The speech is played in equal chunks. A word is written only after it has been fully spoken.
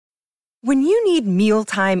When you need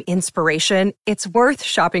mealtime inspiration, it's worth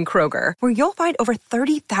shopping Kroger, where you'll find over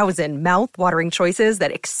 30,000 mouth-watering choices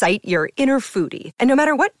that excite your inner foodie. And no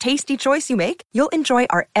matter what tasty choice you make, you'll enjoy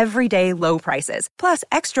our everyday low prices, plus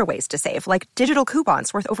extra ways to save, like digital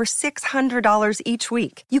coupons worth over $600 each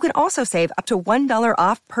week. You can also save up to $1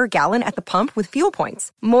 off per gallon at the pump with fuel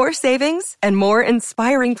points. More savings and more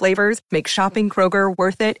inspiring flavors make shopping Kroger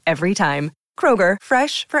worth it every time. Kroger,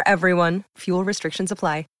 fresh for everyone. Fuel restrictions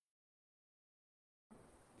apply.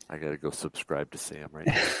 I got to go subscribe to Sam right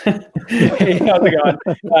now. Hey, how's it going?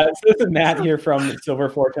 So this is Matt here from Silver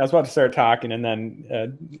Fortune. I was about to start talking and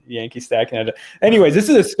then Yankee stacking it. Anyways, this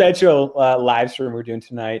is a special live stream we're doing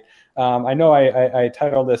tonight. I know I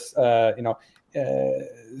titled this,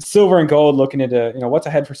 silver and gold, looking into, what's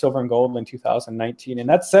ahead for silver and gold in 2019. And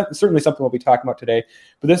that's certainly something we'll be talking about today.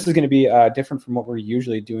 But this is going to be different from what we're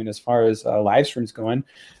usually doing as far as live streams going.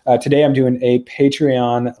 Today, I'm doing a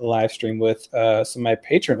Patreon live stream with some of my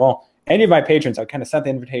patrons. Well, any of my patrons. I kind of sent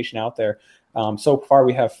the invitation out there. So far,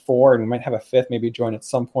 we have 4, and we might have a 5th maybe join at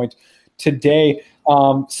some point today.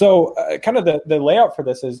 So kind of the layout for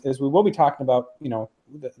this is we will be talking about,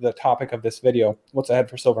 the topic of this video, what's ahead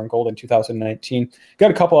for silver and gold in 2019.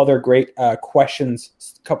 Got a couple other great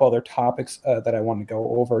questions, a couple other topics that I want to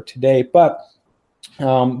go over today. But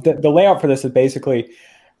the layout for this is basically,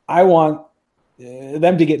 I want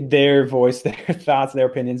them to get their voice, their thoughts, their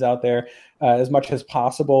opinions out there as much as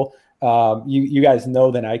possible. You guys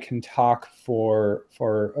know that I can talk for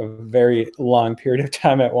a very long period of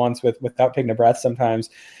time at once without taking a breath sometimes.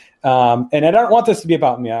 And I don't want this to be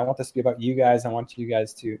about me. I want this to be about you guys. I want you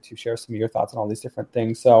guys to share some of your thoughts on all these different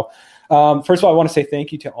things. So first of all, I want to say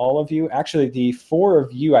thank you to all of you. Actually, the 4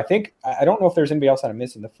 of you, I don't know if there's anybody else that I'm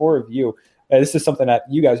missing. The 4 of you, this is something that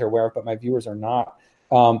you guys are aware of, but my viewers are not.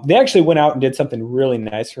 They actually went out and did something really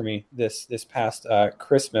nice for me this past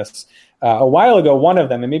Christmas. A while ago, one of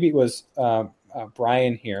them, and maybe it was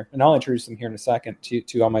Brian here, and I'll introduce him here in a second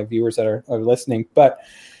to all my viewers that are listening. But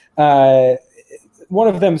one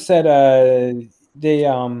of them said they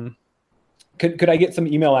could I get some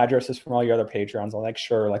email addresses from all your other Patreons? I'm like,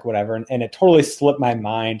 sure, like whatever. And it totally slipped my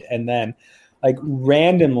mind. And then like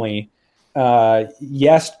randomly, what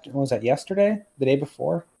was that, yesterday? The day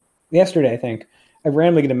before? Yesterday, I think. I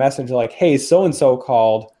randomly get a message like, hey, so-and-so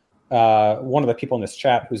called one of the people in this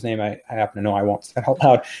chat whose name I happen to know, I won't say out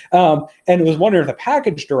loud, and was wondering if the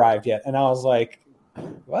package arrived yet. And I was like,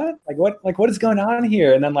 what? What is going on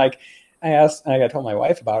here? And then like, I asked, and I told my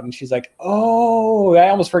wife about it, and she's like, oh, I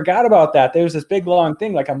almost forgot about that. There was this big, long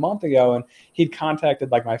thing like a month ago, and he'd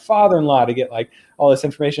contacted like my father-in-law to get like all this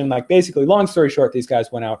information. Like basically, long story short, these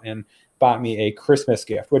guys went out and bought me a Christmas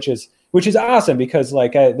gift, which is awesome because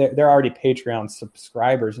like they're already Patreon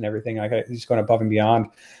subscribers and everything. Like I just going above and beyond.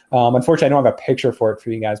 Unfortunately, I don't have a picture for it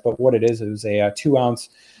for you guys, but what it is a 2-ounce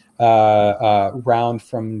round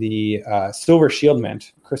from the Silver Shield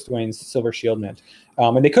Mint, Chris Dwayne's Silver Shield Mint.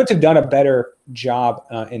 And they couldn't have done a better job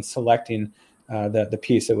in selecting the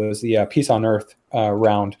piece. It was the Peace on Earth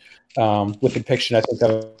round with the depiction, I think,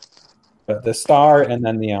 of the star, and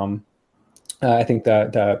then the I think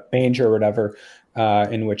the manger or whatever,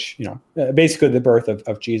 in which basically the birth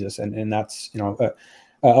of Jesus, and that's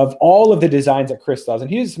of all of the designs that Chris does, and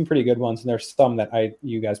he does some pretty good ones, and there's some that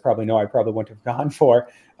you guys probably know I probably wouldn't have gone for.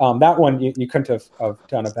 That one you couldn't have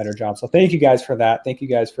done a better job. So thank you guys for that. Thank you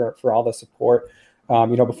guys for all the support.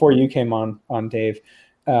 Before you came on Dave,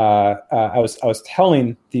 I was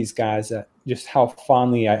telling these guys that just how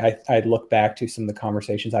fondly I look back to some of the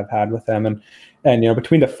conversations I've had with them, and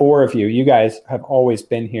between the 4 of you, you guys have always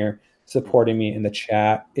been here supporting me in the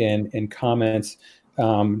chat, in comments,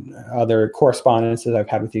 other correspondences I've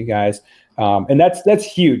had with you guys, and that's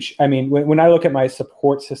huge. I mean, when I look at my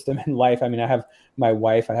support system in life, I mean, I have my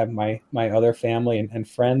wife, I have my other family and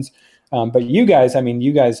friends. But you guys,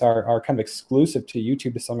 are kind of exclusive to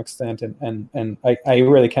YouTube to some extent, and I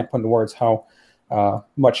really can't put into words how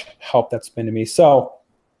much help that's been to me. So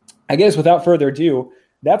I guess without further ado,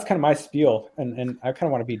 that's kind of my spiel, and I kind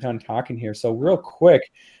of want to be done talking here. So real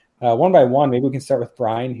quick, one by one, maybe we can start with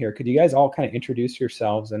Brian here. Could you guys all kind of introduce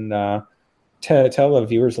yourselves and tell the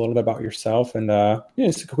viewers a little bit about yourself, and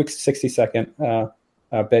just a quick 60-second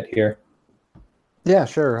bit here. Yeah,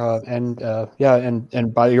 sure. And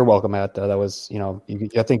you're welcome, Matt. That was,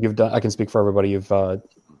 I think you've done, I can speak for everybody. You've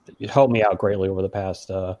helped me out greatly over the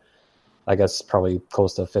past, I guess probably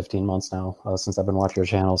close to 15 months now since I've been watching your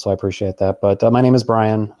channel. So I appreciate that. But my name is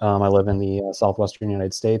Brian. I live in the Southwestern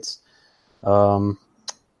United States.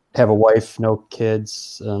 Have a wife, no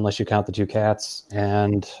kids, unless you count the 2 cats,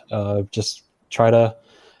 and just try to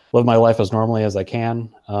live my life as normally as I can.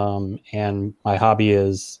 And my hobby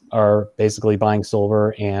are basically buying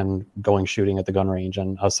silver and going shooting at the gun range.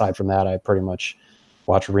 And aside from that, I pretty much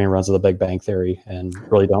watch reruns of The Big Bang Theory and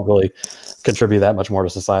really don't contribute that much more to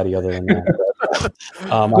society other than that.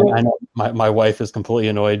 I know my wife is completely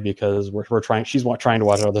annoyed because she's trying to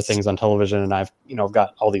watch other things on television, and I've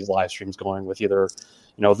got all these live streams going with either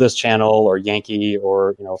this channel or Yankee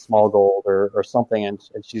or Small Gold or something, and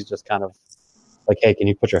she's just kind of like, hey, can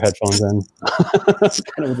you put your headphones in? She's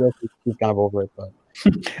kind of over it.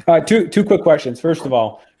 But two quick questions. First of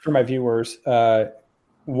all, for my viewers,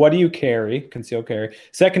 what do you carry? Concealed carry.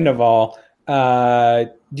 Second of all,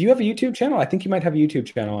 do you have a YouTube channel? I think you might have a YouTube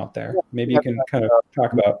channel out there. Maybe you can kind of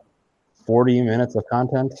talk about 40 minutes of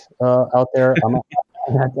content out there.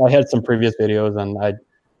 I had some previous videos and I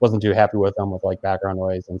wasn't too happy with them with like background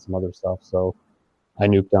noise and some other stuff, so I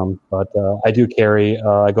nuked them. But I do carry.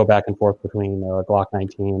 I go back and forth between a Glock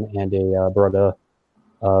 19 and a Beretta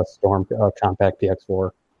Storm Compact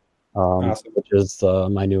PX4, awesome. which is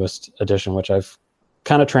my newest edition, which I've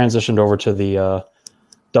kind of transitioned over to the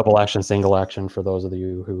double action, single action. For those of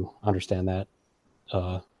you who understand that,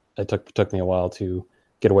 it took me a while to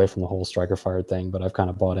get away from the whole striker fired thing, but I've kind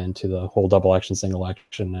of bought into the whole double action, single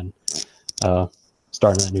action, and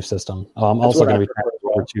starting a new system. I'm also going to be transferred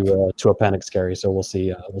over to appendix carry, so we'll see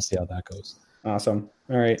how that goes. Awesome.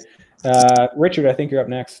 All right, Richard, I think you're up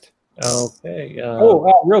next. Okay.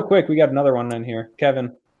 Real quick, we got another one in here.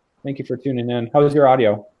 Kevin, thank you for tuning in. How is your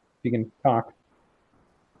audio? If you can talk.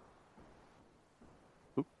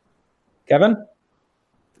 Kevin?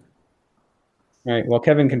 All right. Well,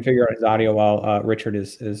 Kevin can figure out his audio while Richard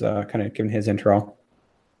is kind of giving his intro.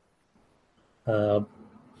 I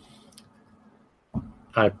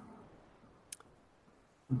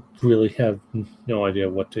really have no idea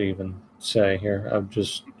what to even say here. I'm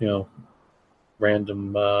just,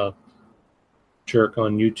 random jerk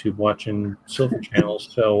on YouTube watching silver channels.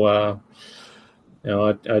 So,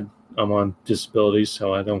 I'm on disability,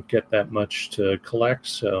 so I don't get that much to collect.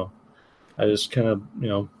 So I just kind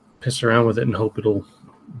of, piss around with it and hope it'll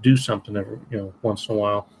do something every, once in a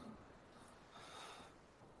while.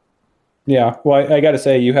 Yeah. Well, I got to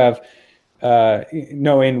say, you have,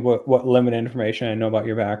 knowing what limited information I know about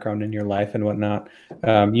your background and your life and whatnot,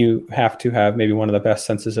 you have to have maybe one of the best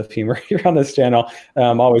senses of humor here on this channel.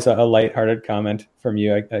 Always a lighthearted comment from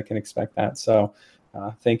you. I can expect that. So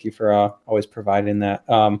thank you for always providing that.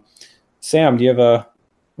 Sam, do you have a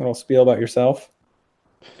little spiel about yourself?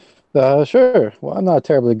 Sure. Well, I'm not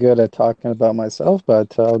terribly good at talking about myself,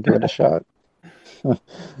 but I'll give it a shot.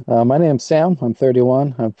 My name's Sam. I'm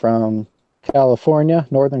 31. I'm from California,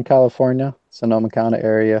 Northern California, Sonoma County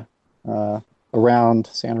area, around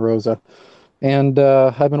Santa Rosa. And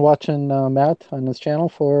I've been watching Matt on his channel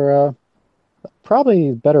for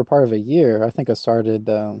probably the better part of a year. I think I started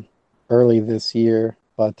early this year,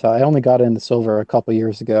 but I only got into silver a couple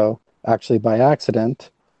years ago, actually by accident.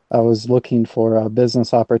 I was looking for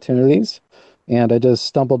business opportunities, and I just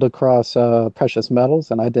stumbled across precious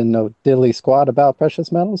metals, and I didn't know diddly squat about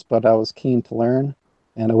precious metals, but I was keen to learn,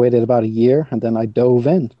 and I waited about a year, and then I dove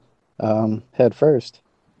in head first.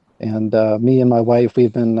 And me and my wife,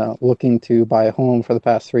 we've been looking to buy a home for the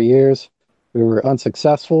past 3 years. We were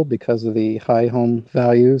unsuccessful because of the high home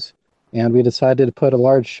values, and we decided to put a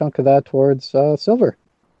large chunk of that towards silver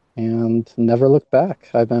and never looked back.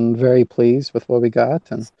 I've been very pleased with what we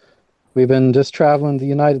got, and we've been just traveling the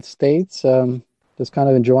United States, just kind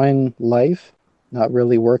of enjoying life, not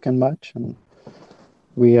really working much. And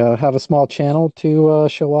we have a small channel to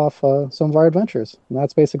show off some of our adventures, and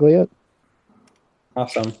that's basically it.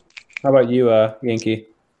 Awesome. How about you, Yankee?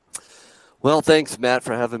 Well, thanks, Matt,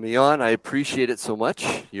 for having me on. I appreciate it so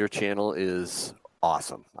much. Your channel is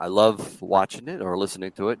awesome. I love watching it or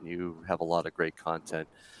listening to it, and you have a lot of great content.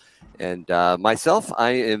 And myself,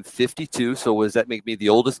 I am 52, so does that make me the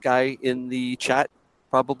oldest guy in the chat?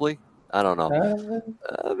 Probably. I don't know.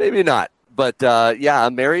 Maybe not. But yeah,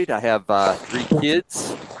 I'm married. I have 3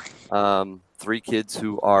 kids. 3 kids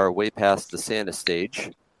who are way past the Santa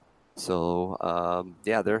stage. So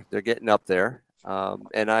yeah, they're getting up there.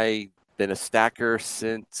 And I've been a stacker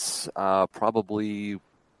since probably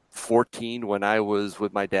 14, when I was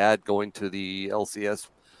with my dad going to the LCS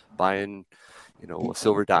buying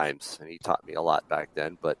silver dimes, and he taught me a lot back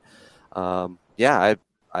then. But yeah,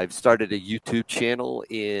 I've started a YouTube channel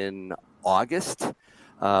in August,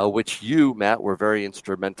 which you, Matt, were very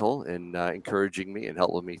instrumental in encouraging me and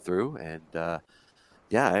helping me through. And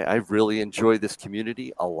yeah, I really enjoy this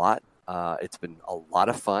community a lot. It's been a lot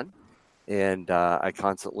of fun, and I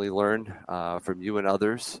constantly learn from you and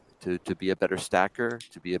others to be a better stacker,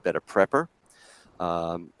 to be a better prepper.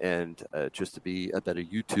 and just to be a better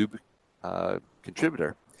YouTube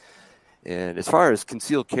contributor. And as far as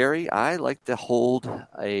concealed carry, I like to hold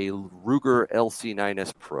a Ruger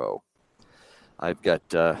LC9S Pro. I've got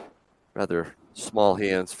rather small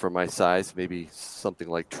hands for my size, maybe something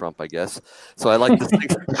like Trump, I guess. So I like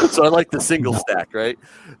the single stack, right?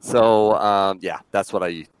 So that's what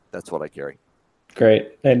I carry.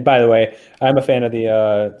 Great. And by the way, I'm a fan of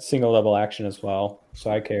the single level action as well.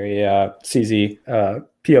 So I carry CZ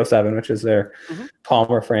P07, which is their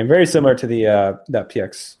polymer frame, very similar to the that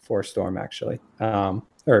PX4 Storm, actually.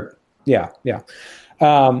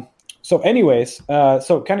 So anyways,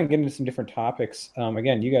 so kind of getting into some different topics.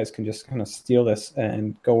 Again, you guys can just kind of steal this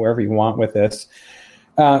and go wherever you want with this.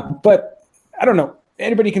 But I don't know.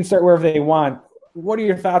 Anybody can start wherever they want. What are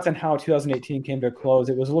your thoughts on how 2018 came to a close?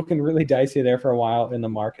 It was looking really dicey there for a while in the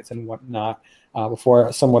markets and whatnot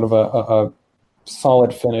before somewhat of a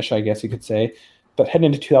solid finish, I guess you could say. But heading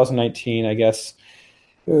into 2019, I guess,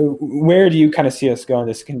 where do you kind of see us going?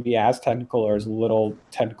 This can be as technical or as little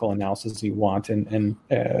technical analysis as you want in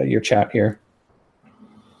your chat here.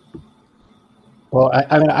 Well,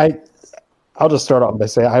 I'll just start off by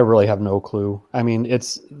saying I really have no clue. I mean,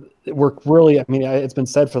 it's been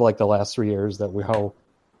said for like the last 3 years that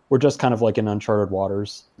we're just kind of like in uncharted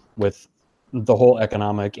waters with the whole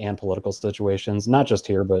economic and political situations, not just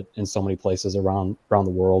here, but in so many places around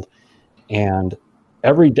the world. And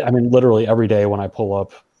literally every day when I pull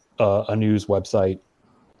up a news website,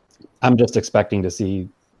 I'm just expecting to see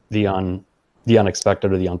the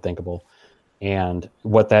unexpected or the unthinkable. And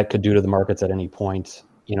what that could do to the markets at any point,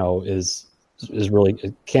 is really,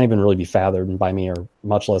 it can't even really be fathomed by me, or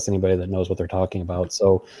much less anybody that knows what they're talking about.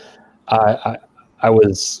 So I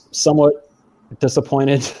was somewhat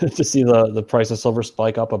disappointed to see the price of silver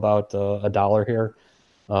spike up about $1 here,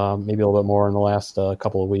 maybe a little bit more in the last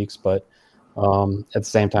couple of weeks. But at the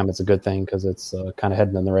same time, it's a good thing because it's kind of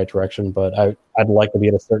heading in the right direction. But I'd like to be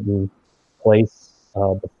at a certain place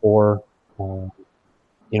before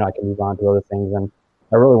I can move on to other things. And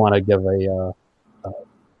I really want to give a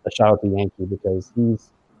shout out to Yankee, because I'm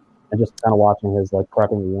just kind of watching his like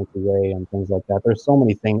prepping the Yankee way and things like that. There's so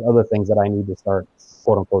many other things that I need to start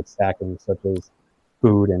quote unquote stacking, such as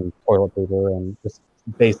food and toilet paper and just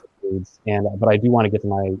basic foods. But I do want to get to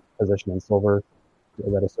my position in silver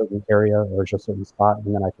at a certain area or just a certain spot,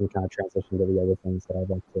 and then I can kind of transition to the other things that I'd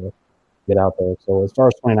like to get out there. So as far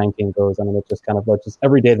as 2019 goes, I mean, it's just kind of like just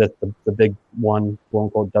every day that the big one quote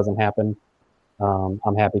unquote doesn't happen,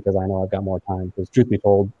 I'm happy because I know I've got more time. Because truth be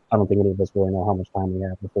told, I don't think any of us really know how much time we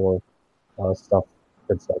have before stuff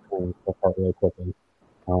could start coming apart really quickly.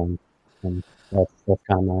 And that's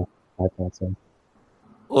kind of my thoughts on.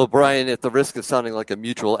 Well, Brian, at the risk of sounding like a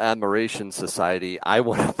mutual admiration society, I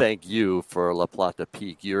want to thank you for La Plata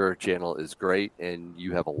Peak. Your channel is great, and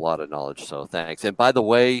you have a lot of knowledge, so thanks. And by the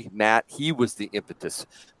way, Matt, he was the impetus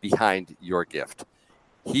behind your gift.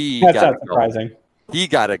 That's not surprising. He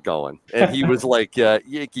got it going, and he was like,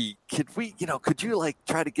 Yankee, could you like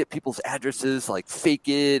try to get people's addresses, like fake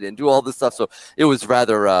it and do all this stuff? So it was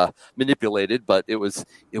rather manipulated, but it was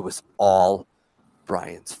all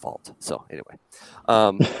Brian's fault. So anyway.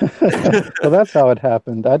 Well, that's how it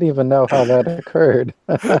happened. I didn't even know how that occurred.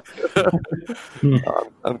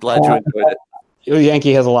 I'm glad you enjoyed it.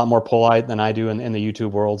 Yankee has a lot more polite than I do in the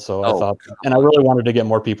YouTube world, so I thought, and I really wanted to get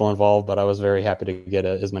more people involved, but I was very happy to get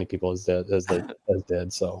as many people as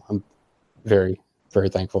did. So I'm very, very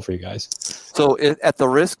thankful for you guys. So at the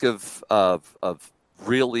risk of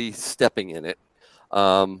really stepping in it,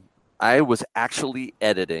 I was actually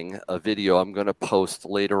editing a video I'm going to post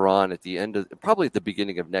later on at the end of, probably at the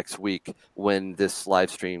beginning of next week when this live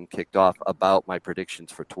stream kicked off, about my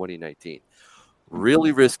predictions for 2019.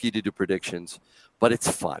 Really risky to do predictions, but it's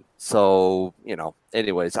fun. So,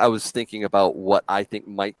 anyways, I was thinking about what I think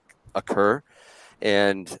might occur.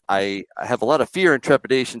 And I have a lot of fear and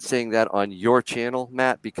trepidation saying that on your channel,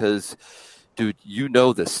 Matt, because, dude, you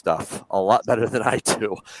know this stuff a lot better than I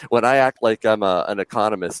do. When I act like I'm an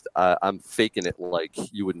economist, I'm faking it like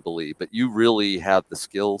you wouldn't believe. But you really have the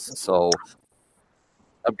skills. So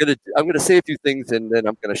I'm gonna say a few things, and then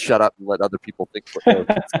I'm gonna shut up and let other people think.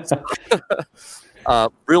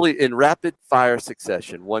 Really, in rapid fire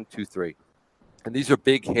succession, 1, 2, 3, and these are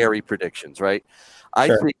big, hairy predictions, right?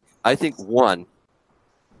 I think one,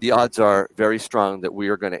 the odds are very strong that we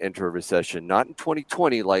are going to enter a recession, not in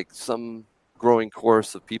 2020 like some growing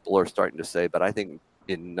chorus of people are starting to say, but I think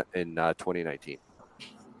in 2019.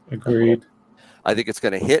 Agreed. I think it's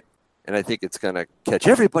going to hit. and I think it's going to catch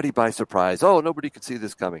everybody by surprise. Oh, nobody could see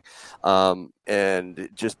this coming. And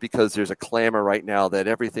just because there's a clamor right now that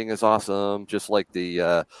everything is awesome, just like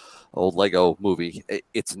the old Lego movie,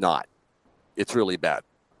 it's not. It's really bad.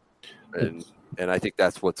 And I think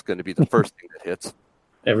that's what's going to be the first thing that hits.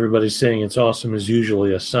 Everybody saying it's awesome is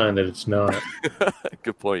usually a sign that it's not.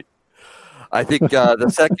 Good point. I think the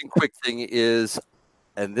second quick thing is,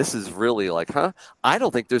 and this is really like, I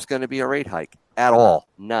don't think there's going to be a rate hike at all.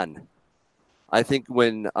 None. I think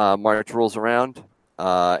when March rolls around,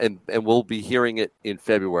 and we'll be hearing it in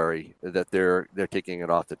February, that they're taking it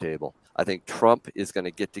off the table. I think Trump is going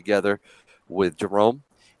to get together with Jerome,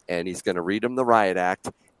 and he's going to read him the Riot Act,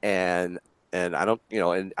 and I don't,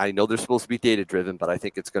 and I know they're supposed to be data driven, but I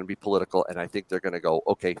think it's going to be political, and I think they're going to go,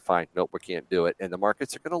 okay, fine, nope, we can't do it, and the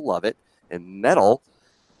markets are going to love it. And metal,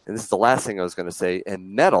 and this is the last thing I was going to say,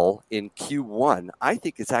 and metal in Q1, I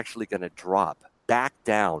think it's actually going to drop back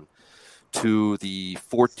down to the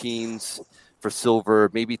 14s for silver,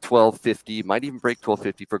 maybe 1250, might even break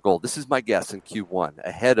 1250 for gold. This is my guess in Q1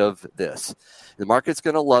 ahead of this. The market's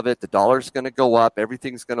going to love it. The dollar's going to go up.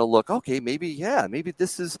 Everything's going to look, okay, maybe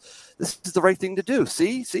this is the right thing to do.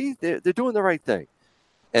 See, they're doing the right thing.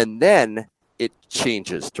 And then it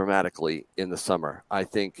changes dramatically in the summer. I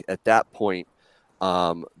think at that point,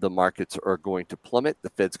 the markets are going to plummet.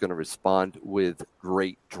 The Fed's going to respond with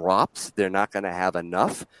great drops. They're not going to have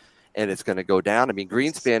enough, and it's going to go down. I mean,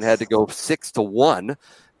 Greenspan had to go 6-1.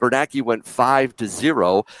 Bernanke went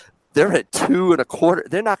 5-0. They're at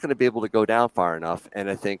 2.25. They're not going to be able to go down far enough, and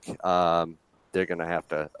I think they're going to have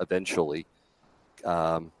to eventually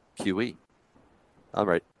QE. All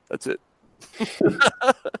right, that's it.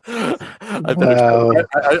 Wow.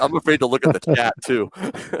 I'm afraid to look at the chat too.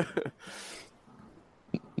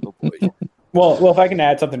 Oh boy. Well, if I can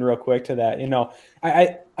add something real quick to that,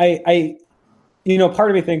 I part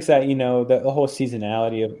of me thinks that the whole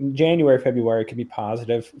seasonality of January, February could be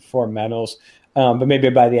positive for metals, but maybe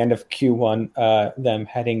by the end of Q1, them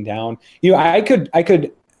heading down. I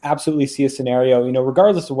could absolutely see a scenario,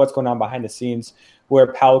 regardless of what's going on behind the scenes,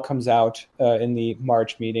 where Powell comes out in the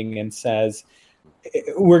March meeting and says,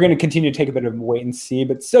 we're going to continue to take a bit of a wait and see,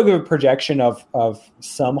 but still give a projection of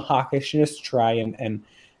some hawkishness to try and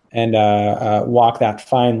walk that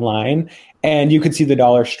fine line. And you could see the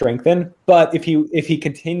dollar strengthen. But if he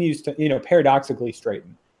continues to, paradoxically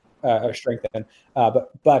strengthen,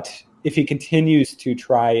 but if he continues to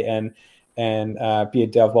try and be a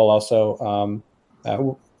devil, while also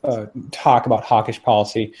talk about hawkish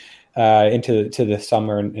policy into the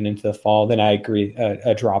summer and into the fall, then I agree.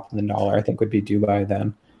 A drop in the dollar, I think, would be due by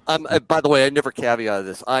then. By the way, I never caveated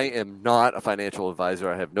this. I am not a financial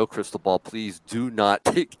advisor. I have no crystal ball. Please do not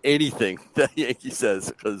take anything that Yankee says,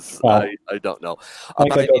 because I don't know.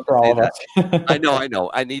 I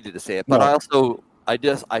know. I needed to say it, but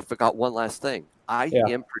I forgot one last thing. I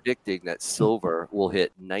am predicting that silver will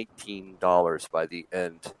hit $19 by the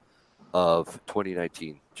end of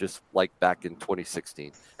 2019, just like back in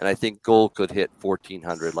 2016. And I think gold could hit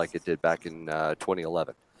 1,400 like it did back in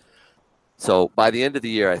 2011. So by the end of the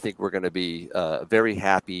year, I think we're going to be very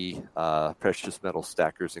happy precious metal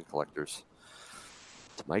stackers and collectors.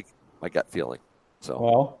 It's my gut feeling. So,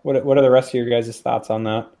 well, what are the rest of your guys' thoughts on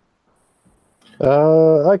that?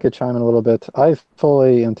 I could chime in a little bit. I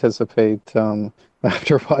fully anticipate,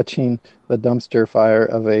 after watching the dumpster fire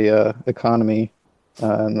of a economy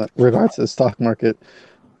in regards to the stock market,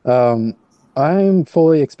 I'm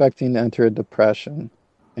fully expecting to enter a depression,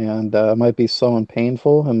 and it might be slow and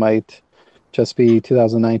painful. It might just be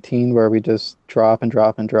 2019 where we just drop and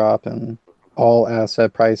drop and drop, and all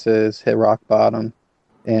asset prices hit rock bottom,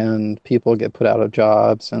 and people get put out of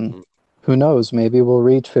jobs, and who knows, maybe we'll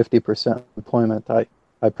reach 50% employment. I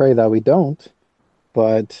pray that we don't,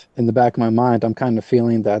 but in the back of my mind, I'm kind of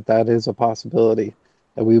feeling that is a possibility,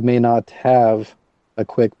 that we may not have a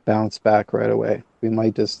quick bounce back right away. We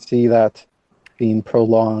might just see that being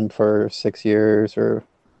prolonged for 6 years or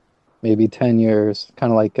maybe 10 years,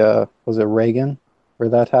 kind of like, was it Reagan where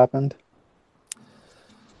that happened?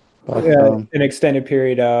 But, an extended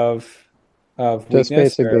period of weakness? Just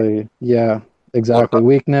basically, yeah, exactly.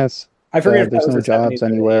 Weakness. I forget there's no jobs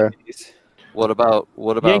anywhere. What about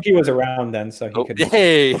Yankee was around then, so he could.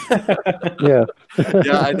 Hey, yeah,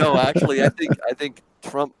 yeah, I know. Actually, I think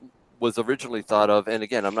Trump was originally thought of, and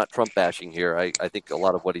again, I'm not Trump bashing here. I think a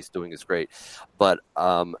lot of what he's doing is great, but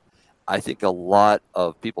I think a lot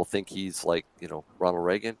of people think he's like Ronald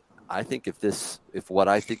Reagan. I think if what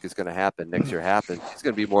I think is going to happen next year happens, he's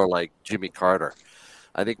going to be more like Jimmy Carter.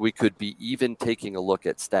 I think we could be even taking a look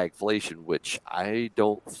at stagflation, which I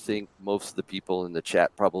don't think most of the people in the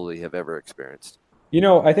chat probably have ever experienced.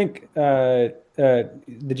 I think the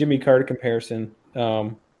Jimmy Carter comparison.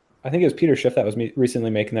 I think it was Peter Schiff that was recently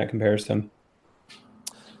making that comparison.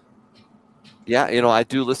 Yeah, I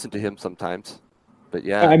do listen to him sometimes, but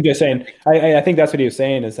yeah, I'm just saying. I think that's what he was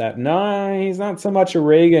saying is that he's not so much a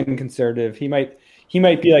Reagan conservative. He might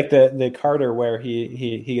be like the Carter, where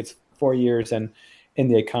he gets 4 years and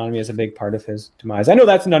the economy is a big part of his demise. I know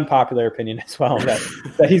that's an unpopular opinion as well,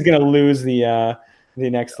 that he's going to lose the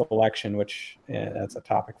next election, which that's a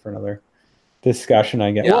topic for another discussion,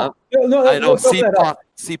 I guess. Yeah, no, I know.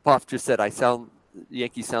 CPOF just said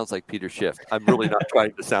Yankee sounds like Peter Schiff. I'm really not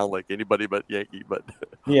trying to sound like anybody but Yankee, but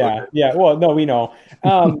yeah. Well, no, we know.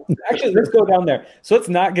 Actually, let's go down there. So let's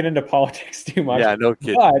not get into politics too much. Yeah, no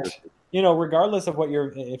kidding. But regardless of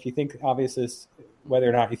if you think obviously whether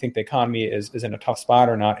or not you think the economy is in a tough spot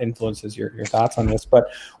or not influences your thoughts on this. But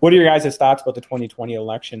what are your guys' thoughts about the 2020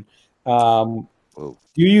 election? Do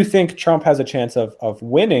you think Trump has a chance of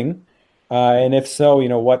winning? And if so,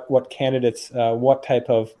 what candidates, what type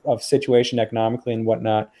of situation economically and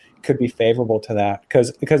whatnot could be favorable to that?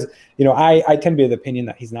 Because I tend to be of the opinion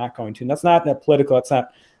that he's not going to. And that's not political.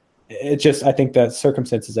 It's just I think that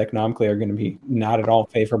circumstances economically are going to be not at all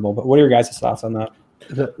favorable. But what are your guys' thoughts on that?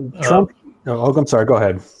 Trump. I'm sorry. Go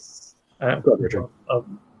ahead.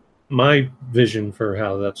 My vision for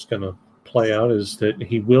how that's going to play out is that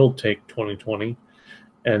he will take 2020,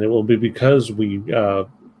 and it will be because we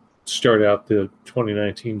start out the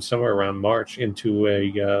 2019 somewhere around March into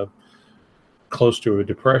a close to a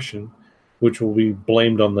depression, which will be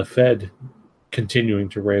blamed on the Fed continuing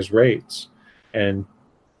to raise rates, and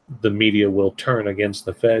the media will turn against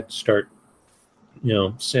the Fed, start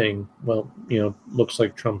saying, well, looks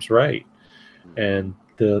like Trump's right, and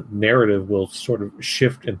the narrative will sort of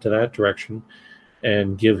shift into that direction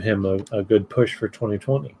and give him a good push for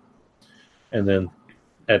 2020. And then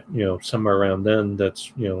at somewhere around then,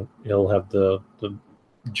 that's he'll have the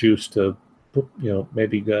juice to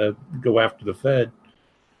maybe go after the Fed,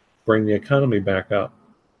 bring the economy back up.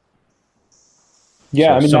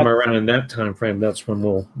 Yeah, so somewhere around in that time frame, that's when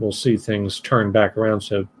we'll see things turn back around.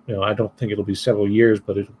 So I don't think it'll be several years,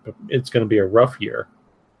 but it's going to be a rough year.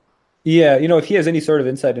 Yeah, if he has any sort of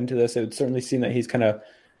insight into this, it would certainly seem that he's kind of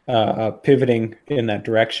pivoting in that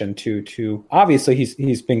direction to obviously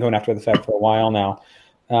he's been going after the Fed for a while now.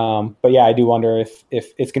 But yeah, I do wonder if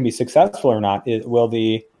it's going to be successful or not. Will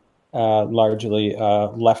the largely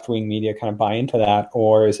left-wing media kind of buy into that,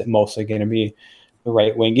 or is it mostly going to be the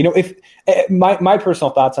right wing? If my personal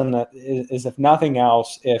thoughts on that is if nothing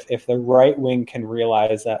else, if the right wing can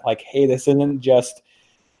realize that, like, hey, this isn't just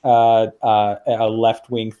a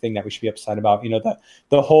left-wing thing that we should be upset about.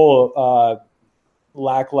 The whole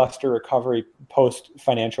lackluster recovery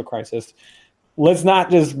post-financial crisis. Let's not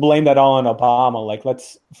just blame that all on Obama. Like,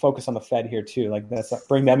 let's focus on the Fed here too. Like, let's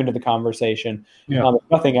bring them into the conversation. Yeah. If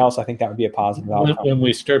nothing else, I think that would be a positive outcome. When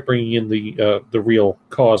we start bringing in the real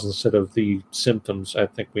cause instead of the symptoms, I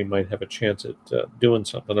think we might have a chance at doing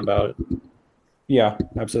something about it. Yeah,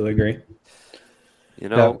 absolutely agree.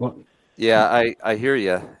 Yeah, I hear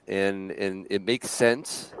you, and it makes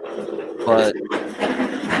sense, but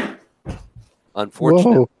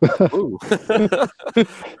unfortunately,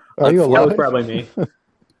 are you alive? That was probably me.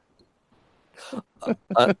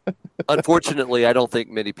 Unfortunately, I don't think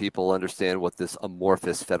many people understand what this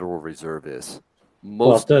amorphous Federal Reserve is.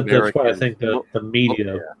 That's why I think the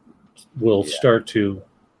media will start to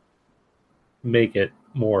make it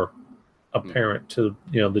more apparent to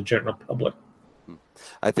the general public.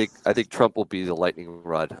 I think Trump will be the lightning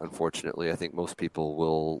rod. Unfortunately, I think most people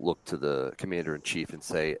will look to the commander in chief and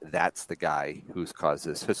say that's the guy who's caused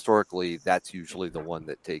this. Historically, that's usually the one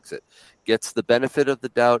that takes it, gets the benefit of the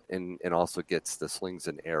doubt, and also gets the slings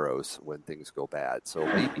and arrows when things go bad. So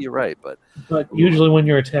maybe you're right, but usually when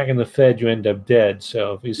you're attacking the Fed, you end up dead.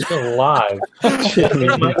 So if he's still alive,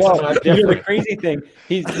 the crazy thing,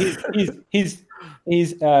 he's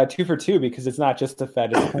 2 for 2 because it's not just the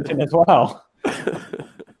Fed, it's Clinton as well.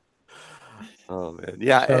 Oh man,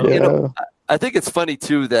 yeah, and, I think it's funny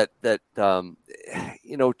too that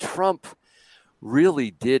Trump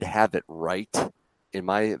really did have it right, in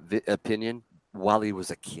my opinion, while he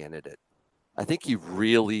was a candidate. I think he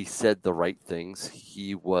really said the right things.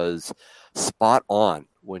 He was spot on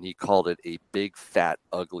when he called it a big, fat,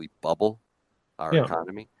 ugly bubble, our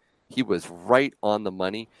economy. He was right on the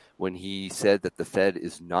money when he said that the Fed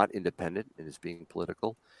is not independent and is being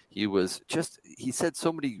political. He said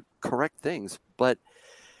so many correct things, but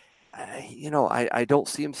I don't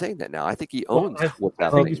see him saying that now. I think he owns what's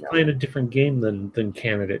happening. I think he's playing a different game than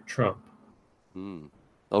candidate Trump.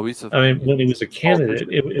 Oh, when he was a candidate,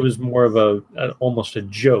 it was more of almost a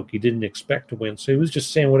joke. He didn't expect to win, so he was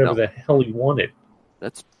just saying whatever the hell he wanted.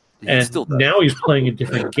 And now he's playing a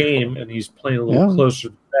different game, and he's playing a little closer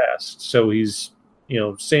to the vest. So he's,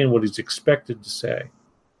 saying what he's expected to say.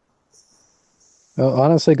 Well,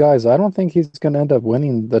 honestly, guys, I don't think he's going to end up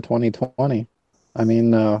winning the 2020. I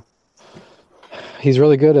mean, he's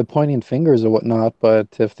really good at pointing fingers or whatnot, but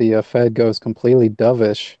if the Fed goes completely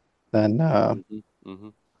dovish, then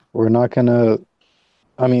we're not going to.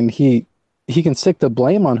 I mean, he can stick the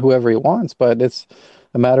blame on whoever he wants, but it's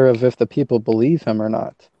a matter of if the people believe him or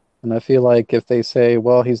not. And I feel like if they say,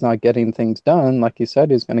 well, he's not getting things done, like he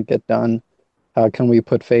said he's going to get done, how can we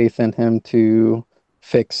put faith in him to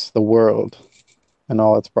fix the world and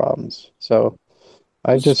all its problems? So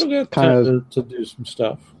I just kind of to do some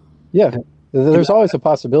stuff. Yeah, there's always a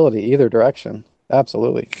possibility either direction.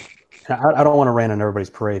 Absolutely. I don't want to rain on everybody's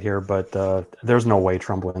parade here, but there's no way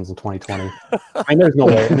Trump wins in 2020. I mean, there's no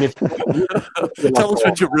way. I mean, tell us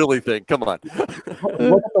what you really think. Come on. Look at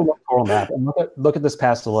the electoral map and look at this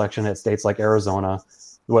past election at states like Arizona,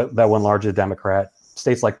 that won largely Democrat.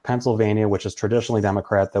 States like Pennsylvania, which is traditionally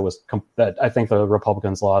Democrat, that I think the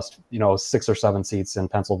Republicans lost, 6 or 7 seats in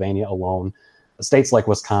Pennsylvania alone. States like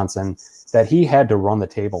Wisconsin that he had to run the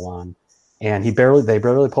table on. And they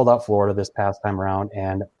barely pulled out Florida this past time around.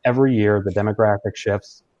 And every year the demographic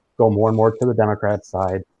shifts go more and more to the Democrat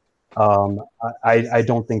side. I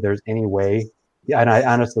don't think there's any way. And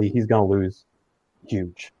honestly, he's going to lose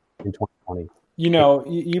huge in 2020.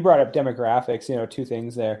 You brought up demographics, 2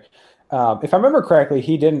 things there. If I remember correctly,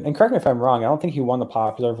 he didn't, and correct me if I'm wrong, I don't think he won the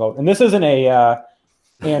popular vote. And this isn't a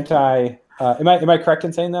am I correct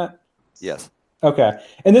in saying that? Yes. Okay.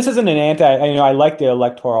 And this isn't an I like the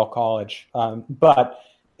Electoral College, but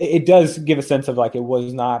it does give a sense of like it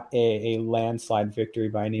was not a landslide victory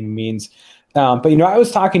by any means. But, I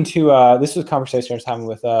was talking to, this was a conversation I was having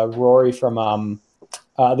with Rory from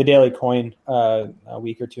the Daily Coin a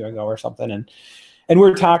week or 2 ago or something. And we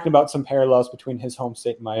were talking about some parallels between his home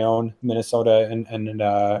state and my own, Minnesota and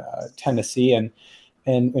Tennessee.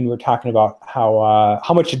 And we were talking about how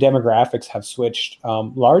much the demographics have switched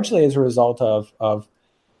largely as a result of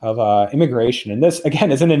immigration. And this,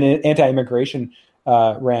 again, isn't an anti-immigration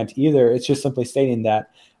rant either. It's just simply stating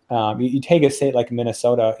that you take a state like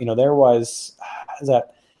Minnesota, there was,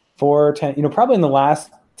 probably in the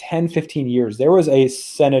last 10, 15 years, there was a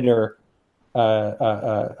senator,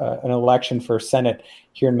 an election for Senate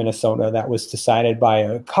here in Minnesota that was decided by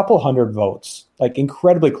a couple hundred votes, like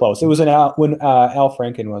incredibly close. It was when Al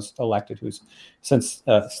Franken was elected, who's since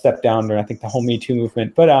stepped down during, I think, the whole Me Too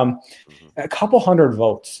movement. But a couple hundred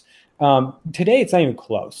votes. Today, it's not even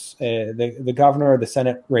close. The governor, the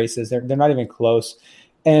Senate races, they're not even close.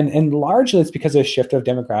 And largely it's because of a shift of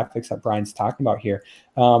demographics that Brian's talking about here.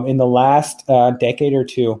 In the last decade or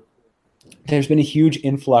two, there's been a huge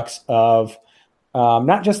influx of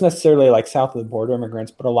not just necessarily like south of the border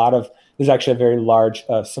immigrants, but there's actually a very large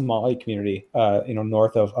Somali community,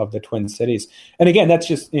 north of the Twin Cities. And again, that's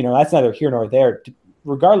just, that's neither here nor there.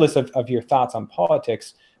 Regardless of your thoughts on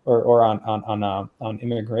politics or on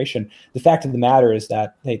immigration, the fact of the matter is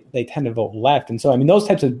that they tend to vote left. And so, I mean, those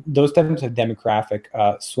types of demographic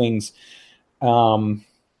swings,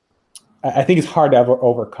 I think it's hard to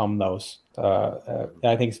overcome those. I think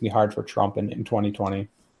it's going to be hard for Trump in 2020.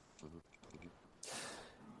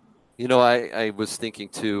 I was thinking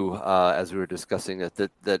too, as we were discussing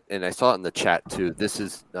that, and I saw it in the chat too. This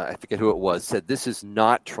is, I forget who it was, said this is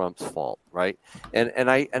not Trump's fault, right? And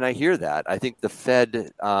I hear that. I think the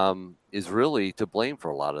Fed is really to blame for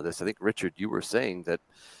a lot of this. I think, Richard, you were saying that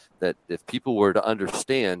if people were to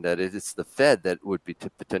understand that it's the Fed that would be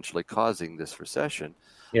potentially causing this recession,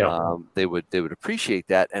 they would appreciate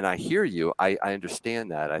that. And I hear you. I understand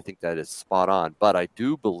that. I think that is spot on. But I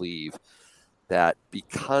do believe that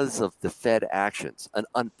because of the Fed actions, an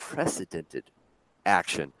unprecedented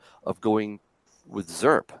action of going with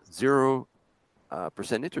ZIRP, 0%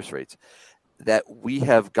 interest rates, that we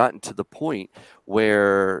have gotten to the point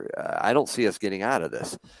where I don't see us getting out of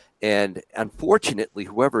this. And unfortunately,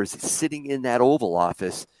 whoever is sitting in that Oval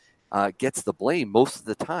Office gets the blame most of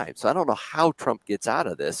the time. So I don't know how Trump gets out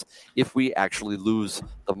of this if we actually lose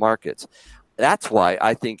the markets. That's why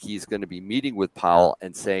I think he's going to be meeting with Powell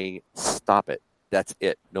and saying, stop it. That's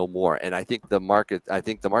it. No more. And I think the market's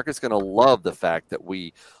going to love the fact that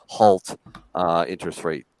we halt interest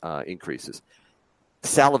rate increases.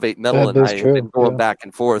 Salivate Metal and I have been going back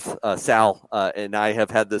and forth. Sal and I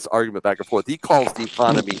have had this argument back and forth. He calls the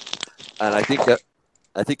economy, and I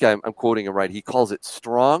think I'm quoting him right. He calls it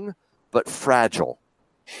strong but fragile.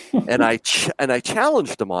 And I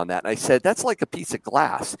challenged him on that. And I said, that's like a piece of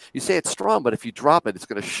glass. You say it's strong, but if you drop it, it's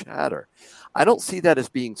going to shatter. I don't see that as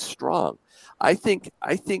being strong. I think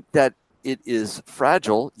that it is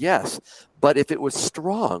fragile, yes. But if it was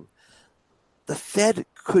strong, the Fed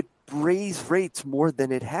could raise rates more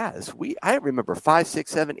than it has. I remember 5,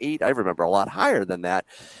 6, 7, 8. I remember a lot higher than that.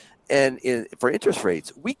 And for interest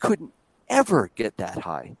rates, we couldn't ever get that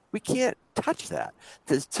high. We can't touch that.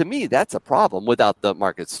 To me, that's a problem without the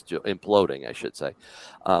markets imploding, I should say.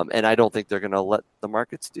 And I don't think they're going to let the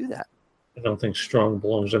markets do that. I don't think strong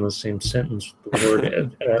belongs in the same sentence with the word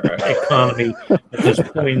economy at this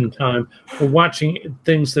point in time. We're watching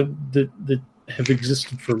things that have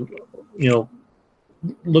existed for,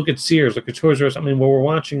 look at Sears, look at Toys R Us. I mean, we're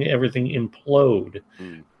watching everything implode.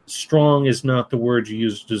 Strong is not the word you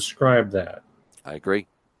use to describe that. I agree.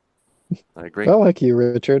 I like you,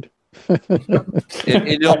 Richard. and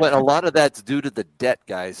you know what? A lot of that's due to the debt,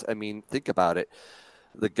 guys. I mean, think about it.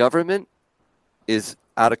 The government is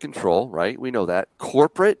out of control, right? We know that.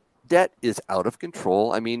 Corporate debt is out of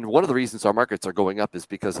control. I mean, one of the reasons our markets are going up is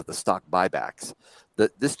because of the stock buybacks.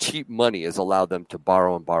 This cheap money has allowed them to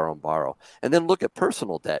borrow and borrow and borrow. And then look at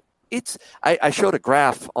personal debt. I showed a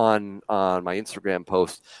graph on my Instagram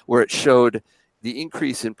post where it showed the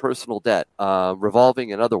increase in personal debt,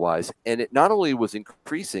 revolving and otherwise. And it not only was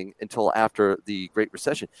increasing until after the Great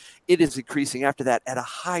Recession, it is increasing after that at a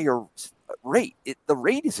higher rate. The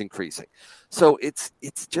rate is increasing. So it's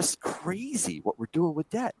just crazy what we're doing with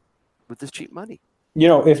debt, with this cheap money.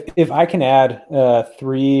 If I can add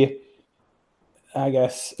 3, I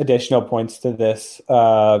guess, additional points to this,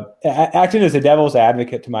 acting as a devil's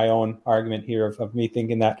advocate to my own argument here of me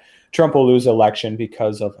thinking that Trump will lose the election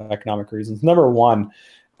because of economic reasons. Number one,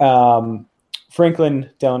 Franklin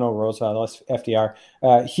Delano Roosevelt, FDR,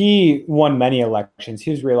 he won many elections.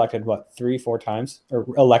 He was reelected, 3, 4 times, or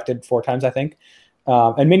elected 4 times, I think.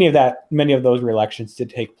 And many of those reelections did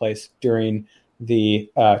take place during the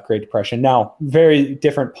Great Depression. Now, very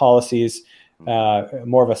different policies.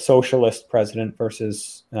 More of a socialist president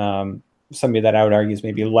versus somebody that I would argue is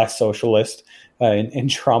maybe less socialist in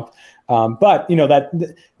Trump. But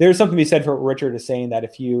that there's something to be said for what Richard is saying, that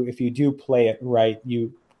if you do play it right,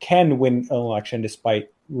 you can win an election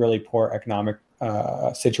despite really poor economic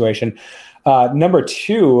situation. Number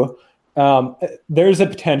 2, there's a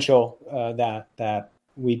potential that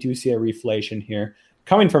we do see a reflation here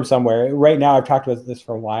coming from somewhere. Right now, I've talked about this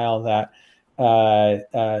for a while, that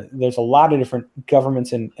there's a lot of different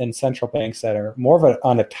governments and central banks that are more of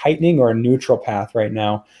on a tightening or a neutral path right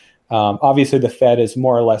now. Obviously, the Fed is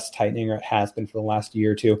more or less tightening, or it has been for the last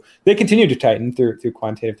year or two. They continue to tighten through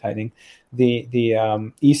quantitative tightening. The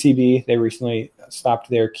ECB, they recently stopped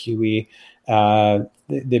their QE.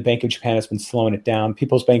 The Bank of Japan has been slowing it down.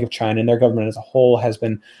 People's Bank of China and their government as a whole has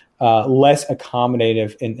been less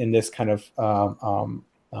accommodative in this kind of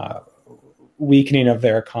weakening of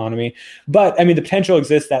their economy. But I mean, the potential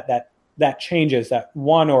exists that changes, that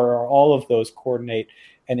one or all of those coordinate,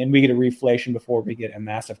 and then we get a reflation before we get a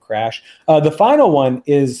massive crash. The final one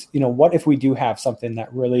is, what if we do have something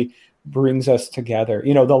that really brings us together?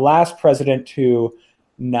 The last president to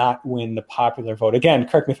not win the popular vote, again,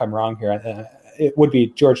 correct me if I'm wrong here, it would be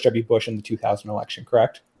George W. Bush in the 2000 election,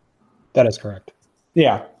 correct? That is correct.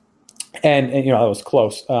 Yeah. And that was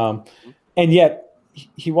close. And yet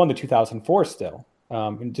he won the 2004 still,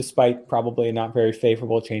 despite probably a not very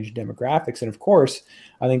favorable change in demographics. And of course,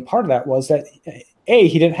 I think part of that was that,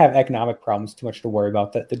 he didn't have economic problems too much to worry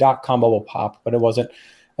about. That the dot-com bubble popped, but it wasn't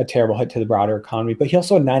a terrible hit to the broader economy. But he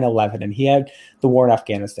also had 9/11, and he had the war in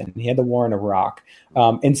Afghanistan, and he had the war in Iraq.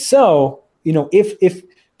 And so, if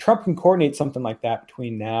Trump can coordinate something like that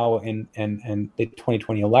between now and the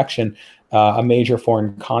 2020 election, a major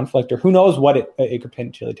foreign conflict, or who knows what it could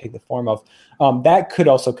potentially take the form of, that could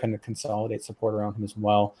also kind of consolidate support around him as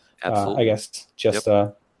well. Absolutely. I guess just,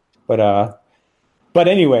 but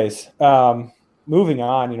anyways, moving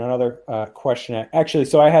on, another question. Actually,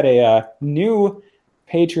 so I had a new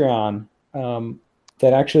Patreon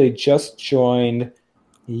that actually just joined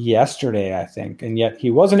yesterday, I think, and yet he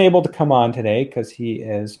wasn't able to come on today because he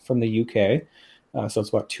is from the UK. So it's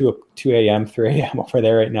about 2 a.m., 3 a.m. over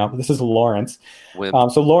there right now. But this is Lawrence.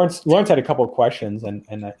 So Lawrence had a couple of questions,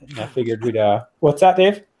 and I figured we'd. What's that,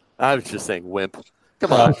 Dave? I was just saying, wimp.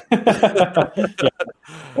 Come on. Yeah.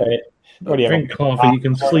 Right. What do you Drink coffee. You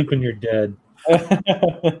can sleep when you're dead.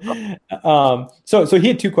 So he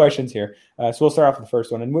had 2 questions here. So we'll start off with the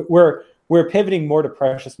first one, and we're pivoting more to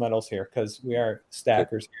precious metals here because we are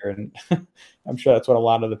stackers here, and I'm sure that's what a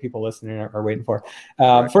lot of the people listening are waiting for.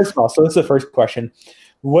 First of all, so this is the first question.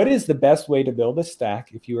 What is the best way to build a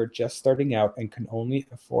stack if you are just starting out and can only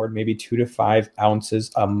afford maybe 2 to 5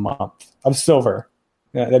 ounces a month of silver?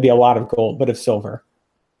 That'd be a lot of gold, but of silver.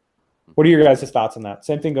 What are your guys' thoughts on that?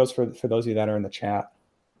 Same thing goes for those of you that are in the chat.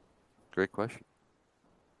 Great question.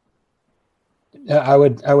 I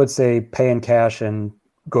would say pay in cash and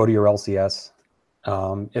go to your LCS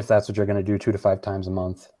if that's what you're going to do 2 to 5 times a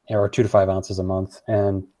month, or 2 to 5 ounces a month,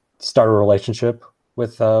 and start a relationship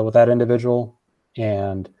with that individual,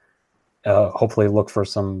 and hopefully look for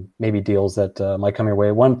some maybe deals that might come your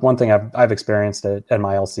way. One thing I've experienced at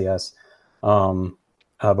my LCS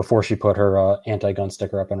before she put her anti-gun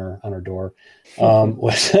sticker up on her door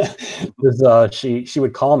was she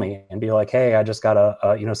would call me and be like, hey, I just got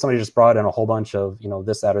somebody just brought in a whole bunch of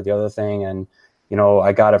this, that, or the other thing, and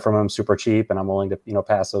I got it from them super cheap, and I'm willing to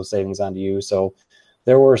pass those savings on to you. So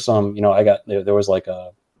there were some, there was like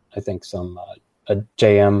a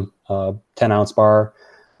JM 10-ounce bar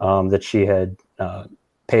that she had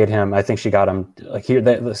paid him. I think she got him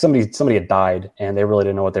somebody had died and they really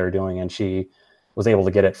didn't know what they were doing, and she was able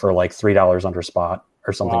to get it for like $3 under spot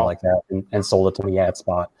or something like that, and sold it to me at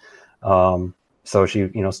spot. So she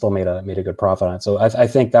still made a good profit on it. So I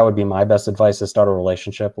think that would be my best advice, is start a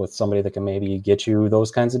relationship with somebody that can maybe get you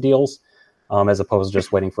those kinds of deals, as opposed to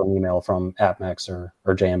just waiting for an email from AppMex or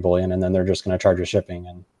JM Bullion, and then they're just going to charge you shipping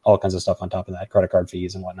and all kinds of stuff on top of that, credit card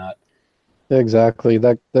fees and whatnot. Exactly.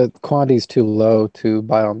 That the quantity is too low to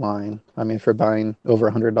buy online. I mean, for buying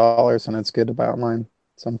over $100, and it's good to buy online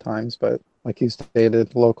sometimes, but like you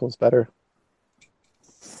stated, local's better.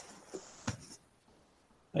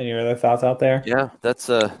 Any other thoughts out there? Yeah, that's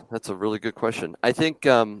a really good question. I think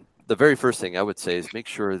the very first thing I would say is make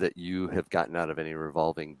sure that you have gotten out of any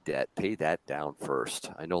revolving debt. Pay that down first.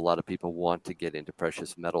 I know a lot of people want to get into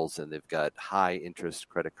precious metals and they've got high interest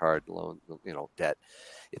credit card loan, debt.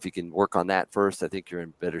 If you can work on that first, I think you're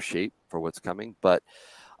in better shape for what's coming. But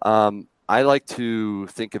I like to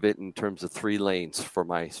think of it in terms of 3 lanes for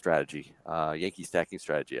my strategy, Yankee stacking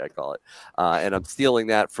strategy, I call it. And I'm stealing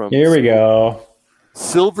that from Here we go.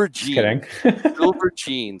 Silver Jeans. Silver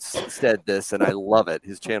Jeans said this, and I love it.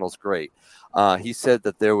 His channel's great. He said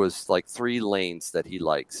that there was like 3 lanes that he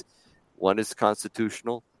likes. One is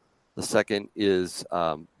constitutional. The second is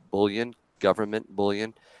bullion, government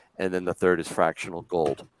bullion. And then the third is fractional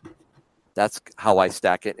gold. That's how I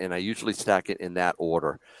stack it, and I usually stack it in that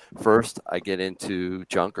order. First, I get into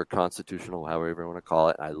junk or constitutional, however you want to call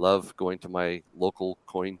it. I love going to my local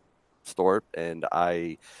coin store, and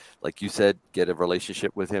I, like you said, get a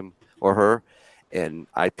relationship with him or her, and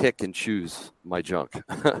I pick and choose my junk.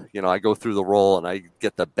 I go through the roll, and I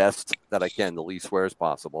get the best that I can, the least wares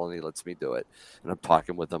possible, and he lets me do it. And I'm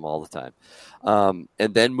talking with them all the time.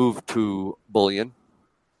 And then move to bullion.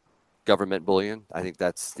 Government bullion. I think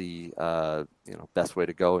that's the best way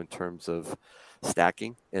to go in terms of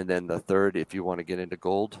stacking. And then the third, if you want to get into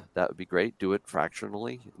gold, that would be great. Do it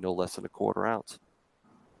fractionally, no less than a quarter ounce.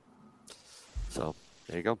 So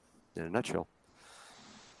there you go, in a nutshell.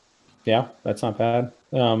 Yeah, that's not bad.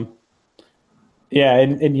 Yeah,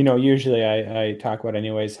 and usually I talk about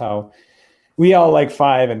anyways how we all like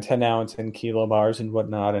 5 and 10 ounce and kilo bars and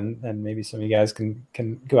whatnot, and maybe some of you guys can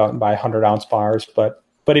go out and buy 100-ounce bars, but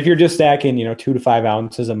if you're just stacking, 2 to 5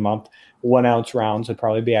 ounces a month, 1-ounce rounds would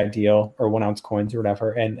probably be ideal, or 1-ounce coins or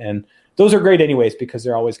whatever. And those are great anyways, because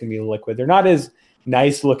they're always going to be liquid. They're not as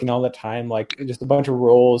nice looking all the time, like just a bunch of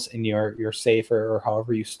rolls in your safe or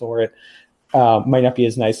however you store it. Might not be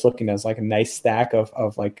as nice looking as like a nice stack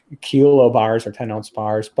of like kilo bars or 10-ounce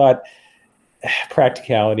bars, but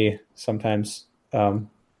practicality sometimes kind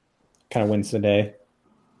of wins the day.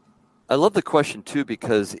 I love the question, too,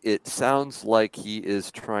 because it sounds like he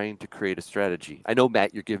is trying to create a strategy. I know,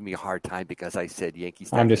 Matt, you're giving me a hard time because I said Yankee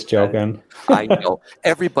stacking. I'm just joking. I know.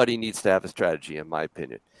 Everybody needs to have a strategy, in my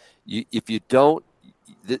opinion. If you don't,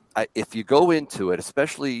 if you go into it,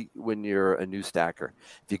 especially when you're a new stacker,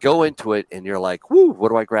 if you go into it and you're like, woo, what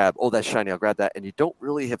do I grab? Oh, that's shiny, I'll grab that. And you don't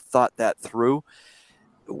really have thought that through.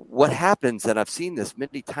 What happens, and I've seen this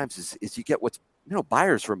many times, is you get what's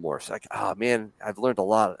buyer's remorse. Like, oh man, I've learned a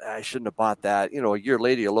lot. I shouldn't have bought that. A year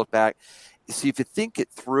later, you look back. See, if you think it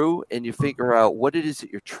through and you figure out what it is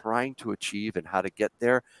that you're trying to achieve and how to get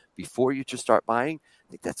there before you just start buying, I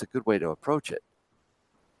think that's a good way to approach it.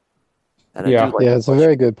 And yeah, it's a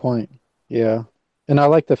very good point. Yeah. And I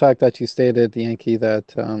like the fact that you stated, Yankee,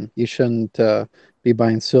 that you shouldn't be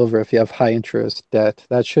buying silver if you have high interest debt.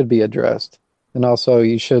 That should be addressed. And also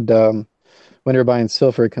you should, when you're buying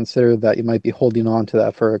silver, consider that you might be holding on to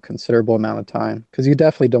that for a considerable amount of time, because you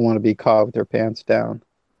definitely don't want to be caught with your pants down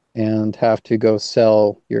and have to go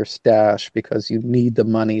sell your stash because you need the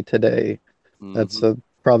money today. Mm-hmm.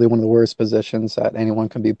 probably one of the worst positions that anyone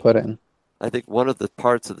can be put in. I think one of the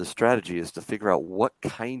parts of the strategy is to figure out what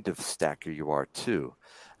kind of stacker you are too.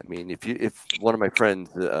 I mean, if one of my friends,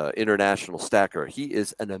 international stacker, he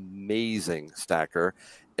is an amazing stacker,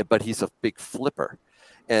 but he's a big flipper.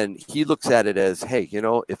 And he looks at it as, hey,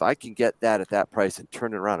 if I can get that at that price and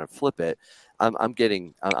turn it around and flip it, I'm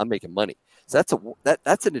making money. So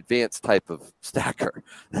that's an advanced type of stacker.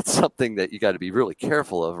 That's something that you got to be really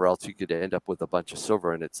careful of, or else you could end up with a bunch of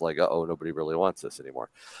silver and it's like, nobody really wants this anymore.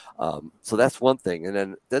 So that's one thing.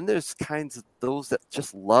 And then there's kinds of those that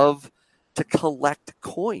just love to collect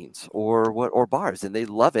coins or bars, and they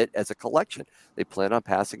love it as a collection. They plan on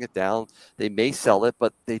passing it down. They may sell it,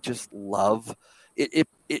 but they just love it.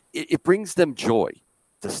 It brings them joy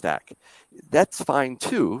to stack. That's fine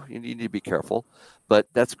too. You need to be careful, but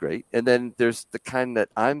that's great. And then there's the kind that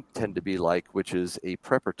I tend to be like, which is a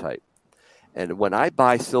prepper type. And when I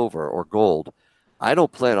buy silver or gold, I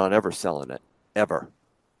don't plan on ever selling it, ever.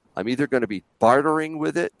 I'm either going to be bartering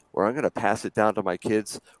with it or I'm going to pass it down to my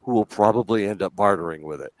kids who will probably end up bartering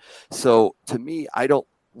with it. So to me, I don't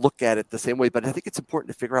look at it the same way, but I think it's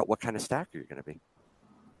important to figure out what kind of stacker you're going to be.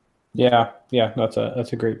 Yeah, that's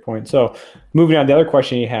a great point. So moving on, the other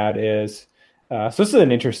question he had is, so this is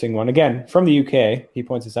an interesting one. Again, from the UK, he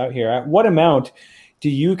points this out here. At what amount do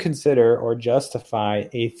you consider or justify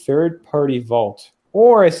a third-party vault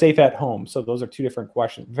or a safe at home? So those are two different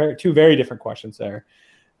questions, two very different questions there.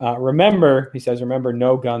 He says, remember,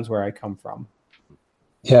 no guns where I come from.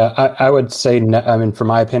 Yeah, I would say, from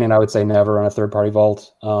my opinion, I would say never on a third-party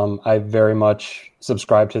vault. I very much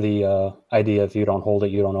subscribe to the idea if you don't hold it,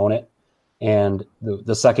 you don't own it. And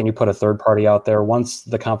the second you put a third party out there, once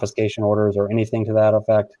the confiscation orders or anything to that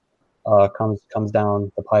effect comes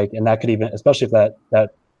down the pike, and that could even, especially if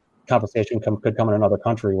that confiscation could come in another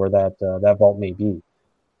country where that vault may be,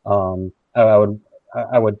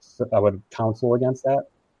 I would counsel against that.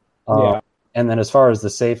 Yeah. And then as far as the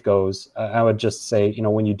safe goes, I would just say,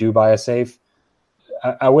 when you do buy a safe,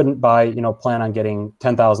 I wouldn't plan on getting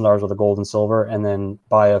 $10,000 worth of gold and silver and then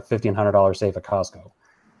buy a $1,500 safe at Costco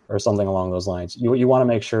or something along those lines. You want to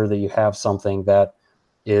make sure that you have something that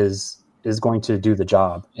is going to do the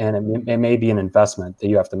job. And it may be an investment that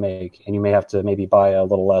you have to make, and you may have to maybe buy a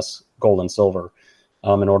little less gold and silver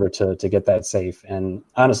in order to get that safe. And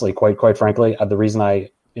honestly, quite frankly, the reason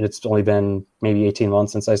it's only been maybe 18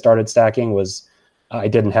 months since I started stacking was I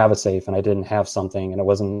didn't have a safe and I didn't have something. And it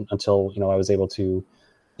wasn't until, I was able to,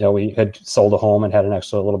 we had sold a home and had a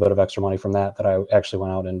little bit of extra money from that I actually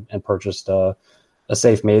went out and purchased a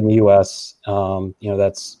safe made in the US,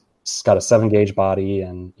 that's got a 7-gauge body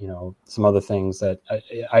and, some other things that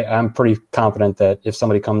I'm pretty confident that if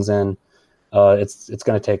somebody comes in, it's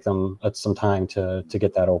going to take them some time to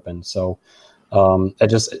get that open. So I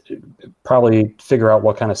just probably figure out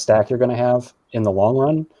what kind of stack you're going to have in the long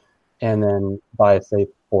run and then buy a safe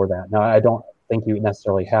for that. Now, I don't think you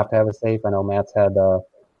necessarily have to have a safe. I know Matt's had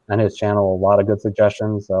on his channel a lot of good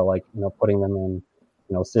suggestions, like, putting them in,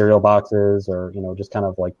 cereal boxes or, just kind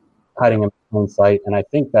of like hiding them in plain sight. And I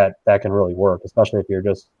think that can really work, especially if you're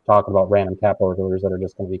just talking about random cap orders that are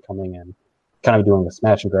just going to be coming in, kind of doing the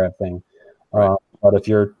smash and grab thing. Right. But if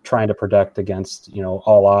you're trying to protect against,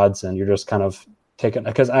 all odds and you're just kind of taking,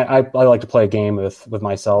 because I like to play a game with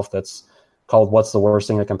myself that's called What's the Worst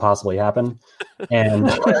Thing That Can Possibly Happen? And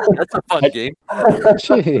that's a fun game.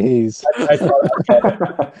 Jeez. I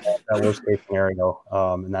thought that worst case scenario.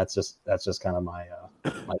 And that's just kind of my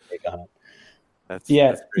take on it. That's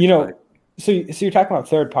great. So you're talking about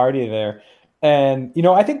third party there. And,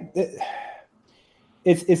 I think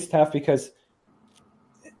it's tough because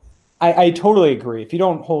I totally agree. If you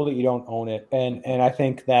don't hold it, you don't own it. And I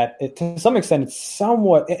think that to some extent, it's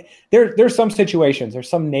somewhat there's some situations, there's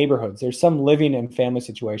some neighborhoods, there's some living and family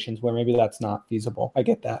situations where maybe that's not feasible. I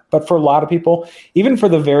get that. But for a lot of people, even for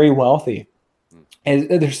the very wealthy, and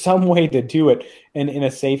there's some way to do it in a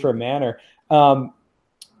safer manner. And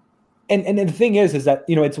the thing is that,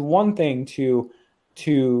 it's one thing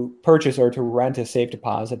to purchase or to rent a safe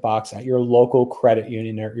deposit box at your local credit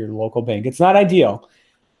union or your local bank. It's not ideal.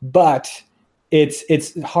 But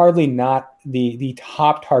it's hardly not the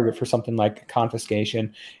top target for something like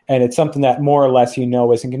confiscation, and it's something that more or less isn't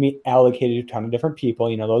going to be allocated to a ton of different people.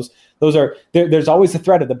 Those are there's always the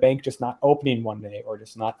threat of the bank just not opening one day or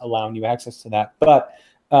just not allowing you access to that. But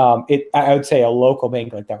I would say a local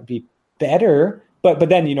bank like that would be better. But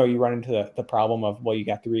then you run into the problem of, well, you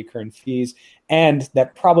got the recurring fees, and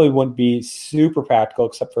that probably wouldn't be super practical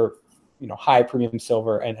except for high premium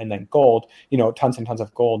silver and then gold, tons and tons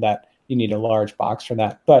of gold that, you need a large box for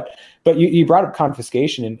that. But you brought up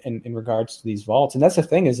confiscation in regards to these vaults, and that's the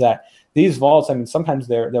thing is that these vaults, I mean, sometimes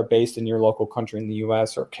they're based in your local country in the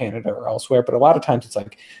U.S. or Canada or elsewhere, but a lot of times it's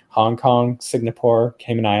like Hong Kong, Singapore,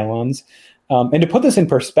 Cayman Islands. And to put this in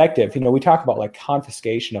perspective, we talk about like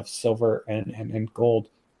confiscation of silver and gold.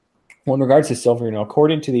 Well, in regards to silver,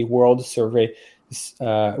 according to the World Silver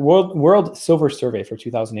Survey for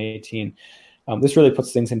 2018, this really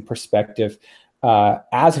puts things in perspective.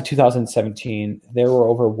 As of 2017, there were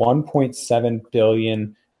over 1.7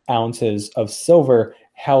 billion ounces of silver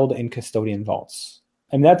held in custodian vaults.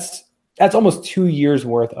 And that's almost 2 years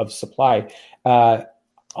worth of supply.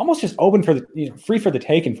 Almost just open for the free for the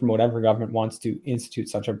taking from whatever government wants to institute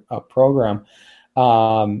such a program.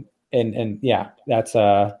 And yeah, that's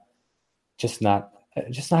just not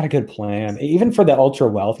a good plan, even for the ultra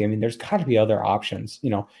wealthy. I mean, there's got to be other options.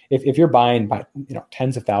 If you're buying by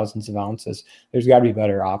tens of thousands of ounces, there's got to be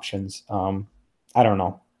better options. I don't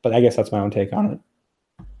know, but I guess that's my own take on it.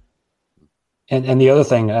 And the other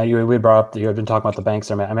thing we brought up, you had been talking about the banks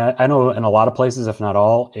there, man. I mean, I know in a lot of places, if not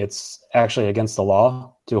all, it's actually against the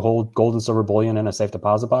law to hold gold and silver bullion in a safe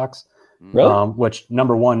deposit box. Really? Which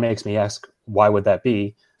number one makes me ask, why would that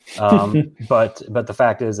be? But the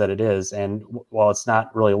fact is that it is. And while it's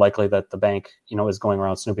not really likely that the bank, is going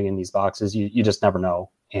around snooping in these boxes, you just never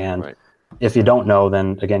know. And if you don't know,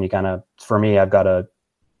 then again, you kind of, for me, I've got to,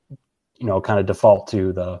 kind of default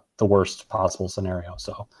to the worst possible scenario.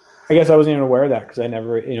 So I guess I wasn't even aware of that because I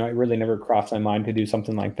never, it really never crossed my mind to do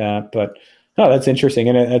something like that. But no, that's interesting.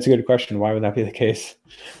 And that's a good question. Why would that be the case?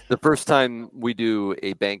 The first time we do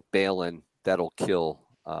a bank bail-in, that'll kill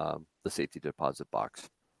the safety deposit box.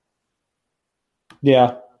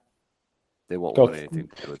 Yeah. They won't want anything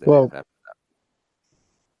to do with it. Well,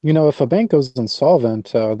 if a bank goes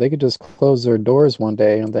insolvent, they could just close their doors one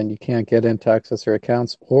day and then you can't get in to access your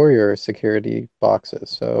accounts or your security boxes.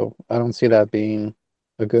 So I don't see that being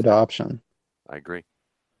a good option. I agree.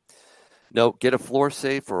 No, get a floor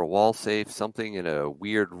safe or a wall safe, something in a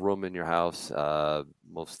weird room in your house.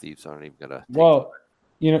 Most thieves aren't even gonna. Well,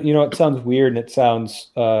 it sounds weird and it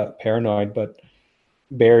sounds paranoid, but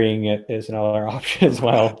burying it is another option as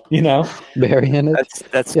well. Burying it.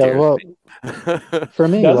 That's yeah. Well, for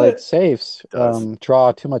me, safes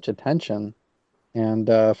draw too much attention, and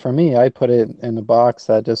for me, I put it in a box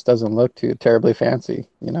that just doesn't look too terribly fancy.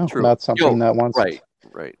 True. Not something that wants.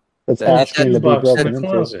 Right. That's asking to be broken into.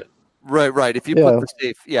 Closet. Right. If you put the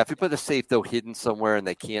safe, if you put the safe though hidden somewhere and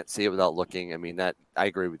they can't see it without looking, I mean that I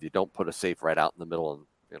agree with you. Don't put a safe right out in the middle of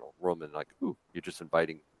room and you're just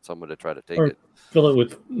inviting someone to try to take it. Fill it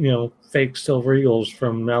with fake silver eagles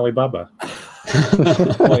from Alibaba.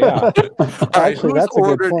 Well, yeah. Actually, that's a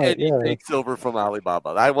good point. Any fake silver from Alibaba?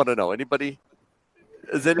 I want to know. Anybody?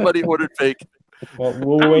 Has anybody ordered fake? Well,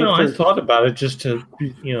 we'll I wait. don't know. I thought about it just to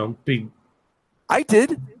be. I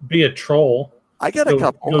did. Be a troll. I got a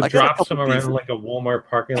couple. Go drop some around like a Walmart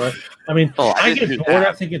parking lot. I mean, I get bored.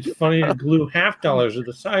 I think it's funny to glue $50 to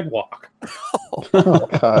the sidewalk. Oh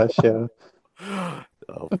gosh, yeah.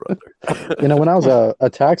 Oh, brother. When I was a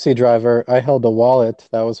taxi driver, I held a wallet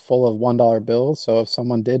that was full of $1 bills. So if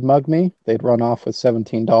someone did mug me, they'd run off with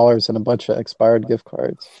 $17 and a bunch of expired gift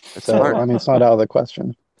cards. That's smart. I mean, it's not out of the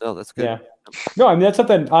question. No, that's good. Yeah. No, I mean, that's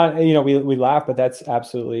something, we laugh, but that's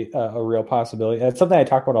absolutely a real possibility. That's something I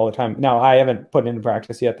talk about all the time. Now, I haven't put into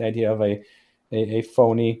practice yet the idea of a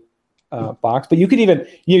phony box, but you could even,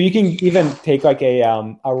 you can even take like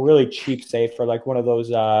a really cheap safe for like one of those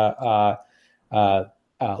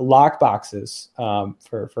lock boxes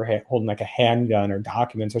for holding like a handgun or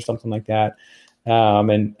documents or something like that.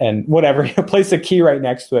 And whatever, place a key right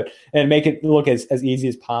next to it and make it look as easy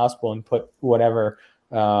as possible and put whatever,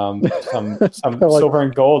 some silver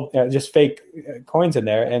and gold, just fake coins in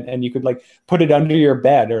there. And you could like put it under your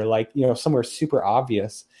bed or like, somewhere super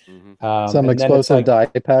obvious. Some explosive dye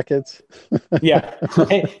packets. Yeah.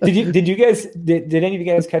 Hey, did any of you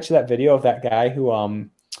guys catch that video of that guy who,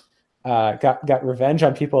 got revenge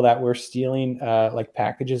on people that were stealing like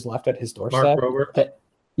packages left at his doorstep? Mark Rober.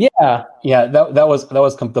 Yeah. That was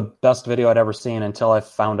the best video I'd ever seen until I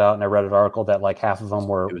found out and I read an article that like half of them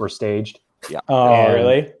were staged. Yeah. Oh,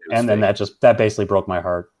 really? And then that basically broke my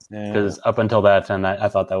heart because up until that time, I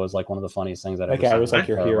thought that was like one of the funniest things that that guy was like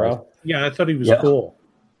your hero. Yeah, I thought he was cool.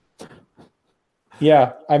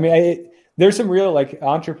 Yeah, I mean, there's some real like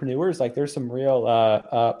entrepreneurs. Like, there's some real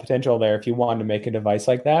potential there if you wanted to make a device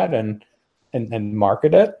like that and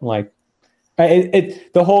market it. Like,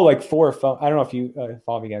 the whole like 4 phone. I don't know if if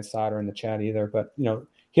all of you guys saw it or in the chat either, but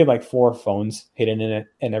he had like 4 phones hidden in it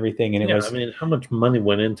and everything. And it was, I mean, how much money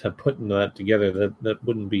went into putting that together that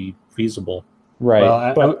wouldn't be feasible? Right.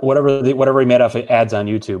 Well, but whatever he made off ads on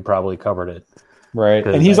YouTube probably covered it. right.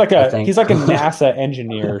 And he's like a NASA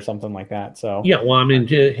engineer or something like that. So Yeah, well, I mean,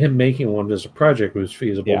 him making one as a project was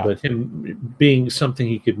feasible, Yeah. but him being something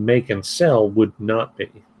he could make and sell would not be.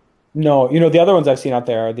 no, the other ones I've seen out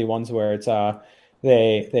there are the ones where it's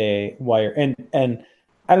they wire and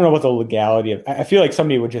I don't know what the legality of. I feel like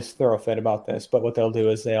somebody would just throw a fit about this, but what they'll do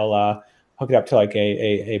is they'll hook it up to like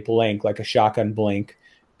a blink, like a shotgun blink,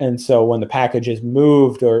 and so when the package is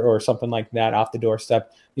moved or something like that off the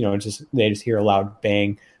doorstep, they just hear a loud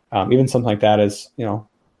bang. Even something like that is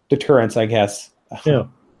deterrence, I guess. Yeah.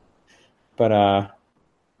 But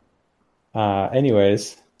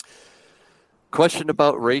anyways, Question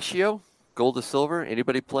about ratio, gold to silver.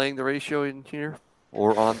 Anybody playing the ratio in here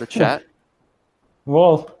or on the chat?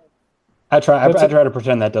 well, I try to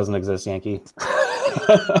pretend that doesn't exist, Yankee.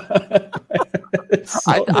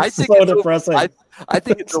 I think so it's depressing. I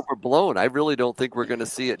think it's overblown. I really don't think we're going to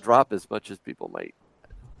see it drop as much as people might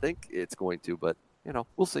think it's going to, but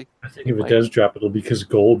we'll see. I think if it does drop, it'll be because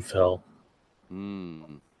gold fell.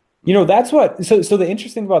 That's what. So the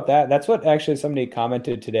interesting about that's what actually somebody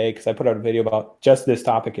commented today, because I put out a video about just this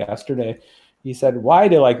topic yesterday. He said, why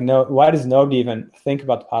does nobody even think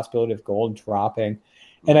about the possibility of gold dropping?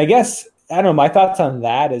 And I guess, I don't know, my thoughts on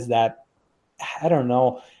that is that, I don't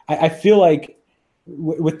know. I feel like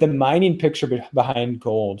with the mining picture behind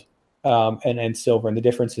gold and silver and the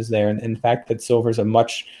differences there, and the fact that silver is a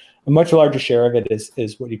much larger share of it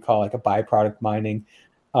is what you call like a byproduct mining,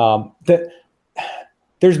 that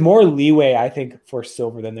there's more leeway, I think, for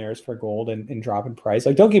silver than there is for gold in drop in price.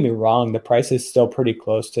 Like, don't get me wrong, the price is still pretty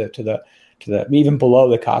close to the even below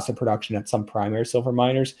the cost of production at some primary silver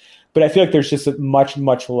miners. But I feel like there's just a much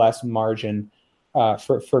less margin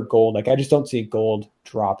for gold. Like, I just don't see gold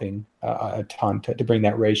dropping a ton to bring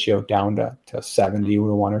that ratio down to 70 to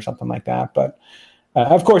 1 or something like that. But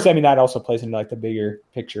of course, I mean, that also plays into like the bigger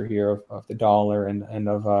picture here of the dollar and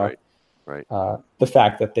of right. The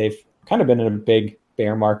fact that they've kind of been in a big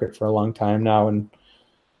bear market for a long time now. And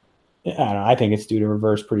I don't know, I think it's due to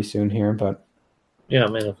reverse pretty soon here, but yeah,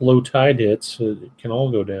 man, if low tide hits, it can all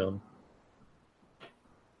go down.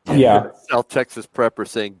 Yeah. South Texas prepper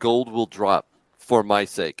saying gold will drop for my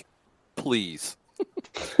sake, please.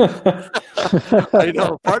 I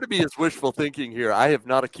know part of me is wishful thinking here. I have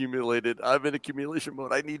not accumulated. I'm in accumulation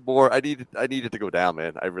mode. I need more. I need it to go down,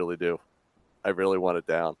 man. I really do. I really want it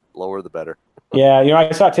down. Lower the better. Yeah,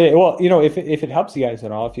 I saw it today. Well, if it helps you guys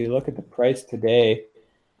at all, if you look at the price today,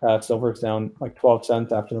 silver's down like 12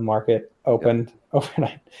 cents after the market opened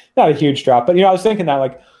overnight. Not a huge drop, but I was thinking that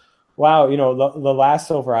like, wow, the last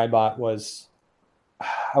silver I bought was,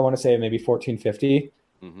 I want to say maybe $14.50,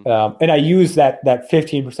 and I used that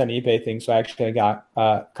 15% eBay thing, so actually I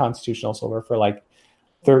got constitutional silver for like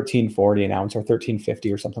 $13.40 an ounce or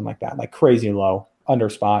 $13.50 or something like that, like crazy low under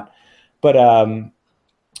spot. But I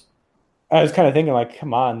was kind of thinking like,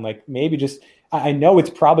 come on, like maybe just, I know it's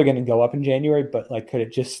probably going to go up in January, but like, could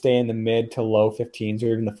it just stay in the mid to low 15s or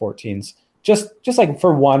even the 14s? Just like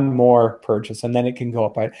for one more purchase, and then it can go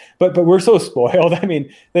up by. But we're so spoiled. I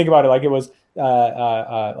mean, think about it. Like it was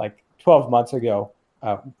like 12 months ago.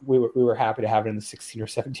 We were happy to have it in the $16 or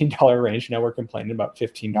 $17 range. Now we're complaining about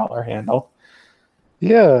 $15 handle.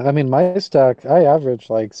 Yeah, I mean, my stock, I average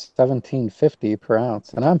like $17.50 per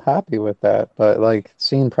ounce, and I'm happy with that. But like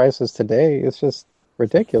seeing prices today, it's just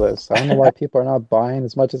ridiculous. I don't know why people are not buying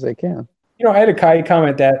as much as they can. I had a guy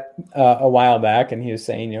comment that a while back, and he was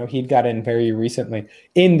saying, he'd got in very recently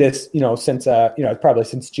in this, since probably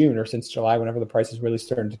since June or since July, whenever the price is really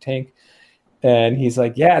starting to tank. And he's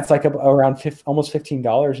like, yeah, it's like around almost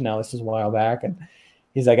 $15 now. This is a while back, and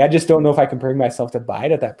he's like, I just don't know if I can bring myself to buy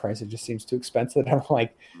it at that price. It just seems too expensive. I'm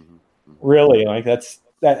like, really? Like that's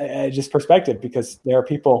just perspective, because there are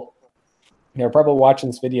people, probably watching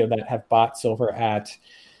this video that have bought silver at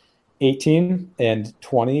 18 and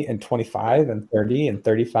 20 and 25 and 30 and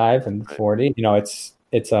 35 and 40.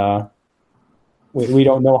 We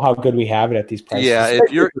don't know how good we have it at these prices. Yeah,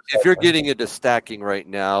 if you're getting into stacking right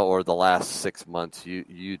now or the last 6 months,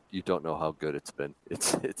 you don't know how good it's been.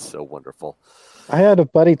 It's so wonderful. I had a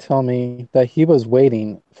buddy tell me that he was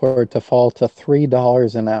waiting for it to fall to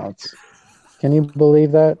 $3 an ounce. Can you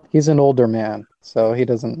believe that? He's an older man, so he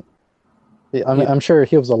doesn't. I'm sure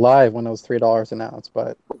he was alive when it was $3 an ounce,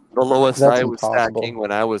 but the lowest I was impossible. stacking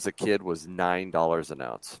when I was a kid was $9 an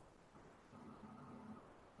ounce.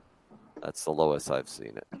 That's the lowest I've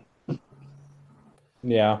seen it.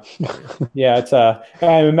 Yeah, it's I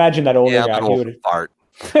imagine that older guy. He would fart.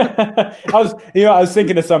 I was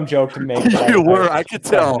thinking of some joke to make. You were. I could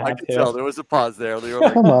tell. There was a pause there.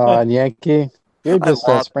 Come on, Yankee. You're just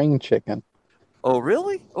a spring chicken. Oh,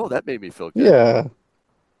 really? Oh, that made me feel good. Yeah,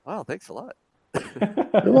 Wow, thanks a lot.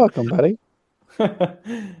 you're welcome, buddy.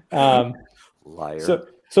 Liar.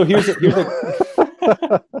 So here's a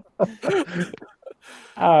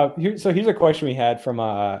here's a question we had from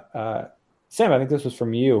Sam. I think this was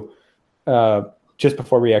from you just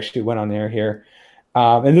before we actually went on air here,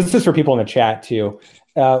 and this is for people in the chat too.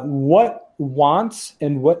 What wants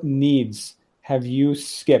and what needs have you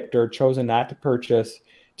skipped or chosen not to purchase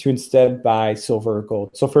to instead buy silver or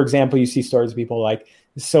gold? So, for example, you see stories of people like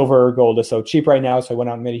silver or gold is so cheap right now, so I went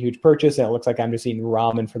out and made a huge purchase, and it looks like I'm just eating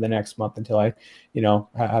ramen for the next month until I,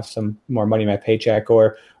 have some more money in my paycheck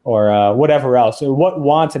or whatever else. So, what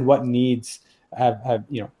wants and what needs have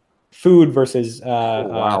food versus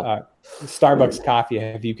Starbucks coffee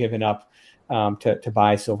have you given up to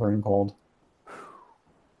buy silver and gold?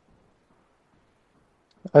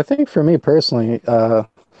 I think for me personally,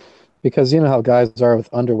 because you know how guys are with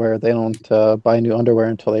underwear, they don't buy new underwear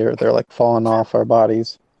until they're like falling off our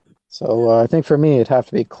bodies. So I think for me, it'd have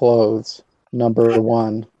to be clothes, number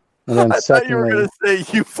one, and then thought you were going to say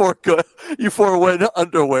you forewent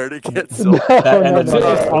underwear to get silver. No,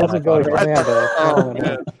 I wasn't going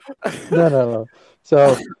Commando. No.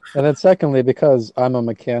 So, and then secondly, because I'm a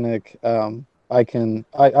mechanic,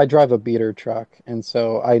 I drive a beater truck, and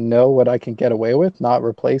so I know what I can get away with not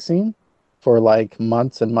replacing for like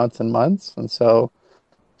months and months and months. And so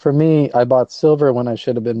for me, I bought silver when I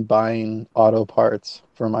should have been buying auto parts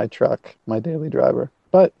for my truck, my daily driver.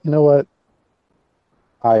 But you know what?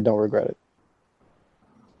 I don't regret it.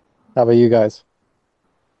 How about you guys?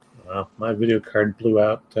 Well, my video card blew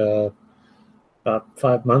out about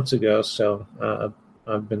 5 months ago, so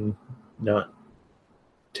I've been not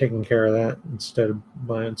taking care of that instead of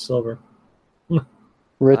buying silver.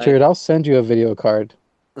 Richard, I'll send you a video card.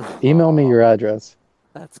 Email me your address.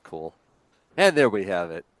 That's cool. And there we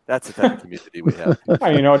have it. That's the type of community we have.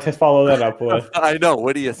 You know what to follow that up with. I know.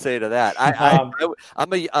 What do you say to that?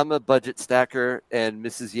 I'm a budget stacker, and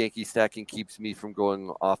Mrs. Yankee stacking keeps me from going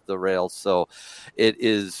off the rails. So it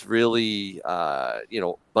is really,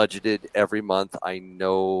 budgeted every month. I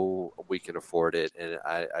know we can afford it, and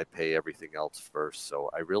I pay everything else first. So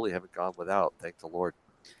I really haven't gone without. Thank the Lord.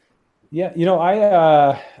 Yeah,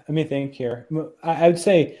 let me think here. I would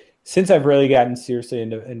say since I've really gotten seriously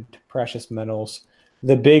into precious metals,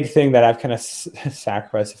 the big thing that I've kind of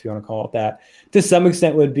sacrificed, if you want to call it that, to some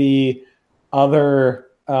extent would be other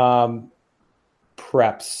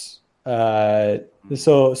preps.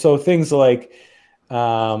 So things like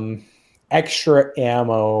extra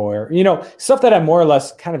ammo or, stuff that I'm more or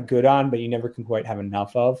less kind of good on, but you never can quite have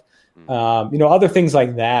enough of. Other things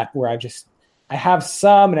like that where I have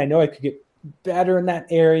some and I know I could get better in that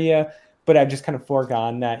area, but I've just kind of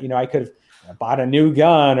foregone that. I could have bought a new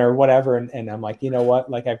gun or whatever. And I'm like, you know what?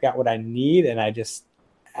 Like I've got what I need and I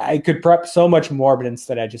could prep so much more, but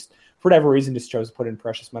instead I just, for whatever reason, just chose to put in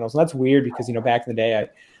precious metals. And that's weird because, back in the day,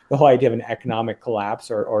 the whole idea of an economic collapse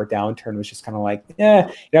or downturn was just kind of like,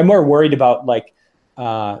 I'm more worried about like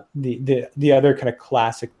the other kind of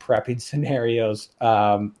classic prepping scenarios,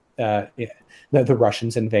 the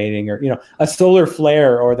Russians invading or, a solar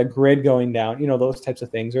flare or the grid going down, those types of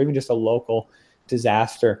things, or even just a local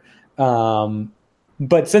disaster.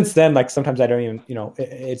 But since then, like sometimes I don't even,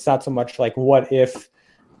 it's not so much like what if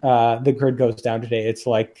the grid goes down today. It's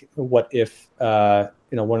like what if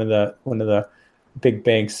one of the big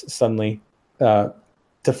banks suddenly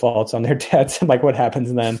defaults on their debts and like what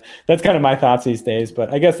happens then. That's kind of my thoughts these days.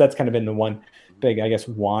 But I guess that's kind of been the one big,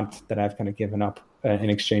 want that I've kind of given up in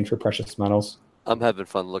exchange for precious metals. I'm having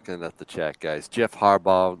fun looking at the chat, guys. Jeff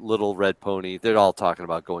Harbaugh, Little Red Pony, they're all talking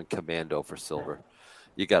about going commando for silver.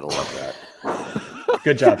 You got to love that.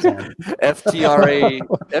 Good job, Sam. FTRA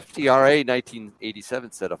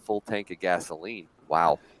 1987 said a full tank of gasoline.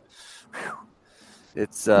 Wow. Whew.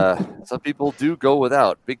 It's some people do go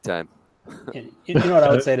without big time. You know what I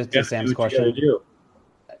would say to Sam's question?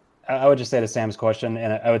 I would just say to Sam's question,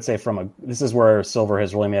 and I would say this is where silver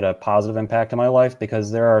has really made a positive impact in my life,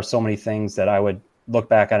 because there are so many things that I would look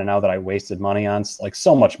back at it now that I wasted money on, like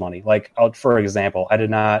so much money. Like, for example, I did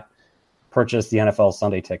not purchase the NFL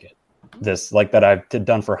Sunday ticket. That I've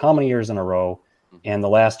done for how many years in a row, and the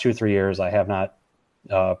last 2-3 years I have not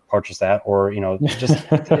purchased that, or just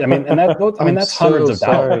that's hundreds of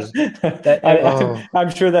dollars. I'm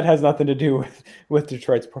sure that has nothing to do with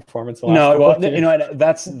Detroit's performance.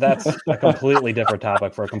 That's a completely different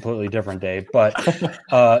topic for a completely different day. But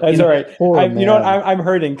that's all right. I'm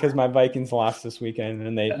hurting because my Vikings lost this weekend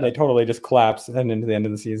and they totally just collapsed heading into the end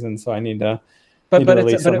of the season. So I need to. But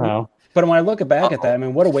But when I look back at that, I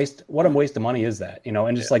mean, what a waste of money is that,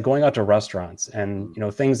 and just like going out to restaurants and,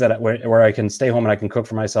 things where I can stay home and I can cook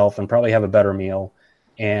for myself and probably have a better meal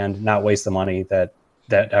and not waste the money that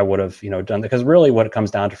I would have, done. Because really what it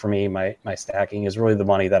comes down to for me, my stacking is really the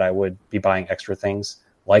money that I would be buying extra things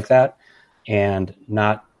like that, and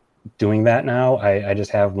not doing that now. I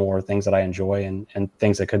just have more things that I enjoy and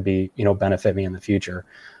things that could be, benefit me in the future.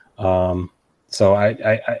 So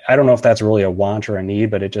I don't know if that's really a want or a need,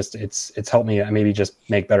 but it's helped me maybe just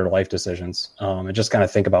make better life decisions, and just kind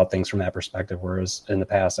of think about things from that perspective. Whereas in the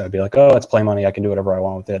past, I'd be like, oh, it's play money. I can do whatever I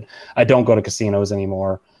want with it. I don't go to casinos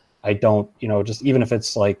anymore. I don't, just even if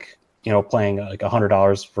it's like, playing like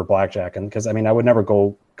 $100 for blackjack. And because I would never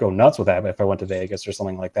go nuts with that. But if I went to Vegas or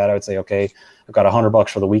something like that, I would say, okay, I've got $100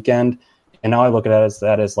 for the weekend. And now I look at it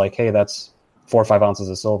as like, hey, that's 4 or 5 ounces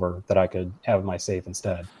of silver that I could have in my safe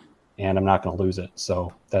instead. And I'm not going to lose it.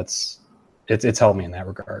 So it's helped me in that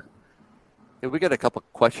regard. Yeah, we got a couple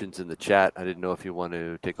questions in the chat. I didn't know if you want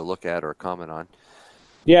to take a look at or comment on.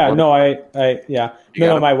 Yeah, my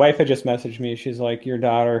wife had just messaged me. She's like, your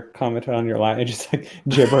daughter commented on your line. It just like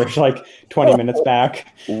gibberish, like 20 minutes back.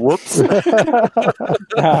 Whoops. Come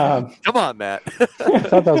on, Matt. I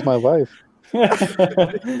thought that was my wife. I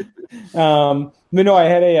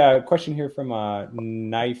had a question here from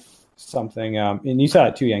Knife something, and you saw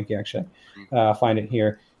it too, Yankee, actually. Find it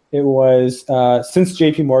here. It was since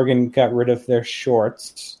JP Morgan got rid of their short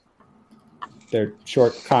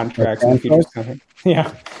contracts and futures contracts.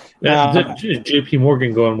 Yeah. JP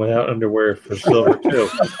Morgan going without underwear for silver too.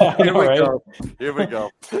 Here we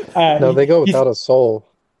go. No, they go without a soul.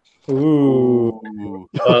 Ooh.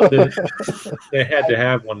 They had to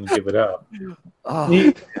have one to give it up.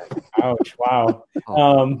 Oh. Ouch! Wow.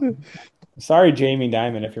 Sorry, Jamie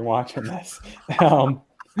Dimon, if you're watching this. Right.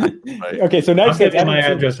 Okay, so next, I'll get my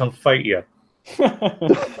address. I'll fight you.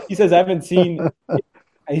 He says, I haven't signed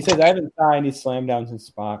any slam downs in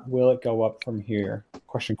spot. Will it go up from here?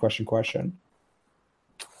 Question.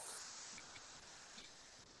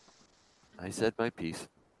 I said my piece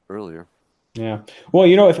earlier. Yeah. Well,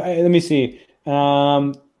 let me see.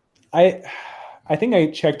 I think I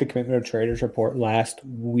checked the Commitment of Traders report last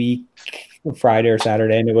week, Friday or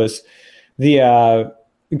Saturday, and it was the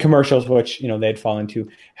commercials, which they'd fallen to,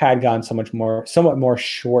 had gone somewhat more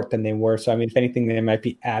short than they were. So if anything, they might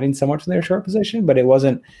be adding somewhat to their short position, but it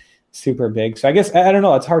wasn't super big. So I guess I don't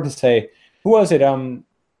know. It's hard to say. Who was it?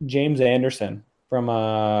 James Anderson from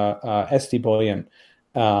SD Bullion,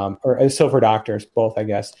 or Silver Doctors, both, I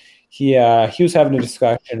guess. He was having a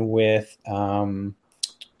discussion with who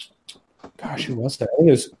was that? I think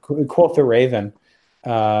it was Quoth the Raven.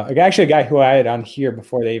 Actually, a guy who I had on here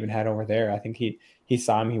before they even had over there. I think he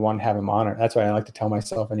saw him. He wanted to have him on. That's what I like to tell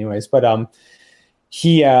myself, anyways. But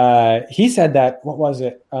he said that, what was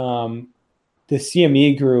it? The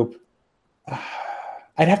CME group.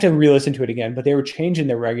 I'd have to re-listen to it again, but they were changing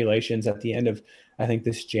their regulations at the end of, I think,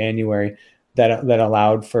 this January that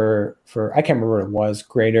allowed for I can't remember what it was,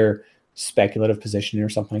 greater speculative positioning or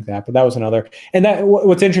something like that. But that was another. And that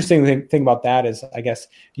what's interesting thing about that is, I guess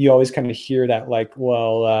you always kind of hear that, like,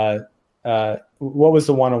 well, what was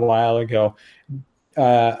the one a while ago?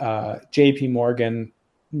 JP Morgan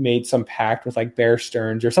made some pact with like Bear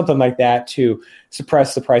Stearns or something like that to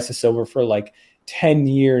suppress the price of silver for like 10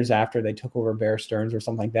 years after they took over Bear Stearns or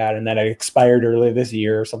something like that. And then it expired earlier this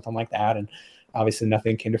year or something like that. And obviously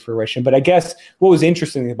nothing came to fruition. But I guess what was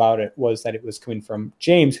interesting about it was that it was coming from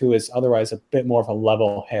James, who is otherwise a bit more of a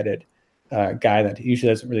level-headed guy that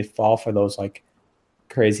usually doesn't really fall for those like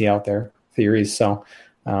crazy out there theories. So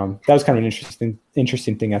that was kind of an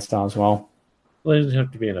interesting thing I saw as well. Well, they didn't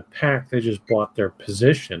have to be in a pack. They just bought their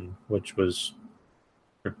position, which was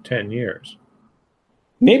for 10 years.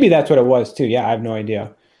 Maybe that's what it was too. Yeah, I have no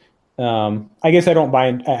idea. I guess I don't buy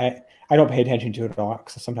in. I don't pay attention to it at all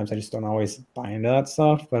because sometimes I just don't always buy into that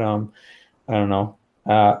stuff. But I don't know.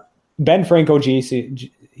 Ben Franco G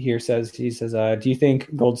here says, do you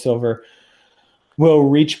think gold silver will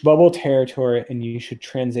reach bubble territory and you should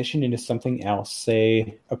transition into something else,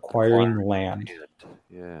 say acquiring land?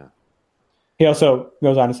 Yeah. He also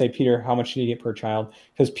goes on to say, Peter, how much did you get per child?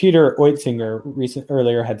 Because Peter Oitzinger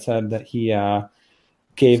earlier had said that he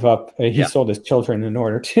gave up, he sold his children in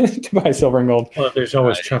order to buy silver and gold. Well, there's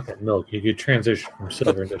always chocolate milk. You could transition from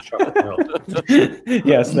silver into chocolate milk.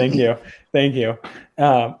 Yes, thank you.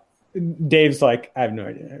 Dave's like, I have no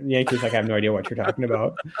idea. Yankee's like, I have no idea what you're talking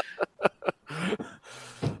about.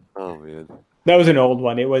 Oh, man. That was an old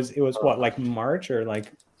one. It was what, like March or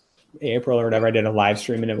like April or whatever. I did a live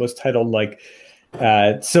stream and it was titled like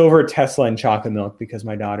silver, Tesla, and chocolate milk because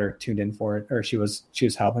my daughter tuned in for it, or she was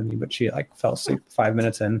helping me, but she like fell asleep 5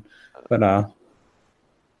 minutes in.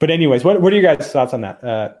 But anyways, what are you guys' thoughts on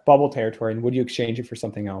that bubble territory, and would you exchange it for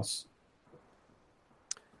something else?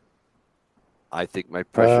 I think my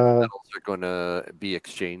precious metals are going to be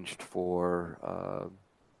exchanged for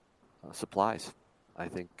supplies. I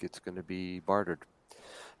think it's going to be bartered,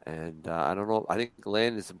 and I don't know. I think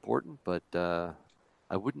land is important, but I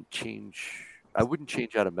wouldn't change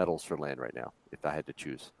out of metals for land right now if I had to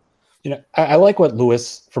choose. I like what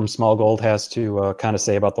Lewis from Small Gold has to kind of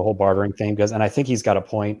say about the whole bartering thing, and I think he's got a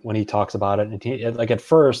point when he talks about it. And like at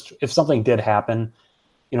first, if something did happen,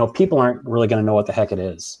 people aren't really going to know what the heck it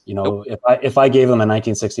is. Nope. If I gave them a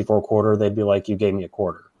 1964 quarter, they'd be like, "You gave me a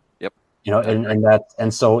quarter." Yep.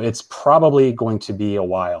 And so it's probably going to be a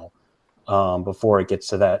while before it gets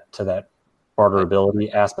to that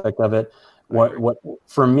barterability aspect of it. What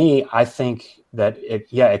for me, I think that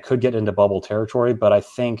it could get into bubble territory, but I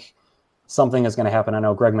think something is going to happen. I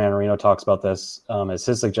know Greg Manarino talks about this as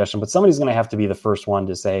his suggestion, but somebody's going to have to be the first one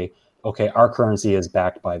to say, okay, our currency is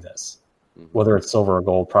backed by this, whether it's silver or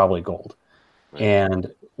gold, probably gold. Right.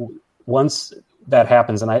 And once that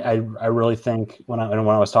happens, and I really think when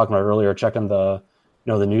I was talking about earlier, checking the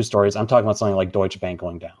news stories, I'm talking about something like Deutsche Bank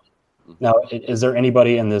going down. Now, is there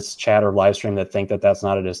anybody in this chat or live stream that think that that's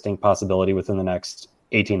not a distinct possibility within the next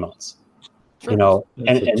 18 months? Sure.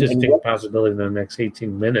 It's a distinct possibility in the next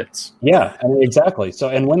 18 minutes. Yeah, exactly. So,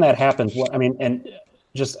 and when that happens, go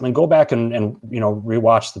back and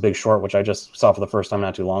rewatch The Big Short, which I just saw for the first time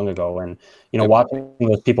not too long ago, and watching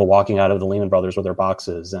those people walking out of the Lehman Brothers with their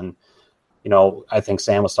boxes, and I think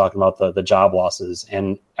Sam was talking about the job losses,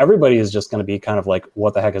 and everybody is just going to be kind of like,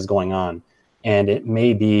 what the heck is going on? And it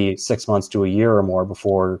may be 6 months to a year or more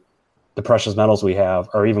before the precious metals we have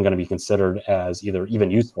are even going to be considered as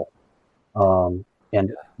even useful. And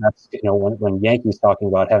that's, when Yankee's talking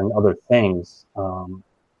about having other things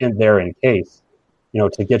in case,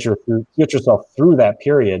 to get yourself through that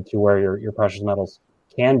period to where your precious metals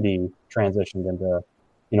can be transitioned into,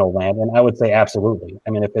 land. And I would say absolutely.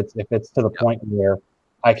 I mean, if it's to the point where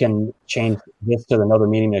I can change this to another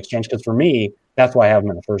medium of exchange, because for me, that's why I have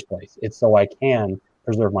them in the first place. It's so I can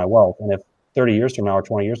preserve my wealth. And if 30 years from now or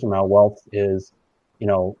 20 years from now, wealth is,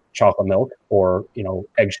 chocolate milk or,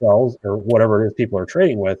 eggshells or whatever it is people are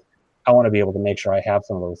trading with, I want to be able to make sure I have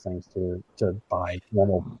some of those things to buy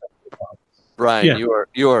normal products. Brian,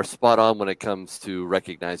 you are spot on when it comes to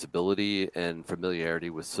recognizability and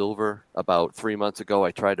familiarity with silver. About 3 months ago,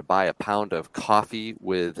 I tried to buy a pound of coffee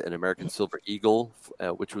with an American Silver Eagle,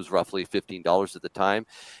 which was roughly $15 at the time,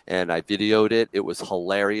 and I videoed it. It was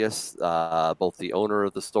hilarious, both the owner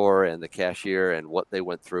of the store and the cashier and what they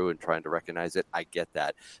went through and trying to recognize it. I get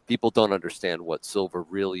that. People don't understand what silver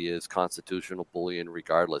really is, constitutional bullion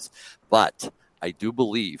regardless. But I do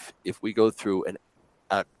believe if we go through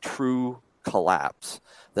a true collapse,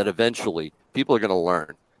 that eventually people are going to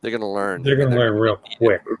learn. They're going to learn real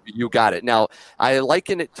quick. You got it. Now, I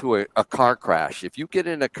liken it to a car crash. If you get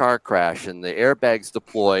in a car crash and the airbags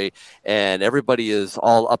deploy and everybody is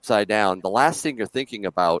all upside down, the last thing you're thinking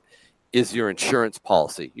about is your insurance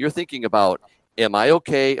policy. You're thinking about, am I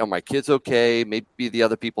okay? Are my kids okay? Maybe the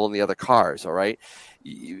other people in the other cars, all right?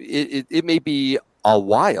 It may be a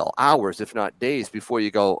while, hours, if not days, before you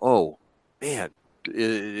go, oh, man,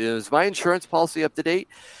 is my insurance policy up to date?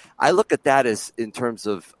 I look at that as in terms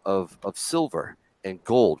of silver and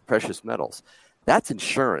gold, precious metals. That's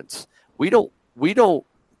insurance. We don't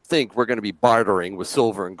think we're going to be bartering with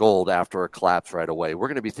silver and gold after a collapse right away. We're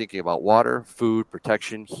going to be thinking about water, food,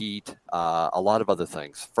 protection, heat, a lot of other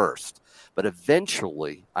things first. But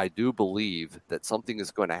eventually, I do believe that something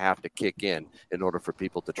is going to have to kick in order for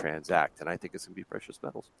people to transact, and I think it's going to be precious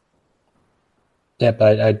metals. Yep,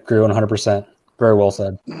 I agree 100%. Very well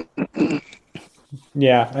said.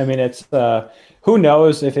 Yeah, I mean, it's who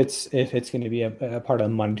knows if it's going to be a part of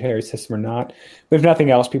the monetary system or not. But if nothing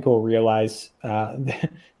else, people will realize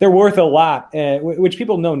they're worth a lot, which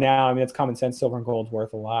people know now. I mean, it's common sense. Silver and gold is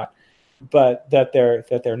worth a lot, but that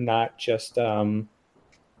they're not just. I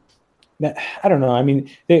don't know. I mean,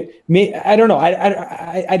 I don't know.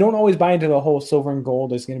 I don't always buy into the whole silver and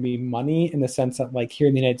gold is going to be money in the sense that, like, here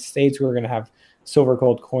in the United States, we're going to have silver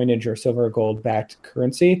gold coinage or silver gold backed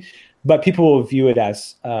currency, but people will view it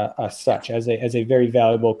as such, as a very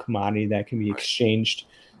valuable commodity that can be exchanged.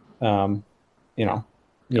 Maybe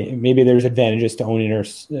there's advantages to owning or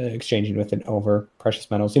exchanging with it over precious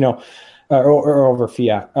metals, or over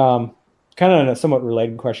fiat. Kind of a somewhat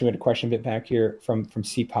related question. We had a question a bit back here from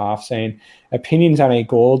C. Poff saying, opinions on a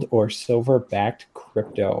gold or silver backed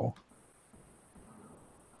crypto.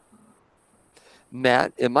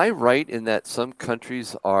 Matt, am I right in that some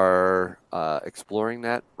countries are exploring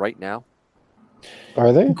that right now?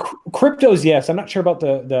 Are they? Cryptos, yes. I'm not sure about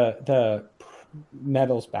the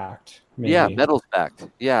metals backed. Maybe. Yeah, metals backed.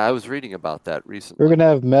 Yeah, I was reading about that recently. We're going to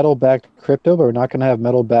have metal backed crypto, but we're not going to have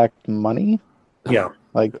metal backed money? Yeah,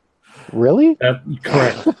 Like, really?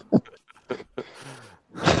 correct.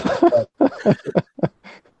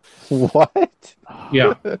 What?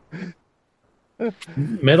 Yeah.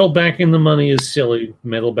 Metal backing the money is silly.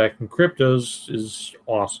 Metal backing cryptos is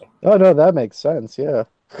awesome. Oh, no, that makes sense. Yeah.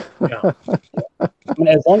 Yeah. I mean,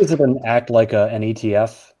 as long as it doesn't act like an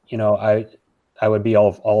ETF, I would be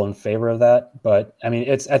all in favor of that. But I mean,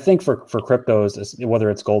 I think for cryptos, whether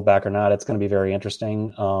it's gold back or not, it's going to be very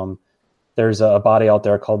interesting. There's a body out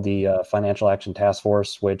there called the Financial Action Task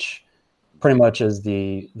Force, which pretty much is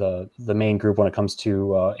the main group when it comes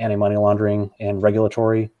to anti-money laundering and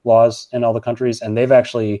regulatory laws in all the countries. And they've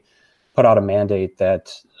actually put out a mandate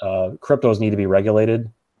that cryptos need to be regulated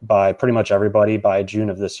by pretty much everybody by June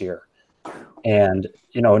of this year. And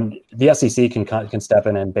the SEC can step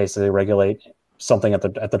in and basically regulate something at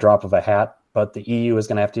the drop of a hat, but the EU is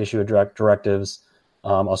going to have to issue directives.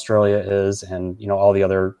 Australia is, and all the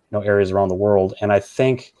other areas around the world. And I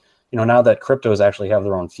think now that cryptos actually have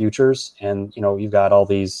their own futures, and you've got all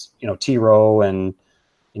these T. Rowe and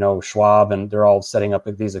Schwab, and they're all setting up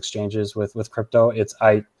these exchanges with crypto.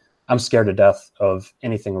 I'm scared to death of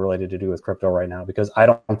anything related to do with crypto right now, because I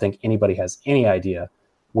don't think anybody has any idea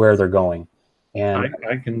where they're going. And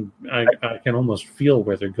I can almost feel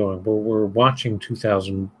where they're going. We're watching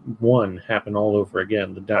 2001 happen all over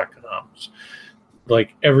again, the dot-coms.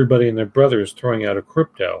 Like everybody and their brother is throwing out a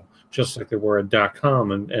crypto, just like there were a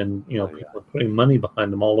 .com, and people are putting money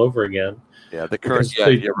behind them all over again. Yeah, the current. Yeah,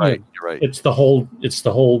 you're right. You're right. It's the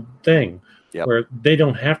whole thing, Yep. where they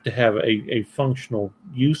don't have to have a functional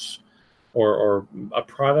use or a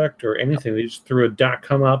product or anything. They just threw a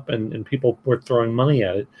 .com up, and people were throwing money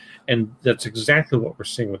at it, and that's exactly what we're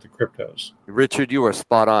seeing with the cryptos. Richard, you are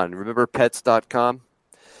spot on. Remember pets.com?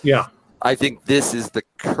 Yeah. I think this is the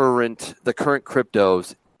current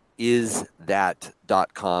cryptos is that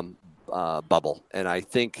 .com bubble, and I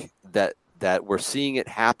think that we're seeing it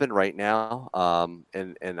happen right now.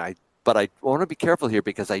 But I want to be careful here,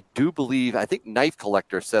 because I think Knife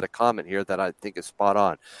Collector said a comment here that I think is spot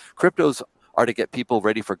on. Cryptos are to get people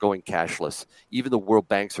ready for going cashless. Even the world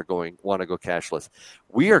banks want to go cashless.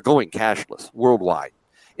 We are going cashless worldwide.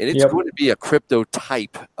 And it's going to be a crypto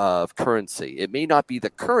type of currency. It may not be the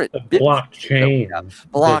current blockchain.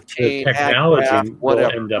 Blockchain, the technology Adgraph,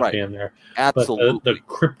 whatever. will end up being there. Absolutely. But the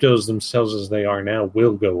cryptos themselves, as they are now,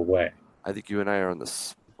 will go away. I think you and I are on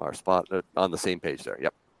the same page there.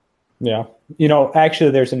 Yep. Yeah. Actually,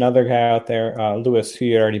 there's another guy out there, Lewis, who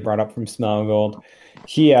you already brought up from Smell Gold.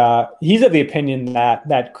 He's of the opinion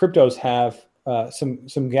that cryptos have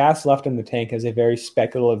some gas left in the tank as a very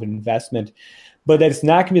speculative investment, but that it's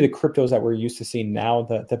not going to be the cryptos that we're used to seeing now,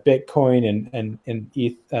 the Bitcoin and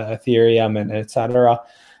Ethereum and et cetera.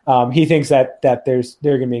 He thinks that they're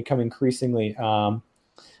going to become increasingly, I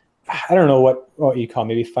don't know what you call,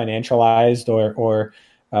 maybe financialized or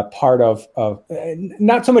part of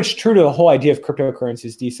not so much true to the whole idea of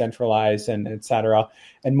cryptocurrencies, decentralized and et cetera,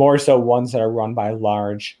 and more so ones that are run by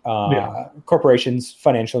large corporations,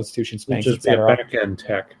 financial institutions, banks, et cetera. Back end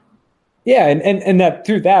tech. Yeah, and that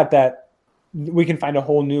through that we can find a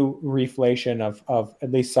whole new reflation of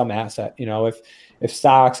at least some asset. If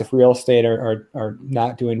stocks, if real estate are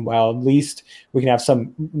not doing well, at least we can have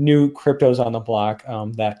some new cryptos on the block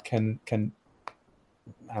that can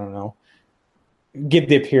I don't know, give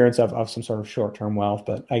the appearance of some sort of short-term wealth.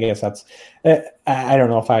 But I guess that's I don't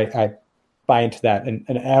know if I buy into that, and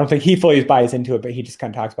I don't think he fully buys into it, but he just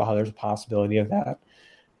kind of talks about how there's a possibility of that.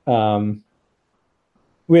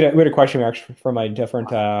 We had a question actually from a different.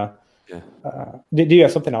 Do you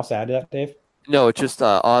have something else to add to that, Dave? No, it's just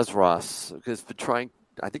Osros has been trying,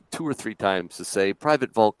 I think 2 or 3 times, to say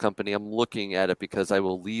private vault company. I'm looking at it because I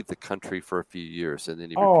will leave the country for a few years, and then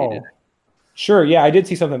he repeated it. Sure, yeah, I did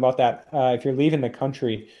see something about that. If you're leaving the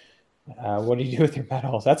country, what do you do with your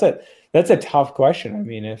metals? That's a tough question. I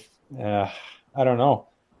mean, if I don't know,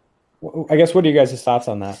 I guess what are you guys' thoughts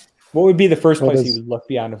on that? What would be the first place you would look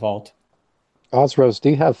beyond a vault? Osros, do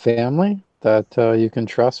you have family that you can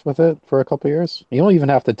trust with it for a couple of years? You don't even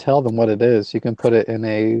have to tell them what it is. You can put it in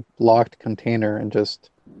a locked container and just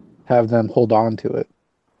have them hold on to it.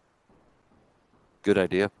 Good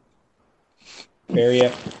idea. Bury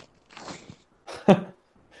it.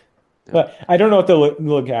 But I don't know what the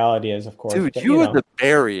legality is, of course. Dude, but, you are the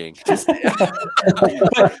burying. Just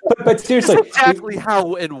but seriously, just exactly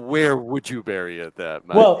how and where would you bury it? That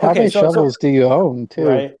Mike? Well, How okay, many so shovels do you own, too?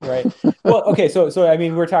 right. Well, okay, so I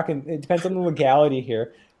mean, we're talking. It depends on the legality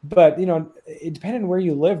here, but it depending on where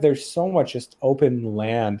you live. There's so much just open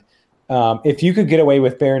land. If you could get away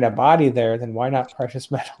with burying a body there, then why not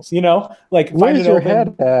precious metals? Like Where's your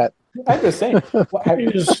head at? I'm just saying.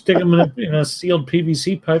 You just stick them in a sealed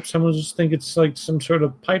PVC pipe. Someone just think it's like some sort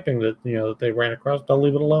of piping that that they ran across. They'll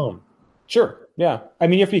leave it alone. Sure. Yeah. I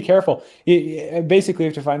mean, you have to be careful. Basically, you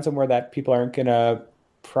have to find somewhere that people aren't going to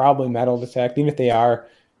probably metal detect, even if they are.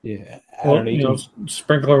 Yeah, I don't know.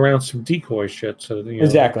 Sprinkle around some decoy shit. So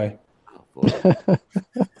exactly.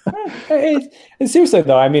 And seriously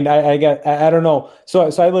though, I mean, I don't know. So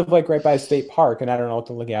I live like right by a state park, and I don't know what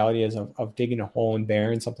the legality is of digging a hole and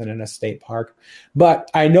burying something in a state park. But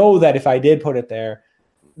I know that if I did put it there,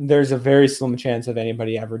 there's a very slim chance of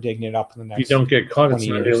anybody ever digging it up in the next. If you don't get caught, it's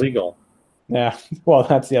not illegal. Yeah, well,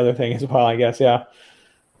 that's the other thing as well, I guess. Yeah,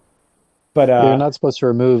 but you're not supposed to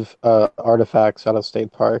remove artifacts out of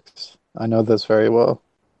state parks. I know this very well.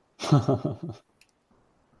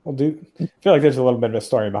 Well, I feel like there's a little bit of a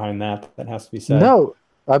story behind that has to be said. No,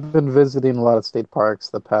 I've been visiting a lot of state parks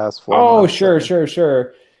the past 4 months. Oh,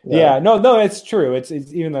 sure. Yeah, no, it's true. It's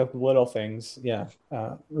even the little things. Yeah,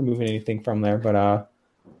 removing anything from there, but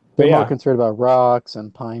they're more concerned about rocks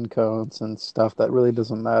and pine cones and stuff that really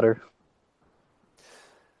doesn't matter.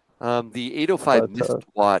 The 805 Mist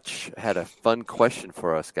Watch had a fun question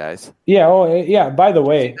for us, guys. Yeah. Oh, yeah. By the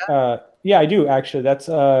way, yeah, I do actually. That's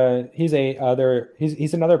he's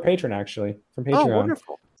another patron actually from Patreon. Oh,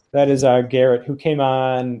 wonderful. That is Garrett, who came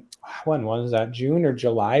on. When was that? June or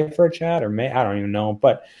July for a chat, or May? I don't even know.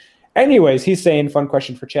 But anyways, he's saying, fun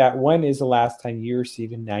question for chat. When is the last time you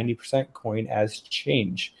received a 90% coin as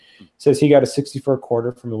change? Says he got a 64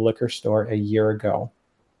 quarter from a liquor store a year ago.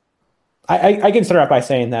 I can start out by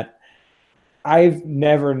saying that I've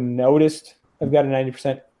never noticed I've got a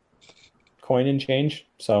 90% coin and change.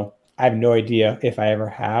 So I have no idea if I ever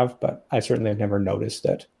have, but I certainly have never noticed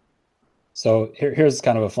it. So here's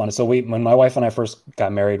kind of a fun. So when my wife and I first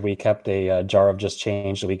got married, we kept a jar of just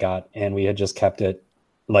change that we got, and we had just kept it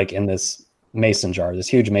like in this mason jar, this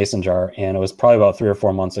huge mason jar. And it was probably about 3 or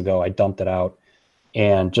 4 months ago. I dumped it out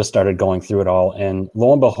and just started going through it all. And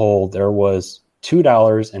lo and behold, there was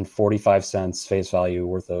 $2.45 face value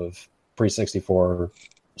worth of pre-64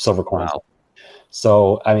 silver coins. Wow.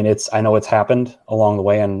 So, I mean, I know it's happened along the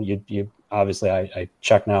way, and you obviously I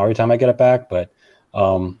check now every time I get it back, but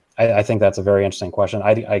I think that's a very interesting question.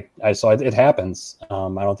 So it happens. I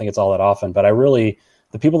don't think it's all that often, but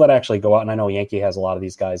the people that actually go out, and I know Yankee has a lot of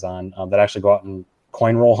these guys on that actually go out and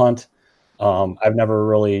coin roll hunt. I've never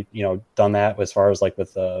really, done that as far as like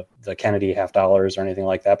with the Kennedy $50 or anything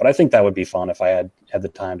like that. But I think that would be fun if I had the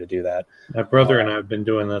time to do that. My brother and I have been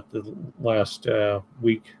doing that the last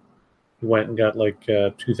week. He went and got like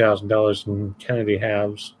 $2,000 in Kennedy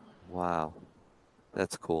halves. Wow,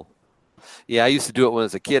 that's cool. Yeah, I used to do it when I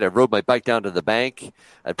was a kid. I rode my bike down to the bank.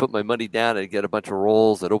 I'd put my money down. I'd get a bunch of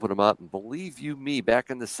rolls. I'd open them up. And believe you me,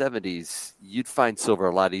 back in the 70s, you'd find silver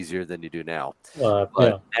a lot easier than you do now.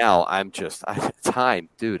 But now I have time.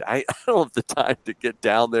 Dude, I don't have the time to get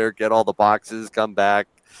down there, get all the boxes, come back,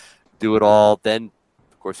 do it all. Then,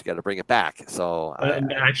 of course, you got to bring it back. So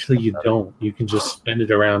actually, you don't. You can just spend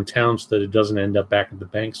it around town so that it doesn't end up back at the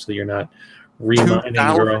bank so that you're not reminding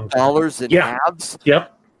your own. $2,000 in halves?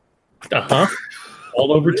 Yep.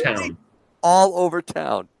 All over town. All over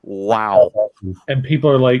town. Wow. And people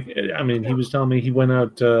are like, I mean, he was telling me he went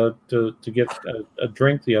out to get a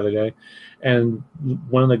drink the other day, and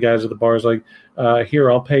one of the guys at the bar is like, here,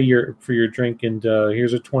 I'll pay for your drink, and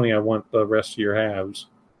here's a 20. I want the rest of your halves.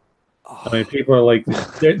 I mean, people are like,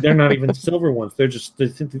 they're not even silver ones.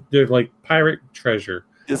 They're like pirate treasure.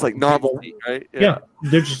 It's like novelty, right? Yeah.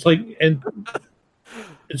 They're just like, and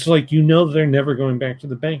it's like, they're never going back to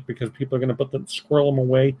the bank because people are going to squirrel them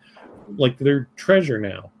away like they're treasure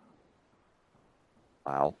now.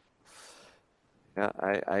 Wow. Yeah,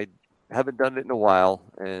 I haven't done it in a while,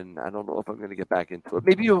 and I don't know if I'm going to get back into it.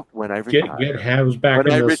 Maybe when I retire. Get halves back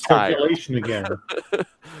in the circulation again.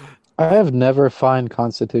 I have never found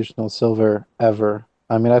constitutional silver ever.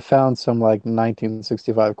 I mean, I found some like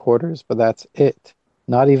 1965 quarters, but that's it.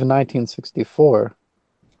 Not even 1964.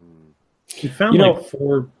 We found like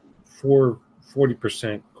four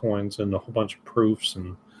 40% coins and a whole bunch of proofs,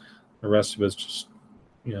 and the rest of it's just,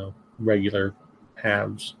 regular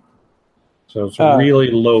halves. So it's a really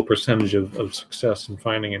low percentage of success in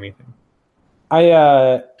finding anything.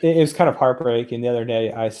 It was kind of heartbreaking. The other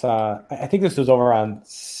day I think this was over on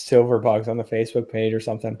Silverbugs on the Facebook page or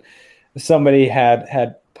something. Somebody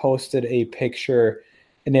had posted a picture,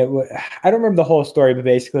 and I don't remember the whole story, but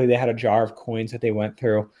basically they had a jar of coins that they went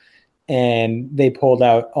through, and they pulled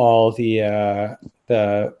out all the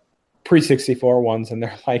pre-64 ones, and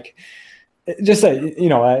they're like, just like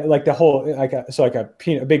the whole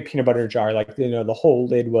a big peanut butter jar, like the whole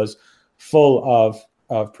lid was full of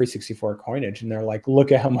pre-64 coinage, and they're like,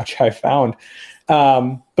 look at how much I found.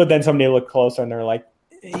 But then somebody looked closer and they're like,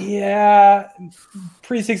 yeah,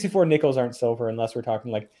 pre-64 nickels aren't silver unless we're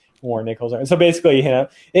talking like more nickels. So basically, it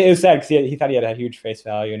was sad because he thought he had a huge face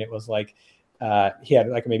value, and it was like he had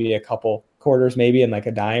like maybe a couple quarters maybe and like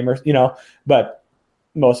a dime or but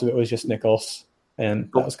most of it was just nickels.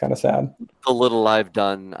 And that was kind of sad. The little I've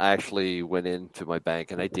done, I actually went into my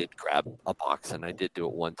bank and I did grab a box, and I did do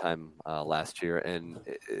it one time last year. And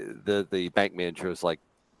the bank manager was like,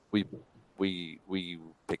 "We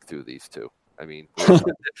picked through these two. I mean,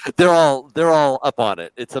 they're all up on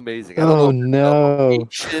it. It's amazing." I don't know if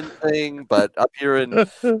it's an ancient thing, but up here in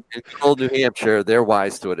old New Hampshire, they're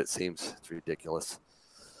wise to it. It seems it's ridiculous.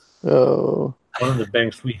 Oh. One of the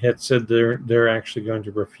banks we had said they're actually going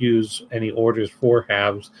to refuse any orders for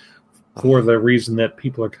halves for the reason that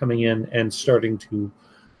people are coming in and starting to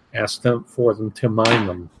ask them to mine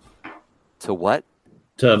them. To what?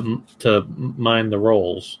 To mine the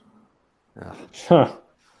rolls.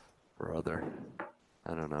 Brother.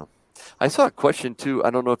 I don't know. I saw a question too.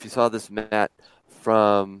 I don't know if you saw this, Matt,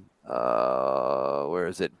 from where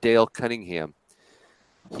is it? Dale Cunningham.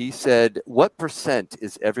 He said, what %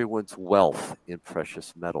 is everyone's wealth in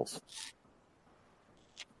precious metals?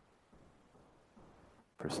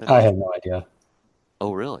 Percentage? I have no idea.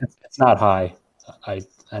 Oh, really? It's not high. I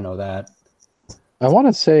know that. I want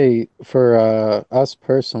to say for us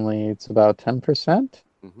personally, it's about 10%,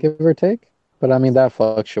 give or take. But I mean, that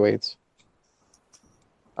fluctuates.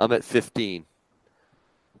 I'm at 15,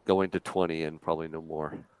 going to 20 and probably no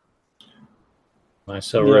more. My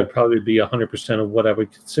silver would probably be 100% of what I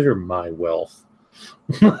would consider my wealth.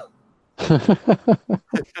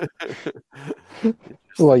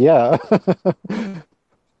 Well, yeah.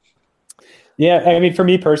 Yeah, I mean, for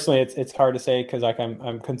me personally, it's hard to say because like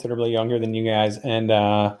I'm considerably younger than you guys, and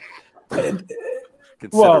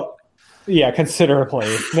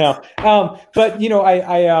considerably. No, but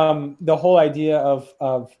I the whole idea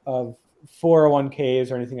of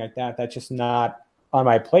 401ks or anything like that, that's just not on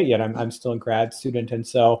my plate yet. I'm still a grad student, and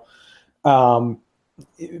so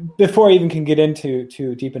before I even can get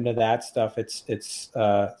too deep into that stuff, it's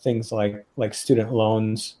things like student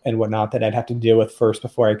loans and whatnot that I'd have to deal with first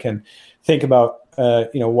before I can think about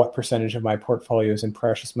what percentage of my portfolio is in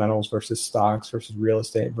precious metals versus stocks versus real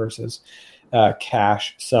estate versus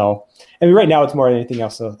cash. So I mean, right now it's more than anything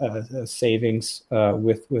else a savings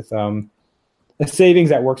with a savings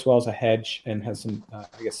that works well as a hedge and has some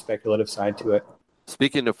speculative side to it.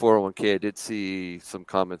 Speaking of 401k, I did see some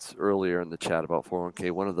comments earlier in the chat about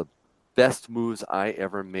 401k. One of the best moves I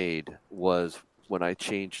ever made was when I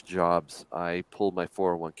changed jobs. I pulled my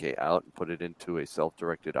 401k out and put it into a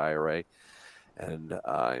self-directed IRA, and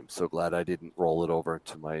I'm so glad I didn't roll it over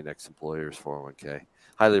to my next employer's 401k.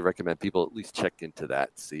 Highly recommend people at least check into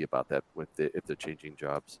that, see about that if they're changing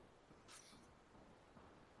jobs.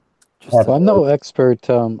 I'm no expert.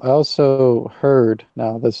 I also heard,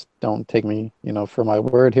 now this don't take me, for my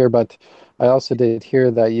word here, but I also did hear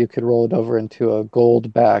that you could roll it over into a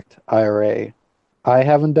gold-backed IRA. I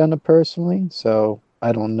haven't done it personally, so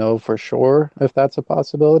I don't know for sure if that's a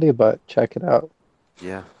possibility, but check it out.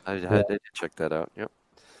 Yeah, I did check that out. Yep.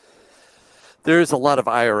 There's a lot of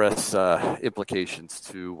IRS implications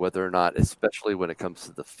to whether or not, especially when it comes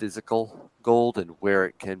to the physical gold and where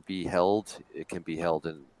it can be held. It can be held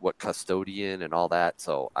in what custodian and all that.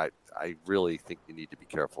 So I really think you need to be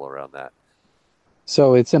careful around that.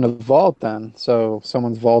 So it's in a vault then. So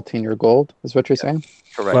someone's vaulting your gold is what you're saying?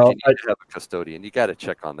 Correct. Well, you need to have a custodian. You got to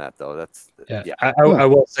check on that, though. I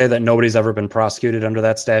will say that nobody's ever been prosecuted under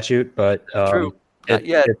that statute, but True. Not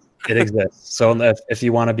yet. It exists. So if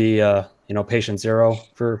you want to be patient zero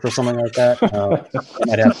for something like that, you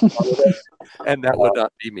might have to follow it. And that would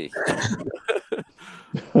not be me.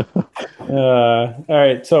 All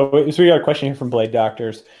right. So we got a question here from Blade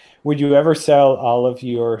Doctors. Would you ever sell all of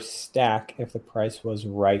your stack if the price was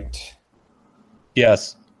right?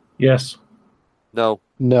 Yes. Yes. No.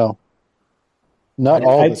 Not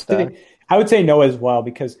all the stack. I would say no as well,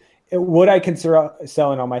 because would I consider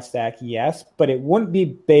selling all my stack? Yes, but it wouldn't be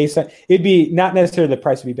based on. It'd be not necessarily the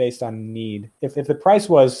price would be based on need. If the price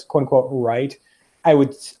was quote unquote right, I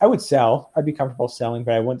would sell. I'd be comfortable selling,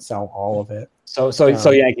 but I wouldn't sell all of it. So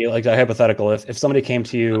Yankee, like a hypothetical, if somebody came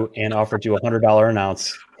to you and offered you $100 an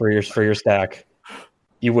ounce for your stack,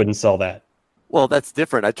 you wouldn't sell that. Well, that's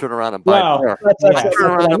different. I turn around and buy more. I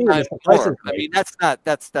mean,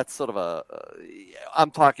 that's sort of a. I'm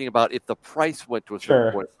talking about if the price went to a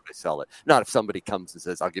certain point, I sell it. Not if somebody comes and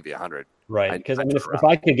says, "I'll give you 100." Right. Because I mean, if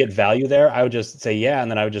I could get value there, I would just say yeah, and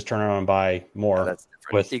then I would just turn around and buy more. That's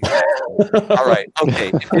different. Exactly. All right.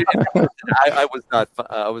 Okay.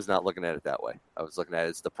 I was not looking at it that way. I was looking at it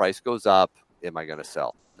as the price goes up. Am I going to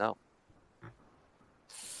sell? No.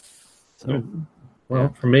 So.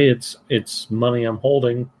 Well, for me, it's money I'm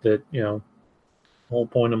holding that, the whole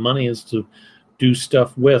point of money is to do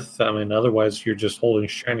stuff with. I mean, otherwise you're just holding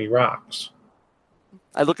shiny rocks.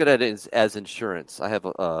 I look at it as insurance. I have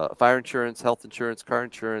fire insurance, health insurance, car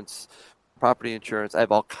insurance, property insurance. I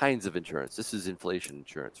have all kinds of insurance. This is inflation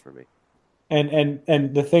insurance for me.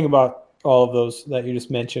 And the thing about all of those that you just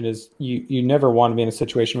mentioned is you never want to be in a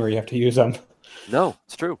situation where you have to use them. No,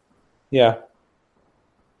 it's true. Yeah.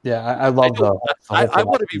 Yeah, I love the. I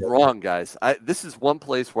want to be wrong, guys. This is one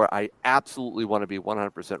place where I absolutely want to be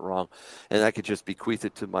 100% wrong, and I could just bequeath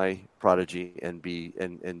it to my prodigy and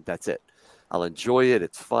that's it. I'll enjoy it.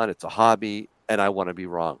 It's fun. It's a hobby, and I want to be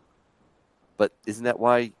wrong. But isn't that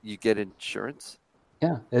why you get insurance?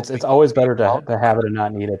 Yeah, it's always better to have it and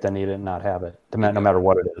not need it than need it and not have it, no matter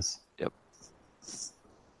what it is. Yep.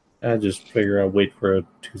 I just figure I'll wait for a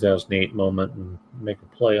 2008 moment and make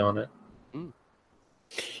a play on it.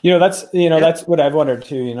 That's what I've wondered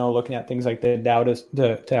too. Looking at things like the Dow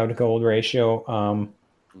to gold ratio,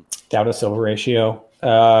 Dow to silver ratio,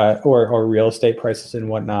 or real estate prices and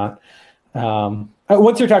whatnot.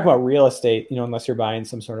 Once you're talking about real estate, unless you're buying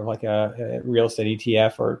some sort of like a real estate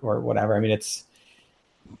ETF or whatever. I mean,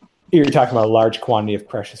 you're talking about a large quantity of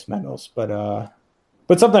precious metals, but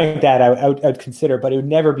something like that I would consider. But it would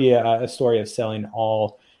never be a story of selling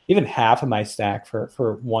even half of my stack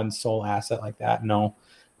for one sole asset like that. No.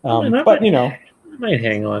 I might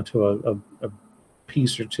hang on to a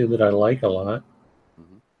piece or two that I like a lot.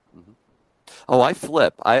 Oh, I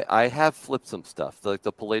flip. I have flipped some stuff. Like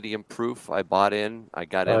the palladium proof I bought in. I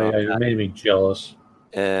got in. Oh, yeah, you made me jealous.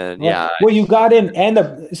 And well, you got in,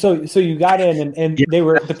 and so you got in, and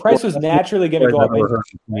the price was naturally going to go up.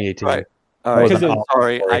 Right. All right.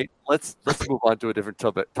 Sorry. Let's move on to a different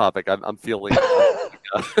topic. I'm feeling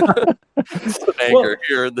some anger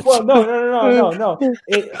here in the. Well, no.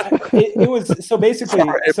 It was so basically.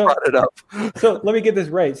 Sorry, I brought it up. So let me get this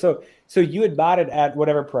right. So you had bought it at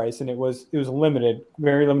whatever price, and it was limited,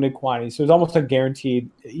 very limited quantity. So it was almost a guaranteed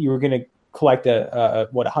you were going to collect a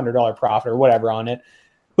 $100 profit or whatever on it.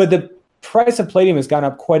 But the price of palladium has gone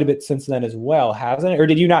up quite a bit since then as well, hasn't it? Or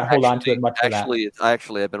did you not hold on to it much for that?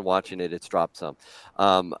 Actually, I've been watching it. It's dropped some.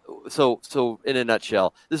 So in a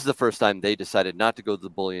nutshell, this is the first time they decided not to go to the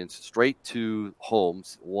bullions, straight to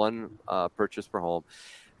homes, one purchase per home.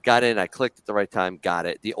 Got in, I clicked at the right time, got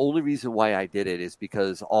it. The only reason why I did it is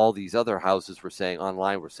because all these other houses were saying,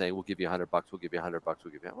 we'll give you $100, we'll give you $100,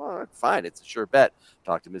 we'll give you, well, fine, it's a sure bet.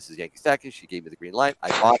 Talked to Mrs. Yankee Stacking, she gave me the green light, I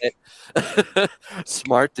bought it.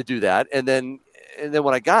 Smart to do that. And then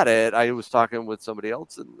when I got it, I was talking with somebody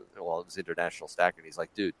else, and it was International Stacker, and he's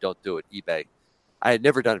like, dude, don't do it, eBay. I had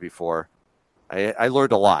never done it before. I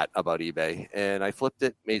learned a lot about eBay, and I flipped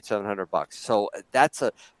it, made $700. So that's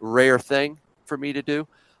a rare thing for me to do.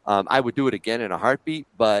 I would do it again in a heartbeat,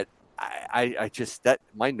 but I just,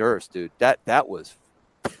 my nerves, dude, that was,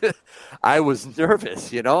 I was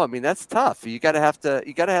nervous, I mean, that's tough. You got to have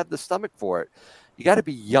the stomach for it. You got to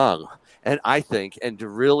be young. And I think, and to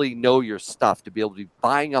really know your stuff, to be able to be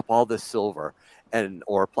buying up all this silver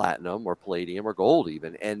or platinum or palladium or gold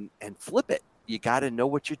even, and flip it. You got to know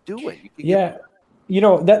what you're doing.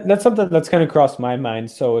 That's something that's kind of crossed my mind.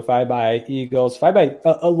 So if I buy Eagles, if I buy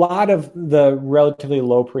a lot of the relatively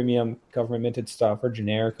low premium government minted stuff or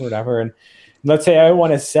generic or whatever, and let's say I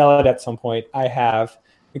want to sell it at some point, I have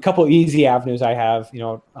a couple easy avenues. I have,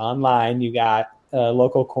 online, you got a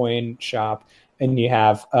local coin shop, and you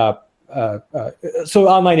have so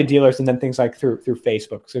online to dealers, and then things like through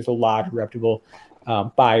Facebook. So there's a lot of reputable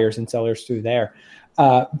buyers and sellers through there.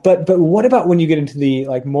 But what about when you get into the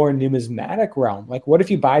more numismatic realm? Like, what if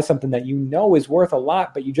you buy something that is worth a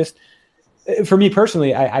lot, but you just, for me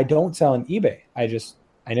personally, I don't sell on eBay.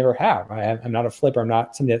 I never have. I'm not a flipper. I'm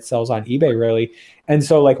not somebody that sells on eBay really. And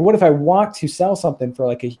so what if I want to sell something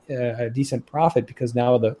for a decent profit because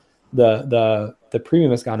now the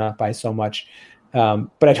premium has gone up by so much, but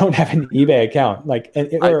I don't have an eBay account,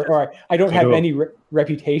 or I don't have any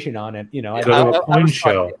reputation on it.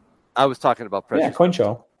 I was talking about precious. Yeah,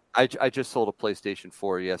 CoinShow. I just sold a PlayStation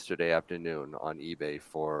 4 yesterday afternoon on eBay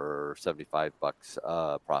for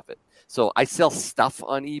 $75 profit. So I sell stuff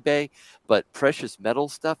on eBay, but precious metal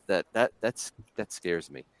stuff that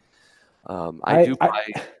scares me. I do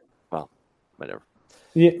buy. Well, whatever.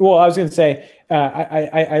 Yeah, well, I was going to say,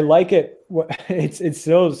 I like it. It's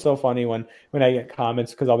so funny when I get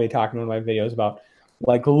comments, because I'll be talking in one of my videos about,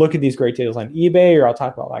 like, look at these great deals on eBay, or I'll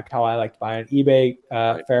talk about like how I like to buy on eBay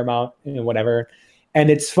Right. fair amount and whatever. And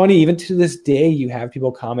it's funny, even to this day, you have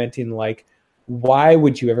people commenting like, why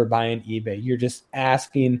would you ever buy on eBay? You're just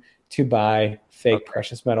asking to buy fake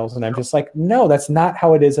precious metals. And I'm just like, no, that's not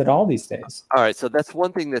how it is at all these days. All right, so that's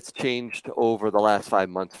one thing that's changed over the last 5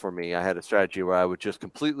 months for me. I had a strategy where I would just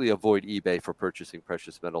completely avoid eBay for purchasing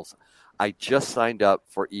precious metals. I just signed up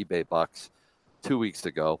for eBay Bucks 2 weeks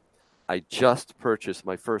ago. I just purchased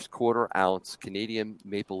my first quarter-ounce Canadian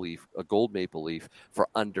maple leaf, a gold maple leaf, for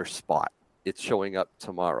under spot. It's showing up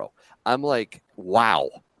tomorrow. I'm like, wow,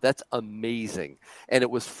 that's amazing. And it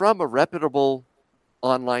was from a reputable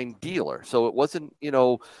online dealer. So it wasn't,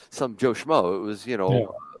 some Joe Schmo. It was,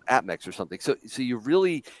 APMEX or something. So you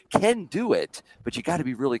really can do it, but you got to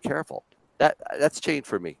be really careful. That's changed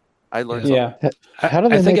for me. I learned something. Yeah. How do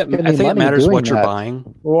they I think make it, I any think it money matters doing what you're that?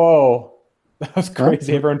 buying. Whoa. That was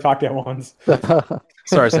crazy. Everyone talked at once.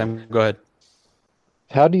 Sorry, Sam. Go ahead.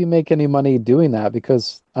 How do you make any money doing that?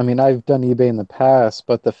 Because, I mean, I've done eBay in the past,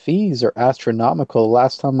 but the fees are astronomical.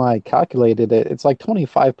 Last time I calculated it, it's like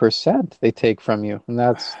 25% they take from you. And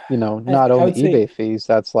that's, not I only would say- eBay fees,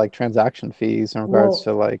 that's like transaction fees in regards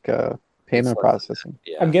to like payment processing.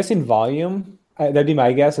 Yeah. I'm guessing volume. That'd be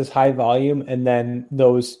my guess, is high volume, and then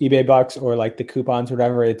those eBay Bucks or like the coupons,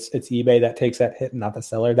 whatever, it's eBay that takes that hit and not the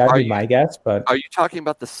seller. That'd be my guess. But Are you talking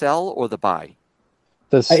about the sell or the buy?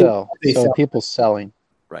 The sell. they So sell. people selling.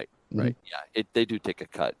 Right. Mhm. Right. Yeah. They do take a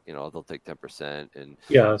cut. They'll take 10%, and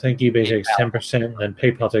Yeah, I think eBay takes 10%, and then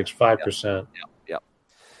PayPal takes 5%.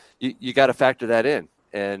 you got to factor that in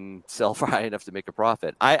and sell for high enough to make a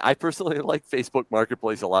profit. I personally like Facebook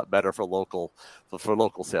Marketplace a lot better for local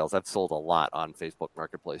sales. I've sold a lot on Facebook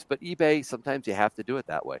Marketplace, but eBay, sometimes you have to do it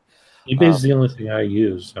that way. eBay's the only thing I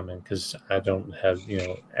use. I mean, because I don't have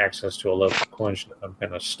access to a local coin shop. I'm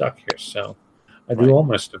kind of stuck here, so I do all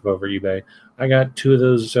my stuff over eBay. I got 2 of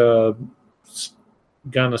those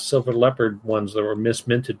Ghana Silver Leopard ones that were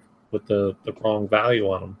misminted with the wrong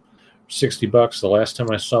value on them. $60. The last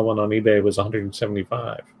time I saw one on eBay was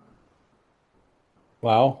 $175.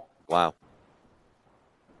 wow. Wow.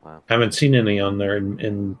 Haven't seen any on there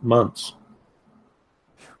in months.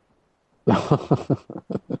 I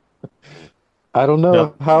don't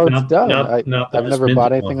know how it's done. Not the I've never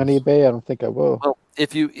bought misminted anything on ones. eBay. I don't think I will. Well,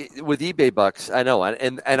 with eBay Bucks, I know,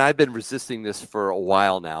 and I've been resisting this for a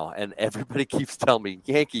while now, and everybody keeps telling me,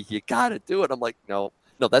 Yankee, you got to do it. I'm like, no,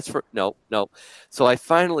 that's for no. So I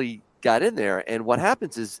finally got in there, and what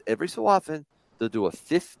happens is every so often they'll do a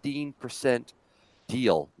 15%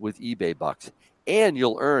 deal with eBay Bucks, and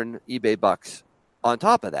you'll earn eBay Bucks on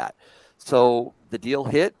top of that. So the deal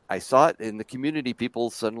hit. I saw it in the community. People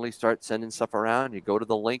suddenly start sending stuff around. You go to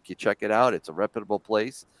the link, you check it out. It's a reputable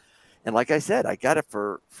place. And like I said, I got it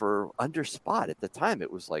for under spot. At the time,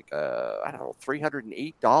 it was like,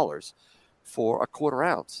 $308 for a quarter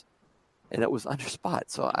ounce. And it was under spot.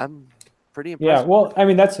 So I'm pretty impressed. Yeah, well, I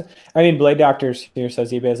mean, Blade Doctors here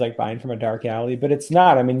says eBay is like buying from a dark alley, but it's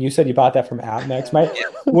not. I mean, you said you bought that from AppMex.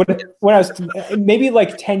 When I was maybe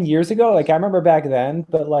like 10 years ago, like I remember back then,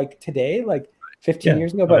 but like today, like 15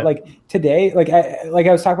 years ago, but like today, like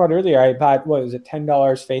I was talking about earlier, I bought, what was it,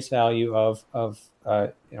 $10 face value of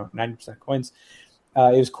 90% coins.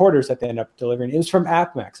 It was quarters that they ended up delivering. It was from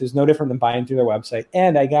AppMex. It was no different than buying through their website,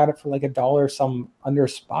 and I got it for like $1 some under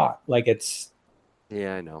spot. Like it's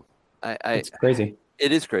I know. it's crazy.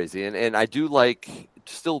 It is crazy, and I do like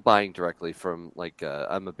still buying directly from like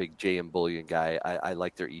I'm a big JM Bullion guy. I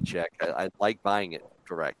like their e-check. I like buying it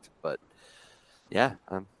direct, but yeah,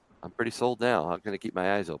 I'm pretty sold now. I'm going to keep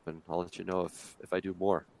my eyes open. I'll let you know if I do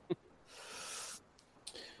more.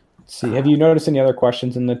 Let's see, have you noticed any other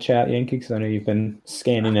questions in the chat, Yankee? Because I know you've been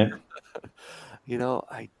scanning it. There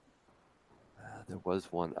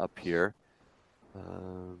was one up here.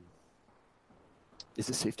 Is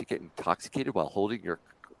it safe to get intoxicated while holding your?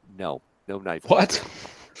 No knife. What?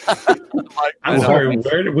 I'm sorry.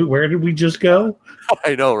 Where did we just go?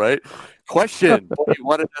 I know, right? Question: what you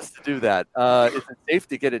wanted us to do that? Is it safe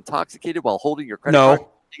to get intoxicated while holding your credit card?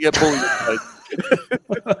 You get bullied.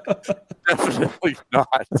 Definitely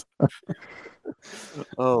not.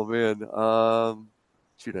 Oh man.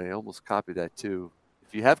 Shoot, I almost copied that too.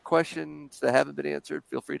 If you have questions that haven't been answered,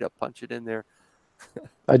 feel free to punch it in there.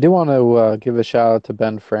 I do want to give a shout out to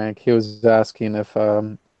Ben Frank. He was asking if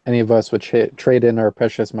any of us would trade in our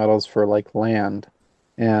precious metals for like land.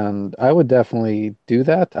 And I would definitely do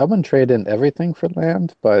that. I wouldn't trade in everything for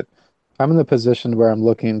land, but I'm in the position where I'm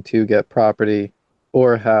looking to get property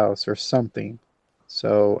or a house or something.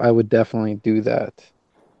 So I would definitely do that.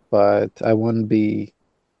 But I wouldn't be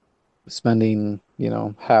spending,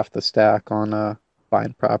 half the stack on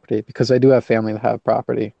buying property because I do have family that have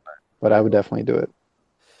property, but I would definitely do it.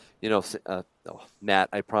 Matt,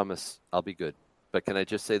 I promise I'll be good. But can I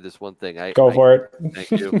just say this one thing? Go for it.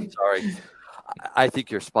 Thank you. Sorry. I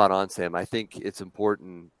think you're spot on, Sam. I think it's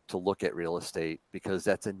important to look at real estate because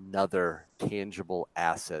that's another tangible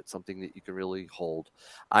asset, something that you can really hold.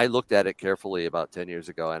 I looked at it carefully about 10 years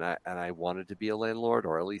ago, and I wanted to be a landlord,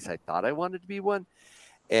 or at least I thought I wanted to be one.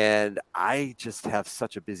 And I just have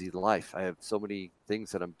such a busy life. I have so many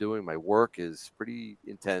things that I'm doing. My work is pretty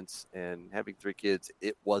intense, and having 3 kids,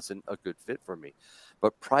 it wasn't a good fit for me.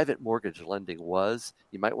 But private mortgage lending was.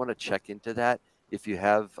 You might want to check into that if you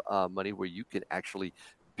have money where you can actually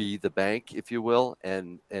be the bank, if you will,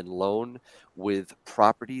 and loan with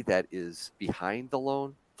property that is behind the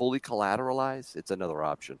loan, fully collateralized. It's another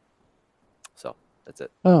option. So that's it.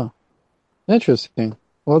 Oh, interesting.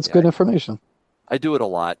 Well, it's good information. I do it a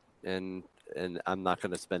lot, and I'm not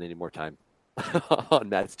going to spend any more time on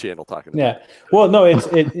Matt's channel talking about it. Well, no,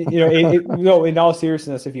 in all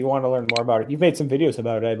seriousness, if you want to learn more about it, you've made some videos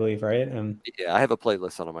about it, I believe, right? Yeah, I have a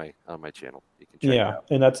playlist on my channel. You can check it out.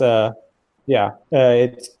 And that's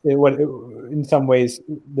in some ways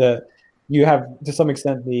you have to some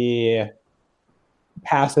extent the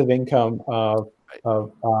passive income of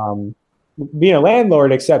being a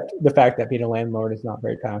landlord, except the fact that being a landlord is not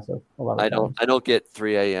very passive. I don't get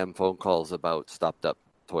 3 a.m. phone calls about stopped up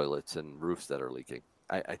toilets and roofs that are leaking.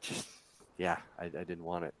 I didn't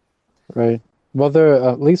want it. Right. Well,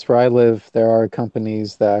 at least where I live, there are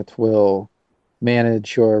companies that will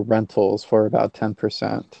manage your rentals for about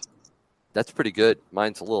 10%. That's pretty good.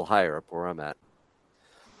 Mine's a little higher up where I'm at.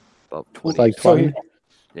 About 20. Like 20?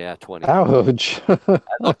 Yeah, 20. Ouch. I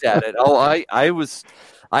looked at it.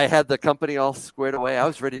 I had the company all squared away. I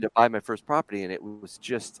was ready to buy my first property, and it was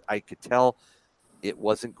just, I could tell it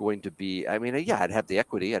wasn't going to be, I'd have the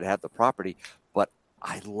equity, I'd have the property, but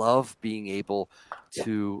I love being able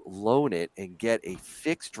to loan it and get a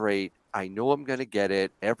fixed rate. I know I'm going to get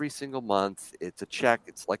it every single month. It's a check.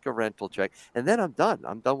 It's like a rental check. And then I'm done.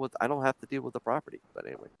 I don't have to deal with the property. But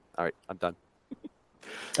anyway, all right, I'm done.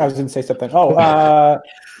 I was going to say something. So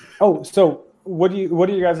what are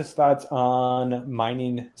your guys' thoughts on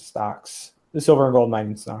mining stocks, the silver and gold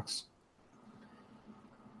mining stocks?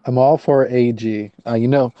 I'm all for AG.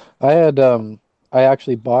 I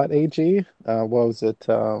actually bought AG. What was it?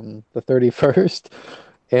 The 31st,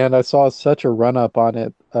 and I saw such a run up on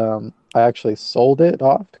it. I actually sold it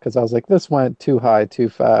off because I was like, this went too high, too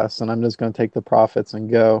fast, and I'm just going to take the profits and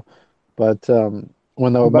go. But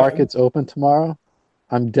when the market's open tomorrow,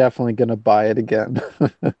 I'm definitely going to buy it again.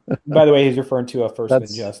 By the way, he's referring to a First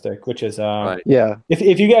Majestic, which is right. Yeah.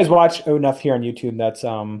 If you guys watch enough here on YouTube, that's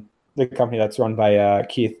the company that's run by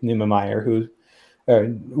Keith Neumeyer, who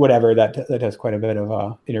that has quite a bit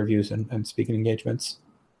of interviews and speaking engagements.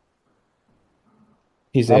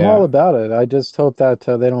 I'm all about it. I just hope that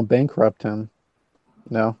they don't bankrupt him.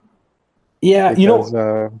 No. Yeah, because,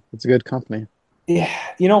 it's a good company. Yeah,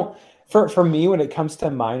 for me, when it comes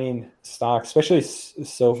to mining stocks, especially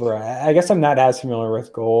silver, I guess I'm not as familiar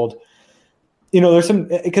with gold. There's some,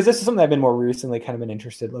 because this is something I've been more recently kind of been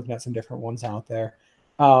interested, looking at some different ones out there.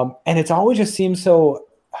 And it's always just seems so,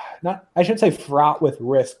 I shouldn't say fraught with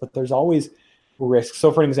risk, but there's always risk.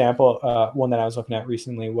 So for example, one that I was looking at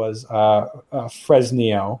recently was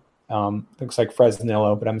Fresnillo. Looks like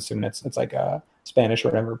Fresnillo, but I'm assuming it's like Spanish or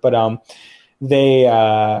whatever. But they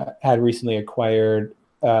had recently acquired,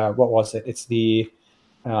 what was it? It's the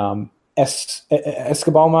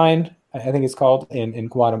Escobal mine, I think it's called, in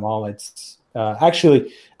Guatemala. It's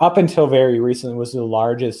actually, up until very recently, was the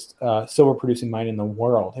largest silver producing mine in the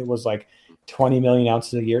world. It was like 20 million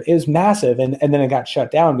ounces a year. It was massive, and then it got shut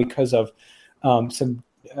down because of some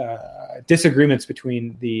disagreements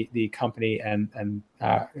between the company and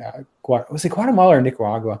was it Guatemala or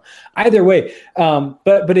Nicaragua? Either way,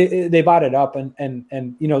 but they bought it up, and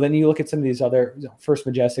then you look at some of these other, First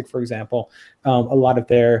Majestic, for example. A lot of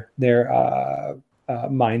their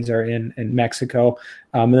mines are in Mexico,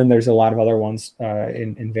 and then there's a lot of other ones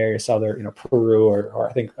in various other, Peru or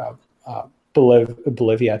I think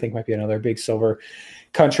Bolivia, I think, might be another big silver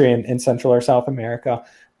country in Central or South America.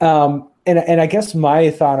 And I guess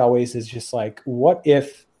my thought always is just like, what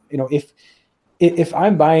if if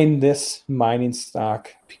I'm buying this mining stock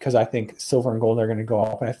because I think silver and gold are going to go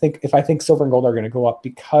up, and if I think silver and gold are going to go up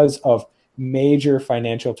because of major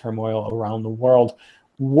financial turmoil around the world,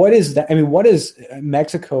 what is that? I mean, what is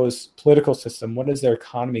Mexico's political system? What is their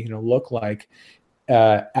economy going to look like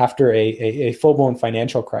after a full-blown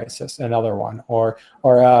financial crisis, another one, or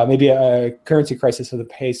maybe a currency crisis of the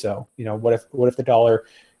peso? You know, what if the dollar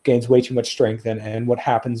gains way too much strength, and what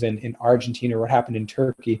happens in Argentina, or what happened in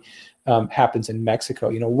Turkey happens in Mexico?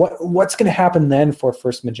 You know, what's going to happen then for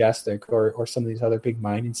First Majestic or some of these other big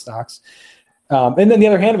mining stocks? And then the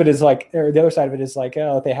other hand of it is like, or the other side of it is like,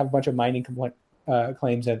 they have a bunch of mining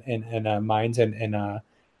claims and mines in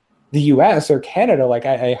the U.S. or Canada. Like,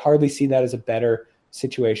 I hardly see that as a better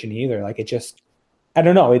situation either. Like, it just, I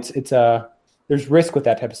don't know. It's there's risk with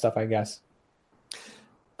that type of stuff, I guess.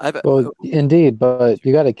 Well, indeed, but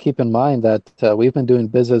you got to keep in mind that we've been doing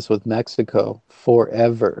business with Mexico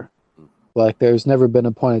forever. Like, there's never been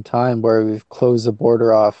a point in time where we've closed the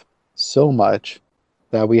border off so much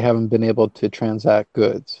that we haven't been able to transact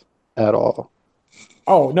goods at all.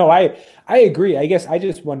 Oh, no, I agree. I guess I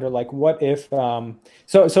just wonder, like, what if I'll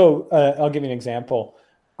give you an example.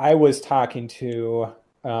 I was talking to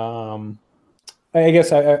I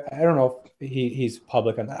guess I don't know if he's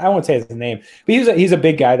public on that. I won't say his name, but he's a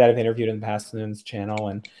big guy that I've interviewed in the past on his channel,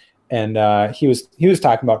 and he was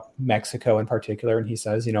talking about Mexico in particular, and he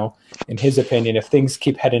says, you know, in his opinion, if things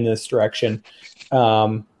keep heading in this direction,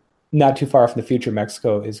 not too far from the future,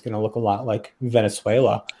 Mexico is going to look a lot like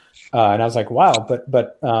Venezuela. And I was like, wow,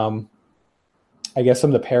 but I guess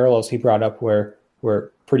some of the parallels he brought up were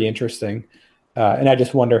pretty interesting, and I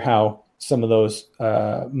just wonder how some of those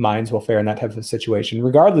mines will fare in that type of a situation,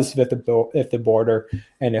 regardless of if the border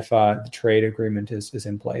and if the trade agreement is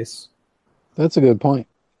in place. That's a good point.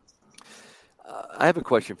 I have a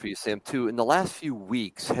question for you, Sam, too. In the last few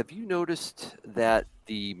weeks, have you noticed that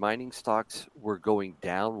the mining stocks were going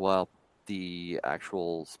down while the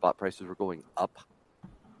actual spot prices were going up?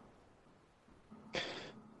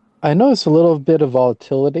 I noticed a little bit of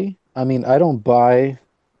volatility. I mean, I don't buy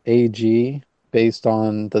AG based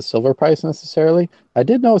on the silver price necessarily. I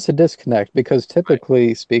did notice a disconnect because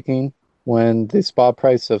typically speaking, when the spot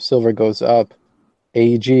price of silver goes up,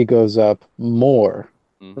 AG goes up more,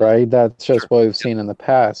 right? That's just what we've seen in the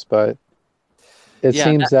past. But it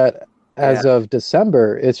seems that as of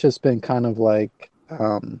December, it's just been kind of like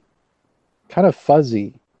kind of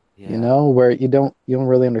fuzzy, you know, where you don't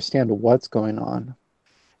really understand what's going on.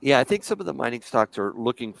 Yeah, I think some of the mining stocks are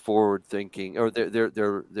looking forward thinking, or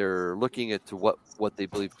they're looking at to what they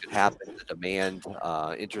believe could happen, the demand,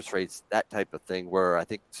 interest rates, that type of thing, where I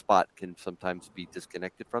think spot can sometimes be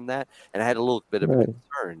disconnected from that. And I had a little bit of a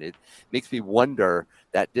concern. It makes me wonder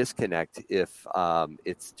that disconnect if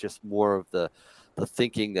it's just more of the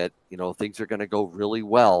thinking that, you know, things are going to go really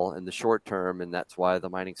well in the short term, and that's why the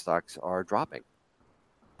mining stocks are dropping.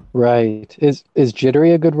 Right. Is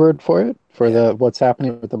jittery a good word for it? For the what's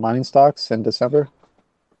happening with the mining stocks in December?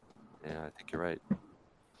 Yeah, I think you're right.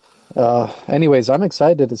 Anyways, I'm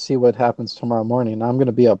excited to see what happens tomorrow morning. I'm going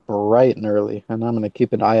to be up bright and early, and I'm going to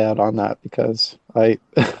keep an eye out on that because I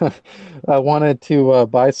I wanted to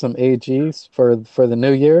buy some AGs for the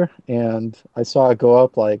new year, and I saw it go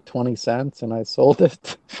up like 20 cents, and I sold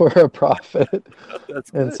it for a profit.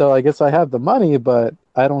 That's good. And so I guess I have the money, but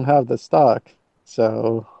I don't have the stock.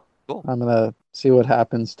 So cool. I'm going to see what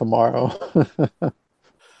happens tomorrow.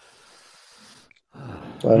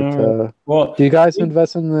 But well, do you guys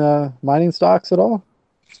invest in the mining stocks at all?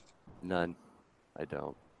 None. I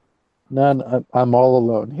don't. None. I'm all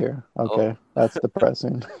alone here. Okay, that's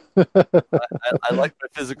depressing. I like my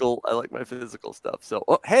physical. I like my physical stuff. So,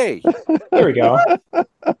 hey, there we go. What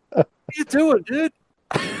are you doing, dude?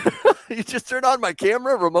 You just turned on my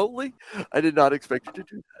camera remotely. I did not expect you to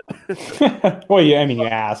do that. Well, yeah, I mean, you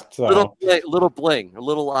asked. So. Little bling, a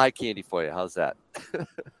little eye candy for you. How's that?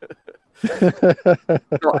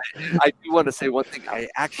 No, I do want to say one thing. I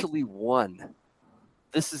actually won.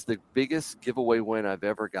 This is the biggest giveaway win I've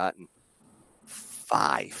ever gotten.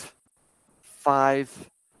 5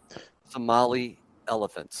 Somali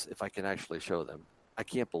elephants, if I can actually show them. I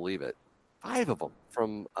can't believe it. 5 of them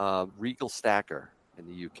from Regal Stacker in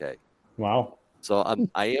the UK. Wow. So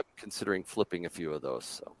I am considering flipping a few of those,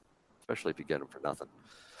 so especially if you get them for nothing.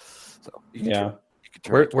 So you can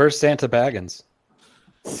turn Where's Santa Baggins?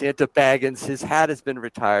 Santa Baggins, his hat has been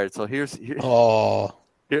retired. So here's my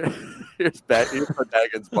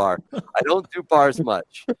Baggins bar. I don't do bars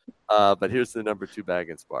much, but here's the number 2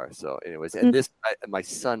 Baggins bar. So, anyways, and this my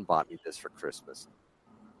son bought me this for Christmas.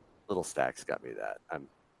 Little Stacks got me that.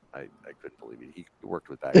 I couldn't believe it. He worked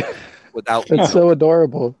with Baggins without me. It's so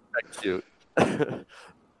adorable. That's cute.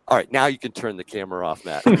 All right, now you can turn the camera off,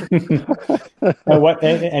 Matt. What?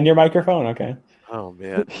 And your microphone? Okay. Oh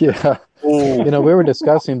man. Yeah. Oh, We were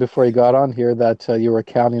discussing before you got on here that you were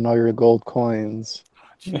counting all your gold coins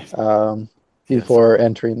before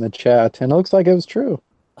entering the chat, and it looks like it was true.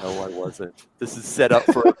 no, I wasn't. This is set up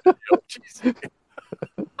for a video. Jeez.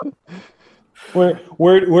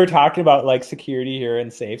 We're talking about like security here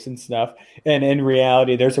and safes and stuff, and in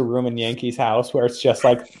reality, there's a room in Yankee's house where it's just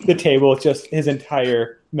like the table, it's just his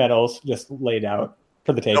entire medals just laid out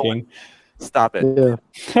for the taking. Stop it.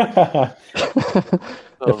 Yeah.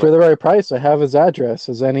 Oh, For the right price, I have his address.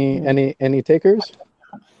 Is any takers?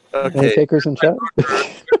 Any okay. takers in chat?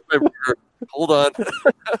 Hold on.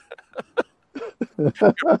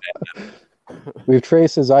 We've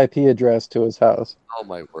traced his IP address to his house. Oh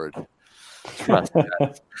my word. Trust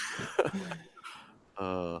that.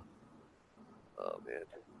 Oh man.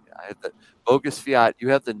 I have the Bogus Fiat. You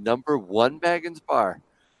have the number 1 Baggins bar.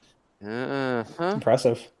 Uh-huh.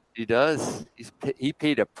 Impressive. He does. He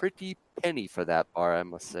paid a pretty penny for that bar, I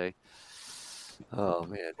must say. Oh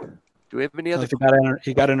man. Do we have any other?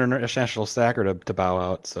 He got an international stacker to bow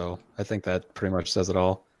out, so I think that pretty much says it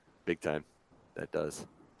all. Big time. That does.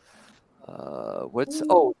 What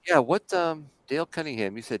Dale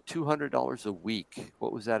Cunningham, you said $200 a week.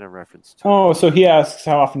 What was that in reference to? Oh, so he asks,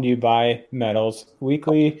 how often do you buy medals?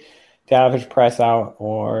 Weekly, to average price out,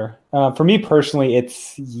 or for me personally,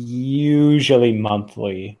 it's usually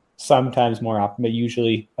monthly. Sometimes more often, but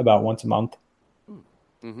usually about once a month.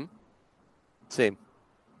 Mm-hmm. Same.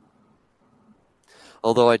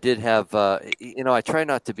 Although I did have, I try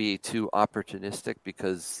not to be too opportunistic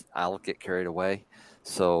because I'll get carried away.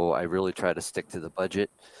 So I really try to stick to the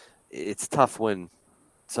budget. It's tough when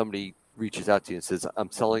somebody reaches out to you and says,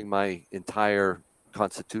 I'm selling my entire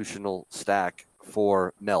constitutional stack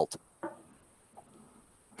for melt.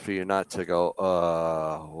 For you not to go,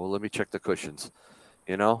 well, let me check the cushions.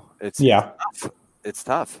 It's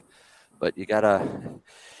tough, but you gotta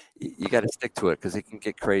stick to it because it can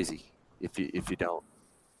get crazy if you don't.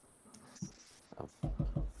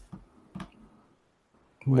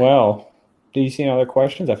 Well, do you see any other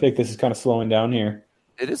questions? I think this is kind of slowing down here.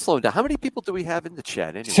 It is slowing down. How many people do we have in the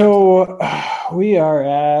chat anyway? So we are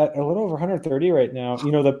at a little over 130 right now.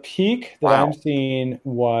 The peak that I'm seeing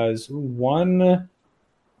was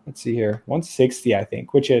 160, I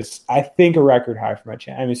think, which is, I think, a record high for my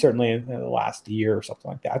channel. I mean, certainly in the last year or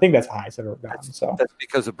something like that. I think that's the highest I've ever gotten. So that's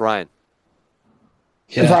because of Brian.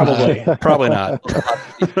 Yeah. Probably not.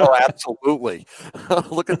 Oh, absolutely.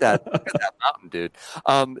 Look at that. Look at that mountain, dude.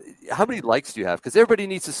 How many likes do you have? Because everybody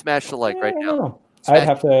needs to smash the like right now. I'd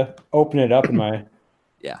have to open it up in my.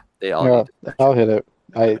 Yeah, they all. I'll hit it.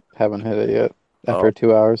 I haven't hit it yet after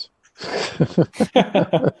 2 hours. 2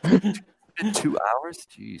 hours?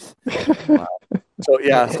 Jeez. Wow. So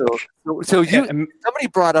somebody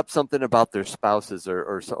brought up something about their spouses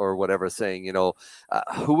or whatever, saying,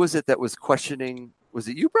 who was it that was questioning? Was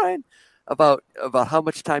it you, Brian, about how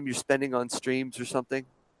much time you're spending on streams or something?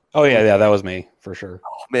 Oh yeah, that was me for sure.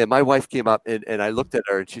 Oh man, my wife came up and I looked at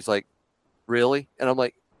her and she's like, "Really?" And I'm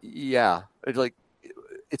like, "Yeah." It's like,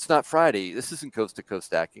 it's not Friday. This isn't coast to coast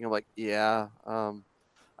stacking. I'm like, "Yeah."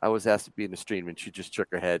 I was asked to be in the stream, and she just shook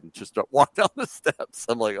her head and just walked down the steps.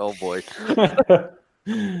 I'm like, "Oh boy."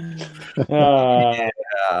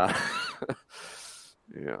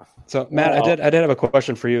 Yeah. So Matt, I did have a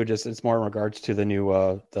question for you. Just it's more in regards to the new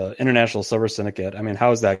the International Silver Syndicate. I mean,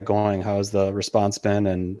 how is that going? How's the response been,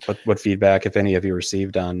 and what feedback, if any, have you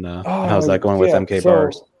received on how's that going with MK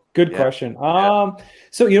bars? Good question.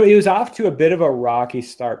 So it was off to a bit of a rocky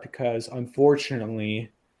start because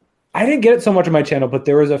unfortunately, I didn't get it so much on my channel, but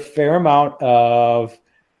there was a fair amount of,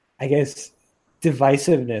 I guess,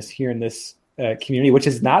 divisiveness here in this community, which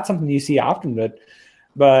is not something you see often,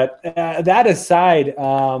 But that aside,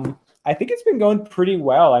 I think it's been going pretty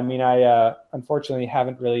well. I mean, I unfortunately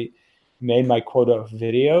haven't really made my quota of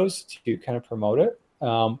videos to kind of promote it.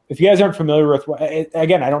 If you guys aren't familiar with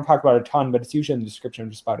again, I don't talk about it a ton, but it's usually in the description of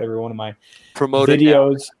just about every one of my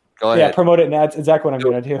videos. Go ahead. Yeah, promote it, and that's exactly what I'm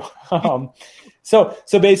going to do. So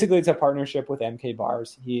basically, it's a partnership with MK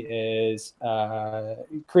Bars. He is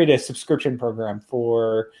created a subscription program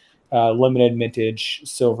for limited vintage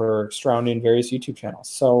silver surrounding various YouTube channels.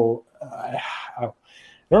 So I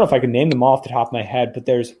don't know if I can name them all off the top of my head, but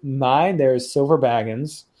there's Silver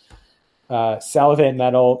Baggins, Salivate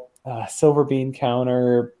Metal, Silver Bean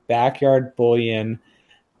Counter, Backyard Bullion,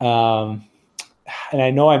 and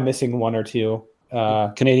I know I'm missing one or two.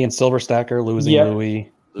 Canadian Silver Stacker, Losing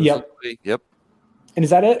Louis. Yep. Yep. And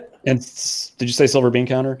is that it? And did you say Silver Bean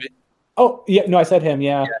Counter? Oh, yeah. No, I said him.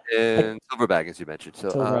 Yeah. And Silverback, as you mentioned. So,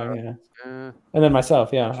 Silverback, yeah. uh, And then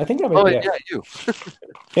myself. Yeah. I think that might oh, be yeah, it. you.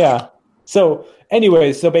 Yeah. So,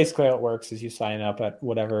 anyways, so basically how it works is you sign up at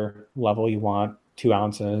whatever level you want, 2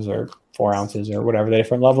 ounces or 4 ounces or whatever the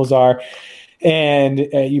different levels are. And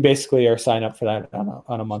you basically are signed up for that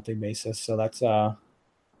on a monthly basis. So that's, yeah,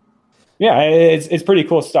 it's pretty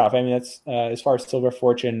cool stuff. I mean, that's as far as Silver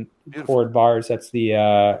Fortune poured bars, that's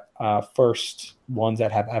the first ones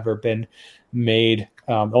that have ever been made.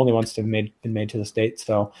 The only ones to have been made to the States.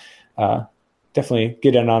 So definitely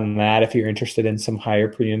get in on that if you're interested in some higher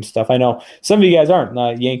premium stuff. I know some of you guys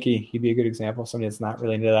aren't. Yankee, he'd be a good example. Somebody that's not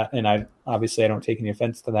really into that, and I don't take any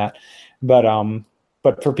offense to that, but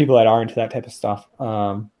for people that are into that type of stuff,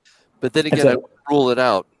 but then again, I would rule it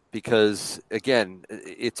out. Because again,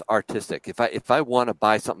 it's artistic. If I want to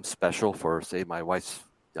buy something special for, say, my wife's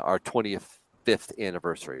our 25th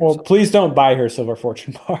anniversary, well, please don't buy her Silver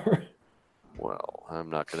Fortune bar. Well, I'm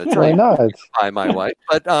not going to try to buy my wife,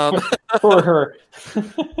 but for her.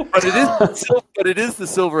 but it is the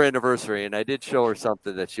silver anniversary, and I did show her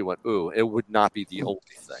something that she went, "Ooh, it would not be the only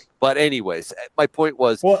thing." But anyways, my point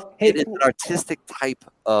was, it is an artistic type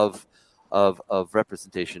of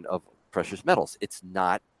representation of precious metals. It's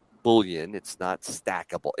not bullion. It's not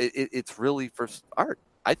stackable. It's really for art,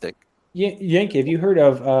 I think. Yankee, have you heard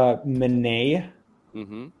of Monet?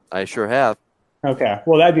 Mm-hmm. I sure have. Okay,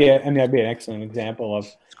 well that'd be an excellent example of.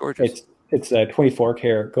 It's gorgeous. It's a 24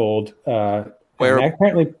 karat gold, and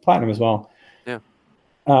apparently platinum as well. Yeah.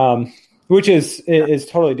 Which is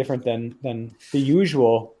totally different than the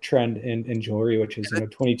usual trend in jewelry, which is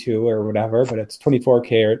 22 or whatever, but it's 24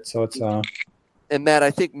 karat, so it's And Matt,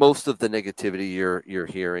 I think most of the negativity you're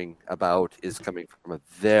hearing about is coming from a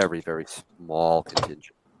very, very small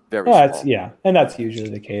contingent. Very small. And that's usually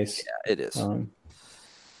the case. Yeah, it is.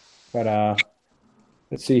 But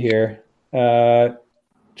let's see here.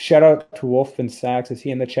 Shout out to Wolf and Sachs. Is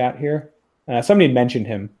he in the chat here? Somebody mentioned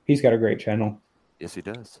him. He's got a great channel. Yes, he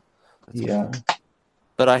does. Yeah.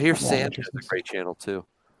 But I hear Sam has a great channel too.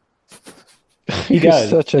 He does.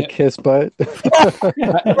 Such a kiss butt.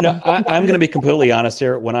 No, I'm going to be completely honest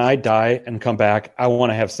here. When I die and come back, I want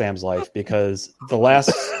to have Sam's life, because the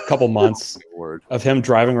last couple months of him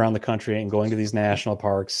driving around the country and going to these national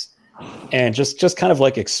parks and just kind of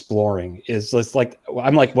like exploring is just like,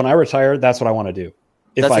 I'm like, when I retire, that's what I want to do.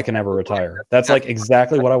 If I can ever retire, that's like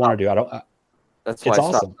exactly what I want to do. That's why it's I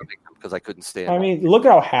stopped awesome because I couldn't stand. I mean, look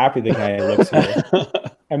how happy the guy looks here.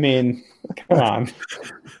 I mean, come on.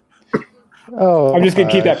 Oh, I'm just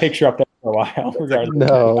gonna keep that picture up there for a while. Regardless.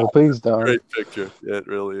 No, please don't. Great picture. Yeah, it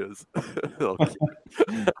really is.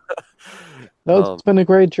 No, it's been a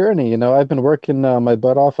great journey. I've been working my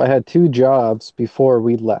butt off. I had 2 jobs before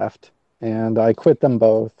we left, and I quit them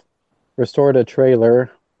both, restored a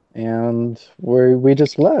trailer, and we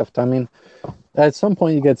just left. I mean, at some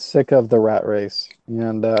point you get sick of the rat race,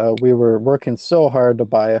 and we were working so hard to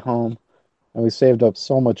buy a home, and we saved up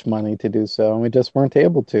so much money to do so, and we just weren't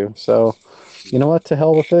able to. So, you know what? To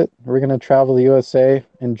hell with it. We're going to travel the USA,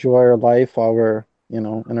 enjoy our life while we're, in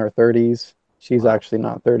our 30s. She's actually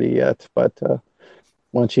not 30 yet, but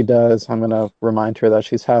when she does, I'm going to remind her that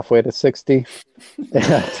she's halfway to 60.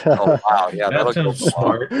 And, oh, wow. Yeah, that sounds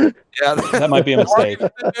smart. Yeah, that might be a mistake.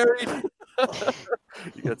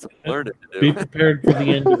 You got some learning to do. Be prepared for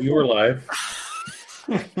the end of your life.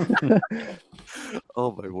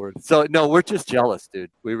 Oh my word! So no, we're just jealous,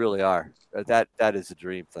 dude. We really are. That is a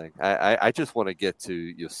dream thing. I just want to get to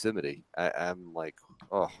Yosemite. I'm like,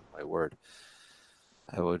 oh my word!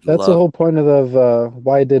 That's the whole point of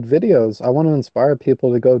why I did videos. I want to inspire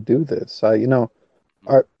people to go do this.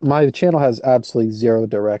 My channel has absolutely zero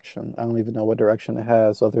direction. I don't even know what direction it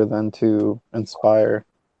has other than to inspire.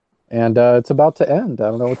 And it's about to end. I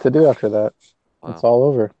don't know what to do after that. Wow. It's all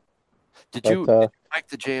over. Did you like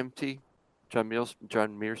the JMT? John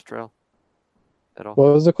Mears Trail at all?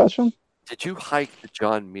 What was the question? Did you hike the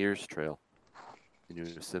John Mears Trail in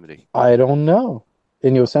Yosemite? I don't know.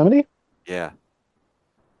 In Yosemite? Yeah.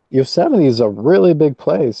 Yosemite is a really big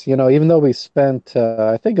place. Even though we spent,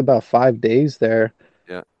 I think, about 5 days there,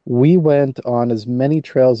 yeah, we went on as many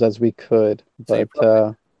trails as we could. So but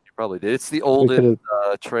you probably did. It's the oldest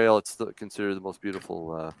trail. It's considered the most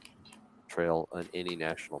beautiful trail in any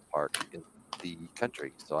national park in the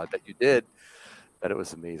country. So I bet you did. That it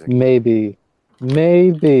was amazing. Maybe.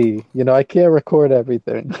 I can't record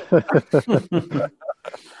everything. Well,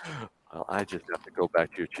 I just have to go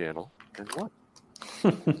back to your channel and what?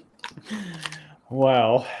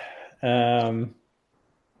 Well,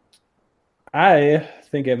 I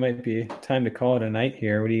think it might be time to call it a night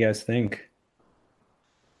here. What do you guys think?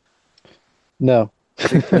 No.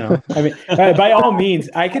 No, I mean, by all means,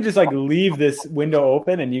 I could just like leave this window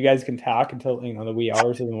open and you guys can talk until the wee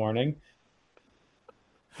hours of the morning.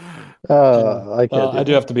 I can't I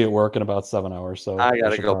do that. have to be at work in about 7 hours, so I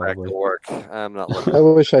gotta should go probably... back to work. I'm not looking. I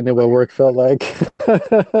wish I knew what work felt like.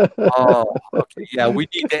 Oh, okay. Yeah, we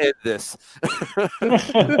need to end this.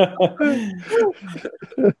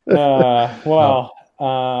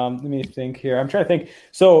 Let me think here. I'm trying to think.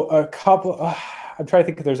 So I'm trying to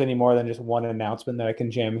think if there's any more than just one announcement that I can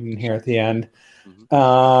jam in here at the end.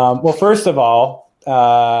 Well, first of all,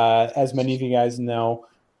 as many of you guys know,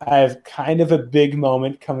 I have kind of a big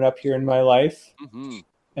moment coming up here in my life.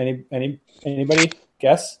 Anybody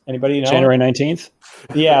guess? Anybody know? January 19th?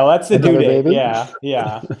 Yeah, well, that's the due date. Baby?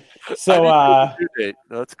 Yeah. So due date.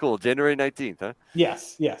 That's cool. January 19th, huh?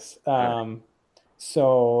 Yes.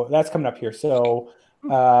 So that's coming up here. So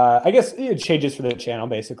I guess it changes for the channel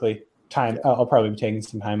basically. I'll probably be taking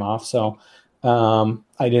some time off. So I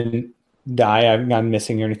didn't die. I've gone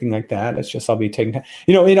missing or anything like that. It's just I'll be taking time.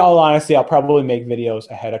 In all honesty, I'll probably make videos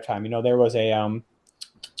ahead of time. There was a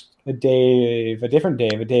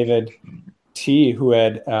David T, who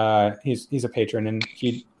had he's a patron, and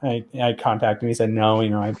I contacted him. He said no,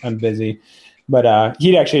 I'm busy, but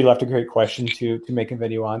he'd actually left a great question to make a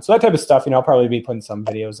video on. So that type of stuff, I'll probably be putting some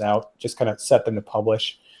videos out, just kind of set them to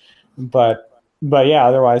publish. But yeah,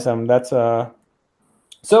 otherwise that's so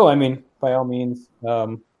I mean, by all means,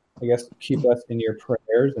 I guess keep us in your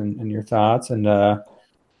prayers and your thoughts. And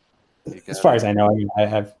as far as I know, I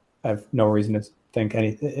have no reason to think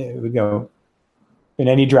it would go in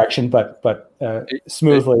any direction, but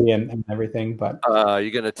smoothly and everything. But are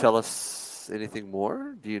you going to tell us anything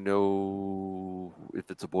more? Do you know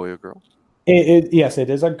if it's a boy or girl? Yes,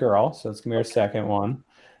 it is a girl. So it's going to be our second one.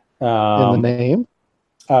 In the name?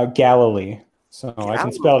 Galilee. So Galilee. I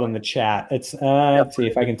can spell it in the chat. It's let's see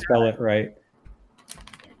if I can spell it right.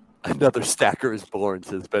 Another stacker is born,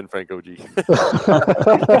 says Ben Franco G.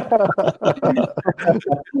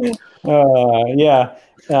 Yeah.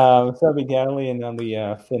 So that'll be Galilee and then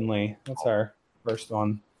the Finley. That's our first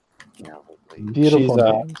one. Beautiful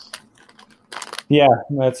names. Yeah,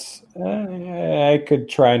 that's. I could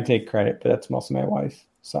try and take credit, but that's mostly my wife.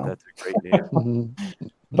 So that's a great name.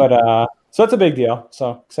 But so it's a big deal.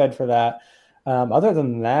 So excited for that. Other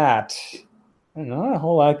than that, I don't know, not a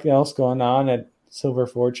whole lot else going on at Silver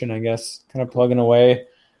Fortune, I guess, kind of plugging away.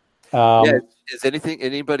 Is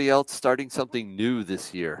anybody else starting something new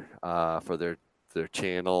this year for their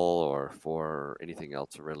channel or for anything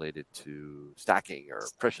else related to stacking or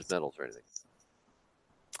precious metals or anything?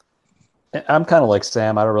 I'm kind of like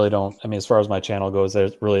Sam. I mean, as far as my channel goes, there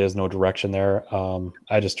really is no direction there.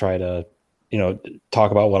 I just try to,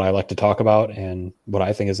 talk about what I like to talk about and what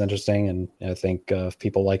I think is interesting. And I think if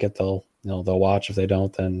people like it, they'll watch. If they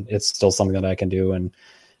don't, then it's still something that I can do, and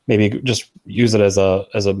maybe just use it as a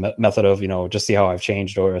method of, just see how I've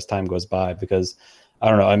changed over as time goes by. Because I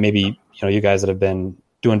don't know, maybe, you guys that have been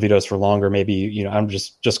doing videos for longer, maybe, I'm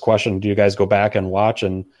just questioning, do you guys go back and watch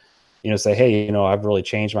and, say, hey, I've really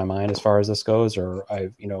changed my mind as far as this goes, or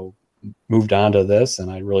I've, moved on to this and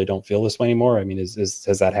I really don't feel this way anymore. I mean, has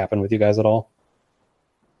that happened with you guys at all?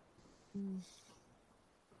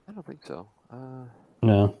 I don't think so.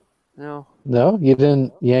 No, you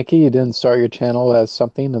didn't, Yankee. You didn't start your channel as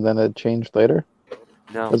something and then it changed later.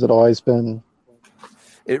 No, has it always been?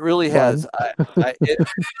 It really fun? has.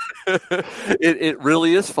 It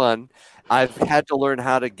really is fun. I've had to learn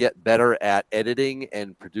how to get better at editing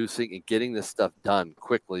and producing and getting this stuff done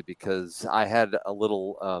quickly, because I had a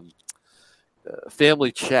little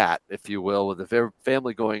family chat, if you will, with the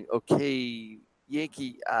family going, okay,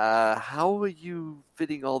 Yankee, how are you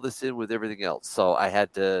fitting all this in with everything else? So I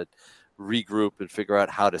had to regroup and figure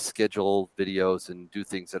out how to schedule videos and do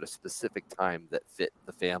things at a specific time that fit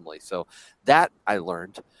the family. So that I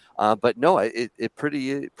learned. But no, it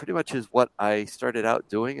pretty much is what I started out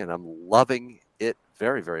doing, and I'm loving it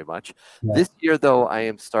very, very much. Yeah. This year, though, I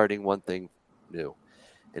am starting one thing new,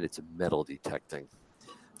 and it's metal detecting.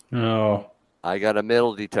 Oh. I got a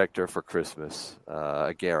metal detector for Christmas,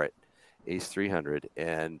 a Garrett Ace 300,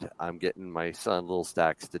 and I'm getting my son Little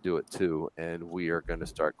Stacks to do it too, and we are going to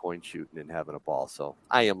start coin shooting and having a ball. So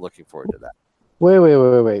I am looking forward to that.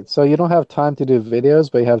 Wait. So you don't have time to do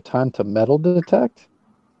videos, but you have time to metal detect?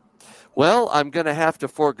 Well, I'm going to have to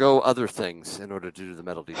forego other things in order to do the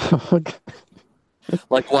metal detector.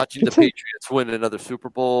 Like watching the Patriots win another Super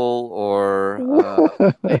Bowl, or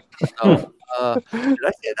did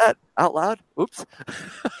I say that out loud? Oops.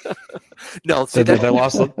 No, see, they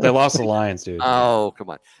lost the Lions, dude.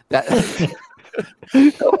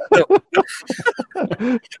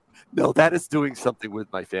 No, that is doing something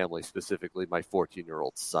with my family, specifically my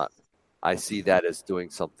 14-year-old son. I see that as doing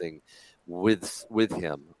something with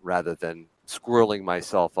him rather than squirreling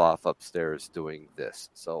myself off upstairs doing this.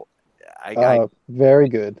 So very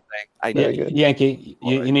good. Very good. Yankee,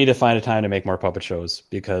 you need to find a time to make more puppet shows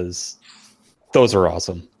because those are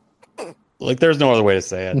awesome. Like, there's no other way to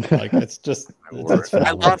say it. Like, it's just it's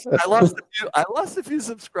I lost a few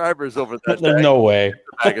subscribers over that. There's no way.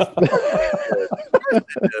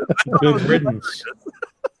 Good riddance.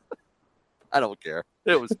 I don't care.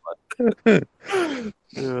 It was fun.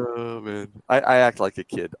 Oh man, I act like a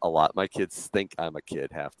kid a lot. My kids think I'm a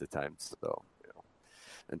kid half the time. So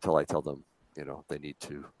until I tell them, they need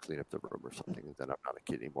to clean up the room or something, then I'm not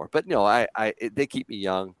a kid anymore. But no, they keep me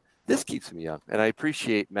young. This keeps me young, and I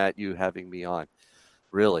appreciate, Matt, you having me on.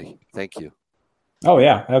 Really, thank you. Oh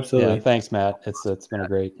yeah, absolutely. Yeah, thanks, Matt. It's been a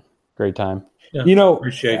great time. Yeah,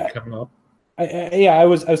 appreciate coming up. I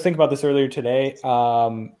was thinking about this earlier today.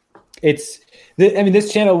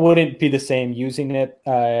 This channel wouldn't be the same using it,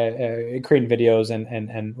 creating videos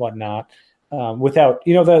and whatnot, without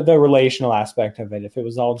the relational aspect of it. If it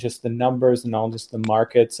was all just the numbers and all just the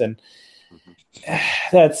markets, and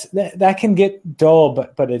that can get dull,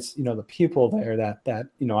 but it's the people there that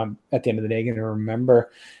I'm at the end of the day going to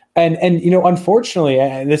remember. And unfortunately,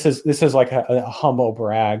 and this is like a humble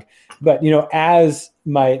brag, but as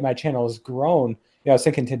my channel has grown, I was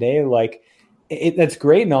thinking today, like, that's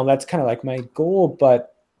great and all, that's kind of like my goal,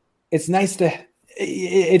 but it's nice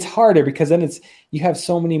it's harder because then you have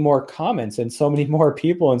so many more comments and so many more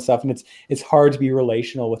people and stuff, and it's hard to be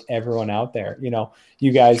relational with everyone out there.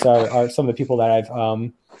 You guys are some of the people that I've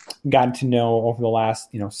gotten to know over the last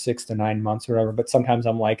 6 to 9 months or whatever. But sometimes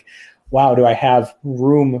I'm like, wow, do I have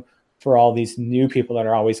room for all these new people that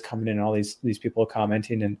are always coming in, all these people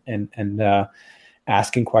commenting and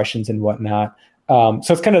asking questions and whatnot. So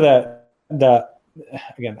it's kind of the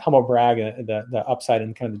again, humble brag, the upside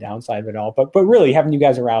and kind of the downside of it all. But really having you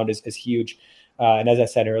guys around is huge. And as I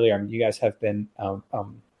said earlier, you guys have been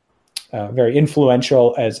very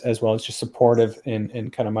influential as well as just supportive in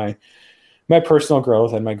kind of my personal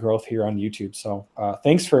growth and my growth here on YouTube. So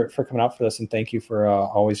thanks for coming out for this, and thank you for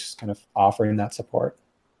always just kind of offering that support.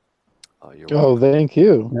 Oh, thank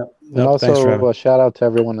you. Yep. And also a shout out to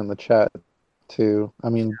everyone in the chat too. I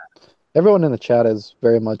mean, everyone in the chat is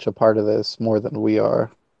very much a part of this more than we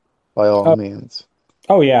are, by all means.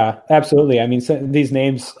 Oh yeah, absolutely. I mean, so these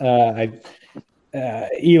names, Eli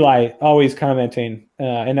always commenting,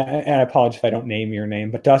 and I apologize if I don't name your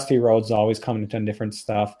name, but Dusty Rhodes always commenting on different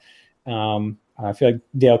stuff. I feel like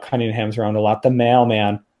Dale Cunningham's around a lot. The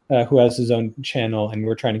Mailman, who has his own channel, and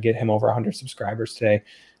we're trying to get him over 100 subscribers today.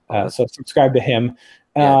 So subscribe to him,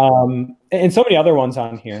 and so many other ones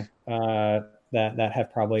on here that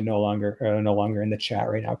have probably no longer in the chat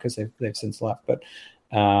right now because they've since left. But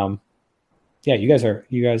you guys are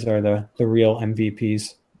the real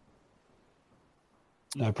MVPs.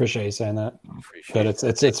 I appreciate you saying that. But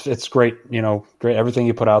it's great, great everything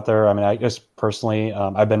you put out there. I mean, I just personally,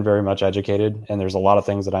 I've been very much educated, and there's a lot of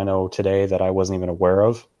things that I know today that I wasn't even aware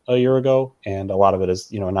of a year ago. And a lot of it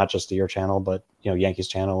is, not just to your channel, but Yankees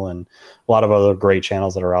channel and a lot of other great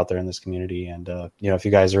channels that are out there in this community. And if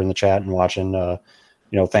you guys are in the chat and watching,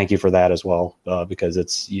 thank you for that as well,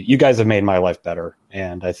 because you guys have made my life better,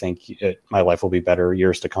 and I think my life will be better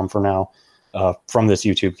years to come from now. From this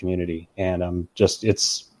YouTube community, and I'm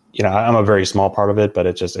a very small part of it, but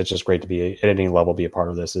it's just great to be at any level be a part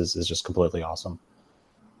of this is just completely awesome.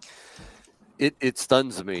 It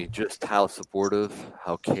stuns me just how supportive,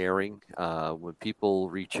 how caring, when people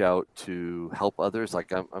reach out to help others.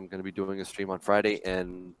 Like I'm going to be doing a stream on Friday,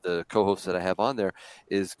 and the co-host that I have on there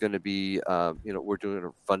is going to be, we're doing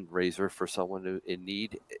a fundraiser for someone in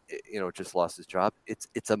need, just lost his job.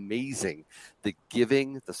 It's amazing, the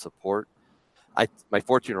giving, the support. My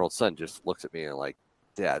 14-year-old son just looks at me and like,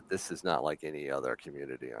 Dad, this is not like any other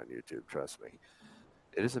community on YouTube. Trust me.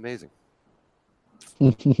 It is amazing.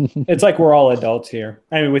 It's like we're all adults here.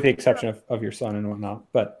 I mean, with the exception of your son and whatnot,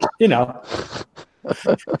 but and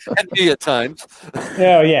me at times.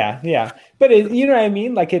 Oh yeah. But you know what I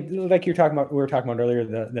mean? Like we were talking about earlier,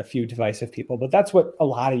 the few divisive people, but that's what a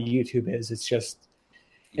lot of YouTube is. It's just,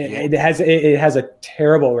 it has a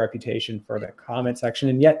terrible reputation for the comment section,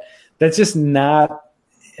 and yet that's just not.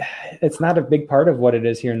 It's not a big part of what it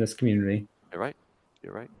is here in this community. You're right.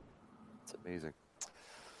 It's amazing.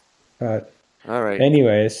 But all right.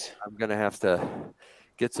 Anyways, I'm gonna have to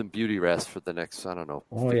get some beauty rest for the next. I don't know.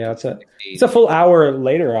 Oh yeah, it's a full hour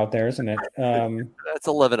later out there, isn't it? That's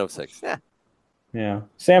 11:06. Yeah. Yeah,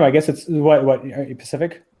 Sam. I guess it's what are you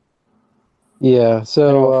Pacific? Yeah,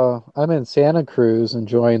 so I'm in Santa Cruz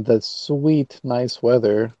enjoying the sweet, nice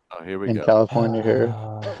weather Oh, here we in go. California here.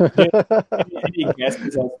 Any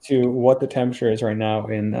guesses as to what the temperature is right now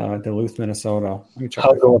in Duluth, Minnesota? Let me check.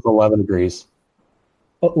 I'll go with 11 degrees.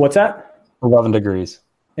 What's that? 11 degrees.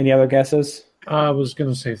 Any other guesses? I was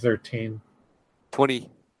going to say 13. 20.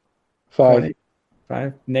 5.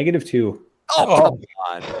 5. -2. Oh,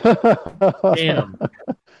 come on. Damn.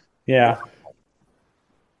 Yeah.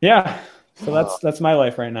 Yeah. So that's my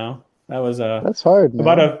life right now. That was That's hard,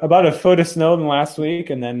 man. about a foot of snow in the last week,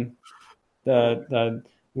 and then the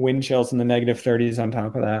wind chills in the -30s on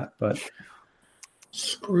top of that. But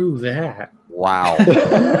Screw that. Wow.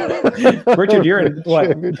 Richard, you're in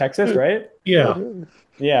what, Texas, right? Yeah.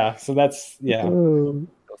 Yeah. So that's Oh,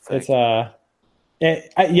 it's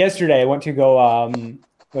yesterday I went to go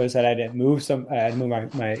what was that? I had moved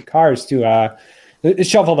my cars to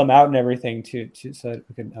shovel them out and everything to so that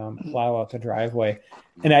we could plow out the driveway.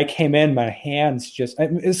 And I came in, my hands just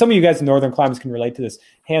some of you guys in northern climates can relate to this.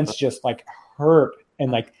 Hands just like hurt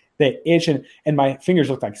and like they itch and my fingers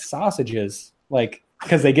look like sausages, like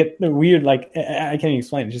because they get weird, like I can't even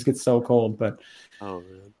explain. It just gets so cold, but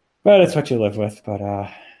it's what you live with. But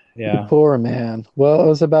yeah. poor man. Well, it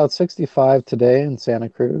was about 65 today in Santa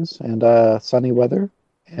Cruz and sunny weather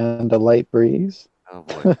and a light breeze. Oh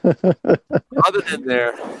boy. Other than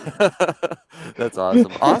there, that's awesome.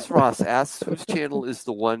 Osros asks, whose channel is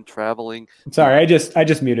the one traveling? Sorry, I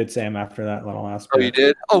just muted Sam after that little last bit. Oh, you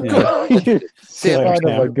did? Oh, Yeah. good. Sam, Son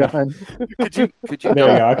of a gun. could you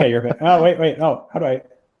There we go. Okay, you're. Oh wait. Oh, how do I?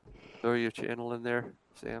 throw your channel in there,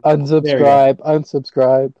 Sam?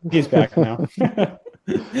 Unsubscribe. He's back now.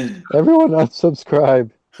 Everyone unsubscribe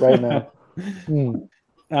right now.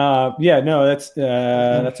 Yeah, no, that's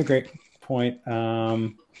a great point.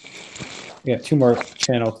 Yeah, 2 more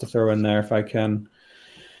channels to throw in there if I can.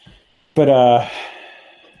 But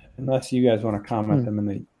unless you guys want to comment them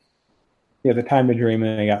in the Time to Dream,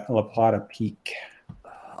 and I got La Plata Peak.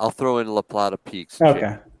 I'll throw in La Plata Peaks.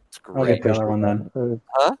 Okay, It's I'll get great. the other one then.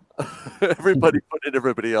 Huh? Everybody put in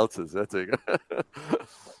everybody else's. That's it.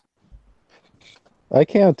 I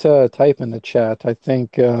can't type in the chat. I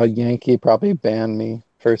think Yankee probably banned me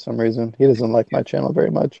for some reason. He doesn't like my channel very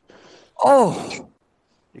much. Oh,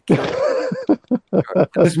 you can't.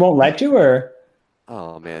 This won't let you, or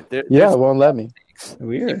Oh man, Yeah, there's it won't let me.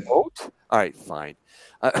 weird. He won't? All right, fine.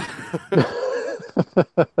 I don't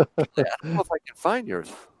know if I can find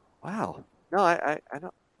yours. Wow. No, I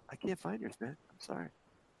don't. I can't find yours, man. I'm sorry.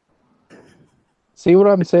 See what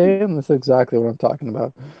I'm saying? That's exactly what I'm talking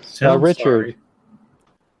about. Sounds Richard. sorry.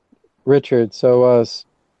 Richard, so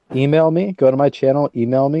email me, go to my channel,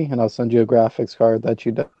 email me, and I'll send you a graphics card that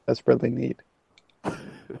you desperately need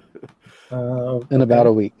in about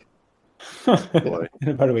a week. Boy. In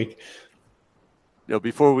about a week.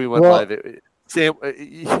 Before we went Well- live, Sam,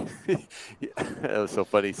 that was so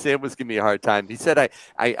funny. Sam was giving me a hard time. He said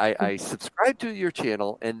I subscribed to your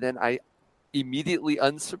channel and then I immediately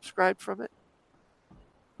unsubscribed from it.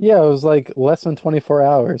 Yeah, it was like less than 24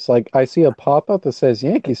 hours. Like I see a pop-up that says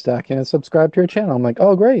Yankee Stacking and subscribe to your channel. I'm like,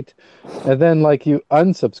 oh great. And then like you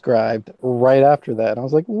unsubscribed right after that. And I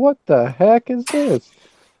was like, what the heck is this?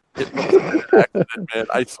 It was an accident, man.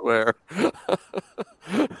 I swear.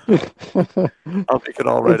 I'll make it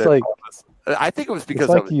all right. It's like- I promise. I think it was It's because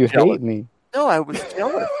I like was you jealous. hate me. No, I was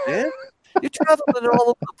jealous, man. You're traveling all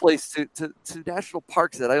over the place to national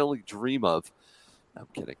parks that I only dream of. I'm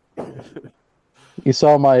kidding. You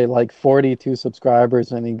saw my like 42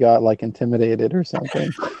 subscribers and he got like intimidated or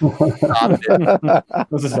something. Stop it.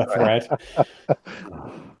 This is a threat.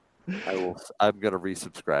 I'm gonna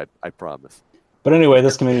resubscribe. I promise. But anyway,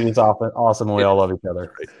 this community is awesome, and we all love each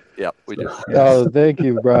other. Yeah, we do. Oh, thank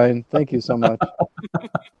you, Brian. Thank you so much.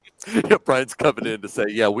 Yeah, Brian's coming in to say,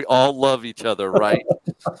 yeah, we all love each other, right?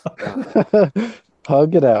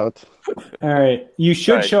 Hug it out. All right, you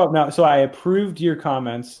should Right. show up now. So I approved your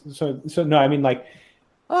comments. So no, I mean like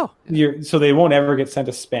Oh, so they won't ever get sent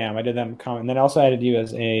to spam. I did them comment. And then I also added you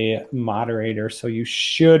as a moderator, so you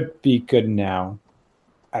should be good now.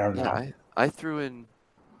 I don't know. yeah. I threw in.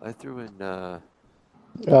 It's not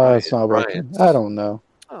Brian. working. I don't know.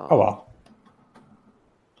 Oh well.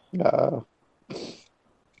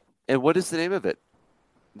 And what is the name of it?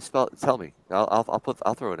 Tell me.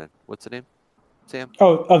 I'll throw it in. What's the name? Sam?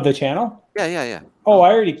 Oh, of the channel? Yeah. Oh,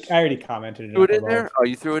 I already commented it. Threw it up in there? above. Oh,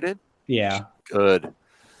 you threw it in? Yeah. Good.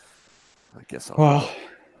 I guess I'll.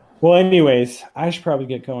 Well. Anyways, I should probably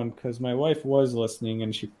get going because my wife was listening,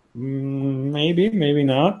 and she maybe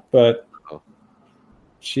not, but Oh.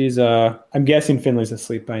 she's I'm guessing Finley's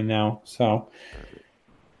asleep by now. So,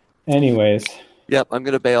 anyways, Yep, I'm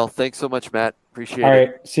going to bail. Thanks so much, Matt. Appreciate All it.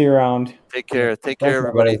 right. See you around. Take care. Take Thanks, care,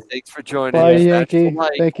 everybody. everybody. Thanks for joining Bye, us. Yankee. Natural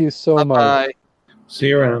Light. Thank you so much. Bye-bye. See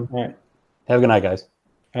you around. All right. Have a good night, guys.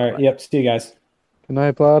 All right. Yep. See you guys. Good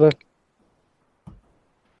night, Plata.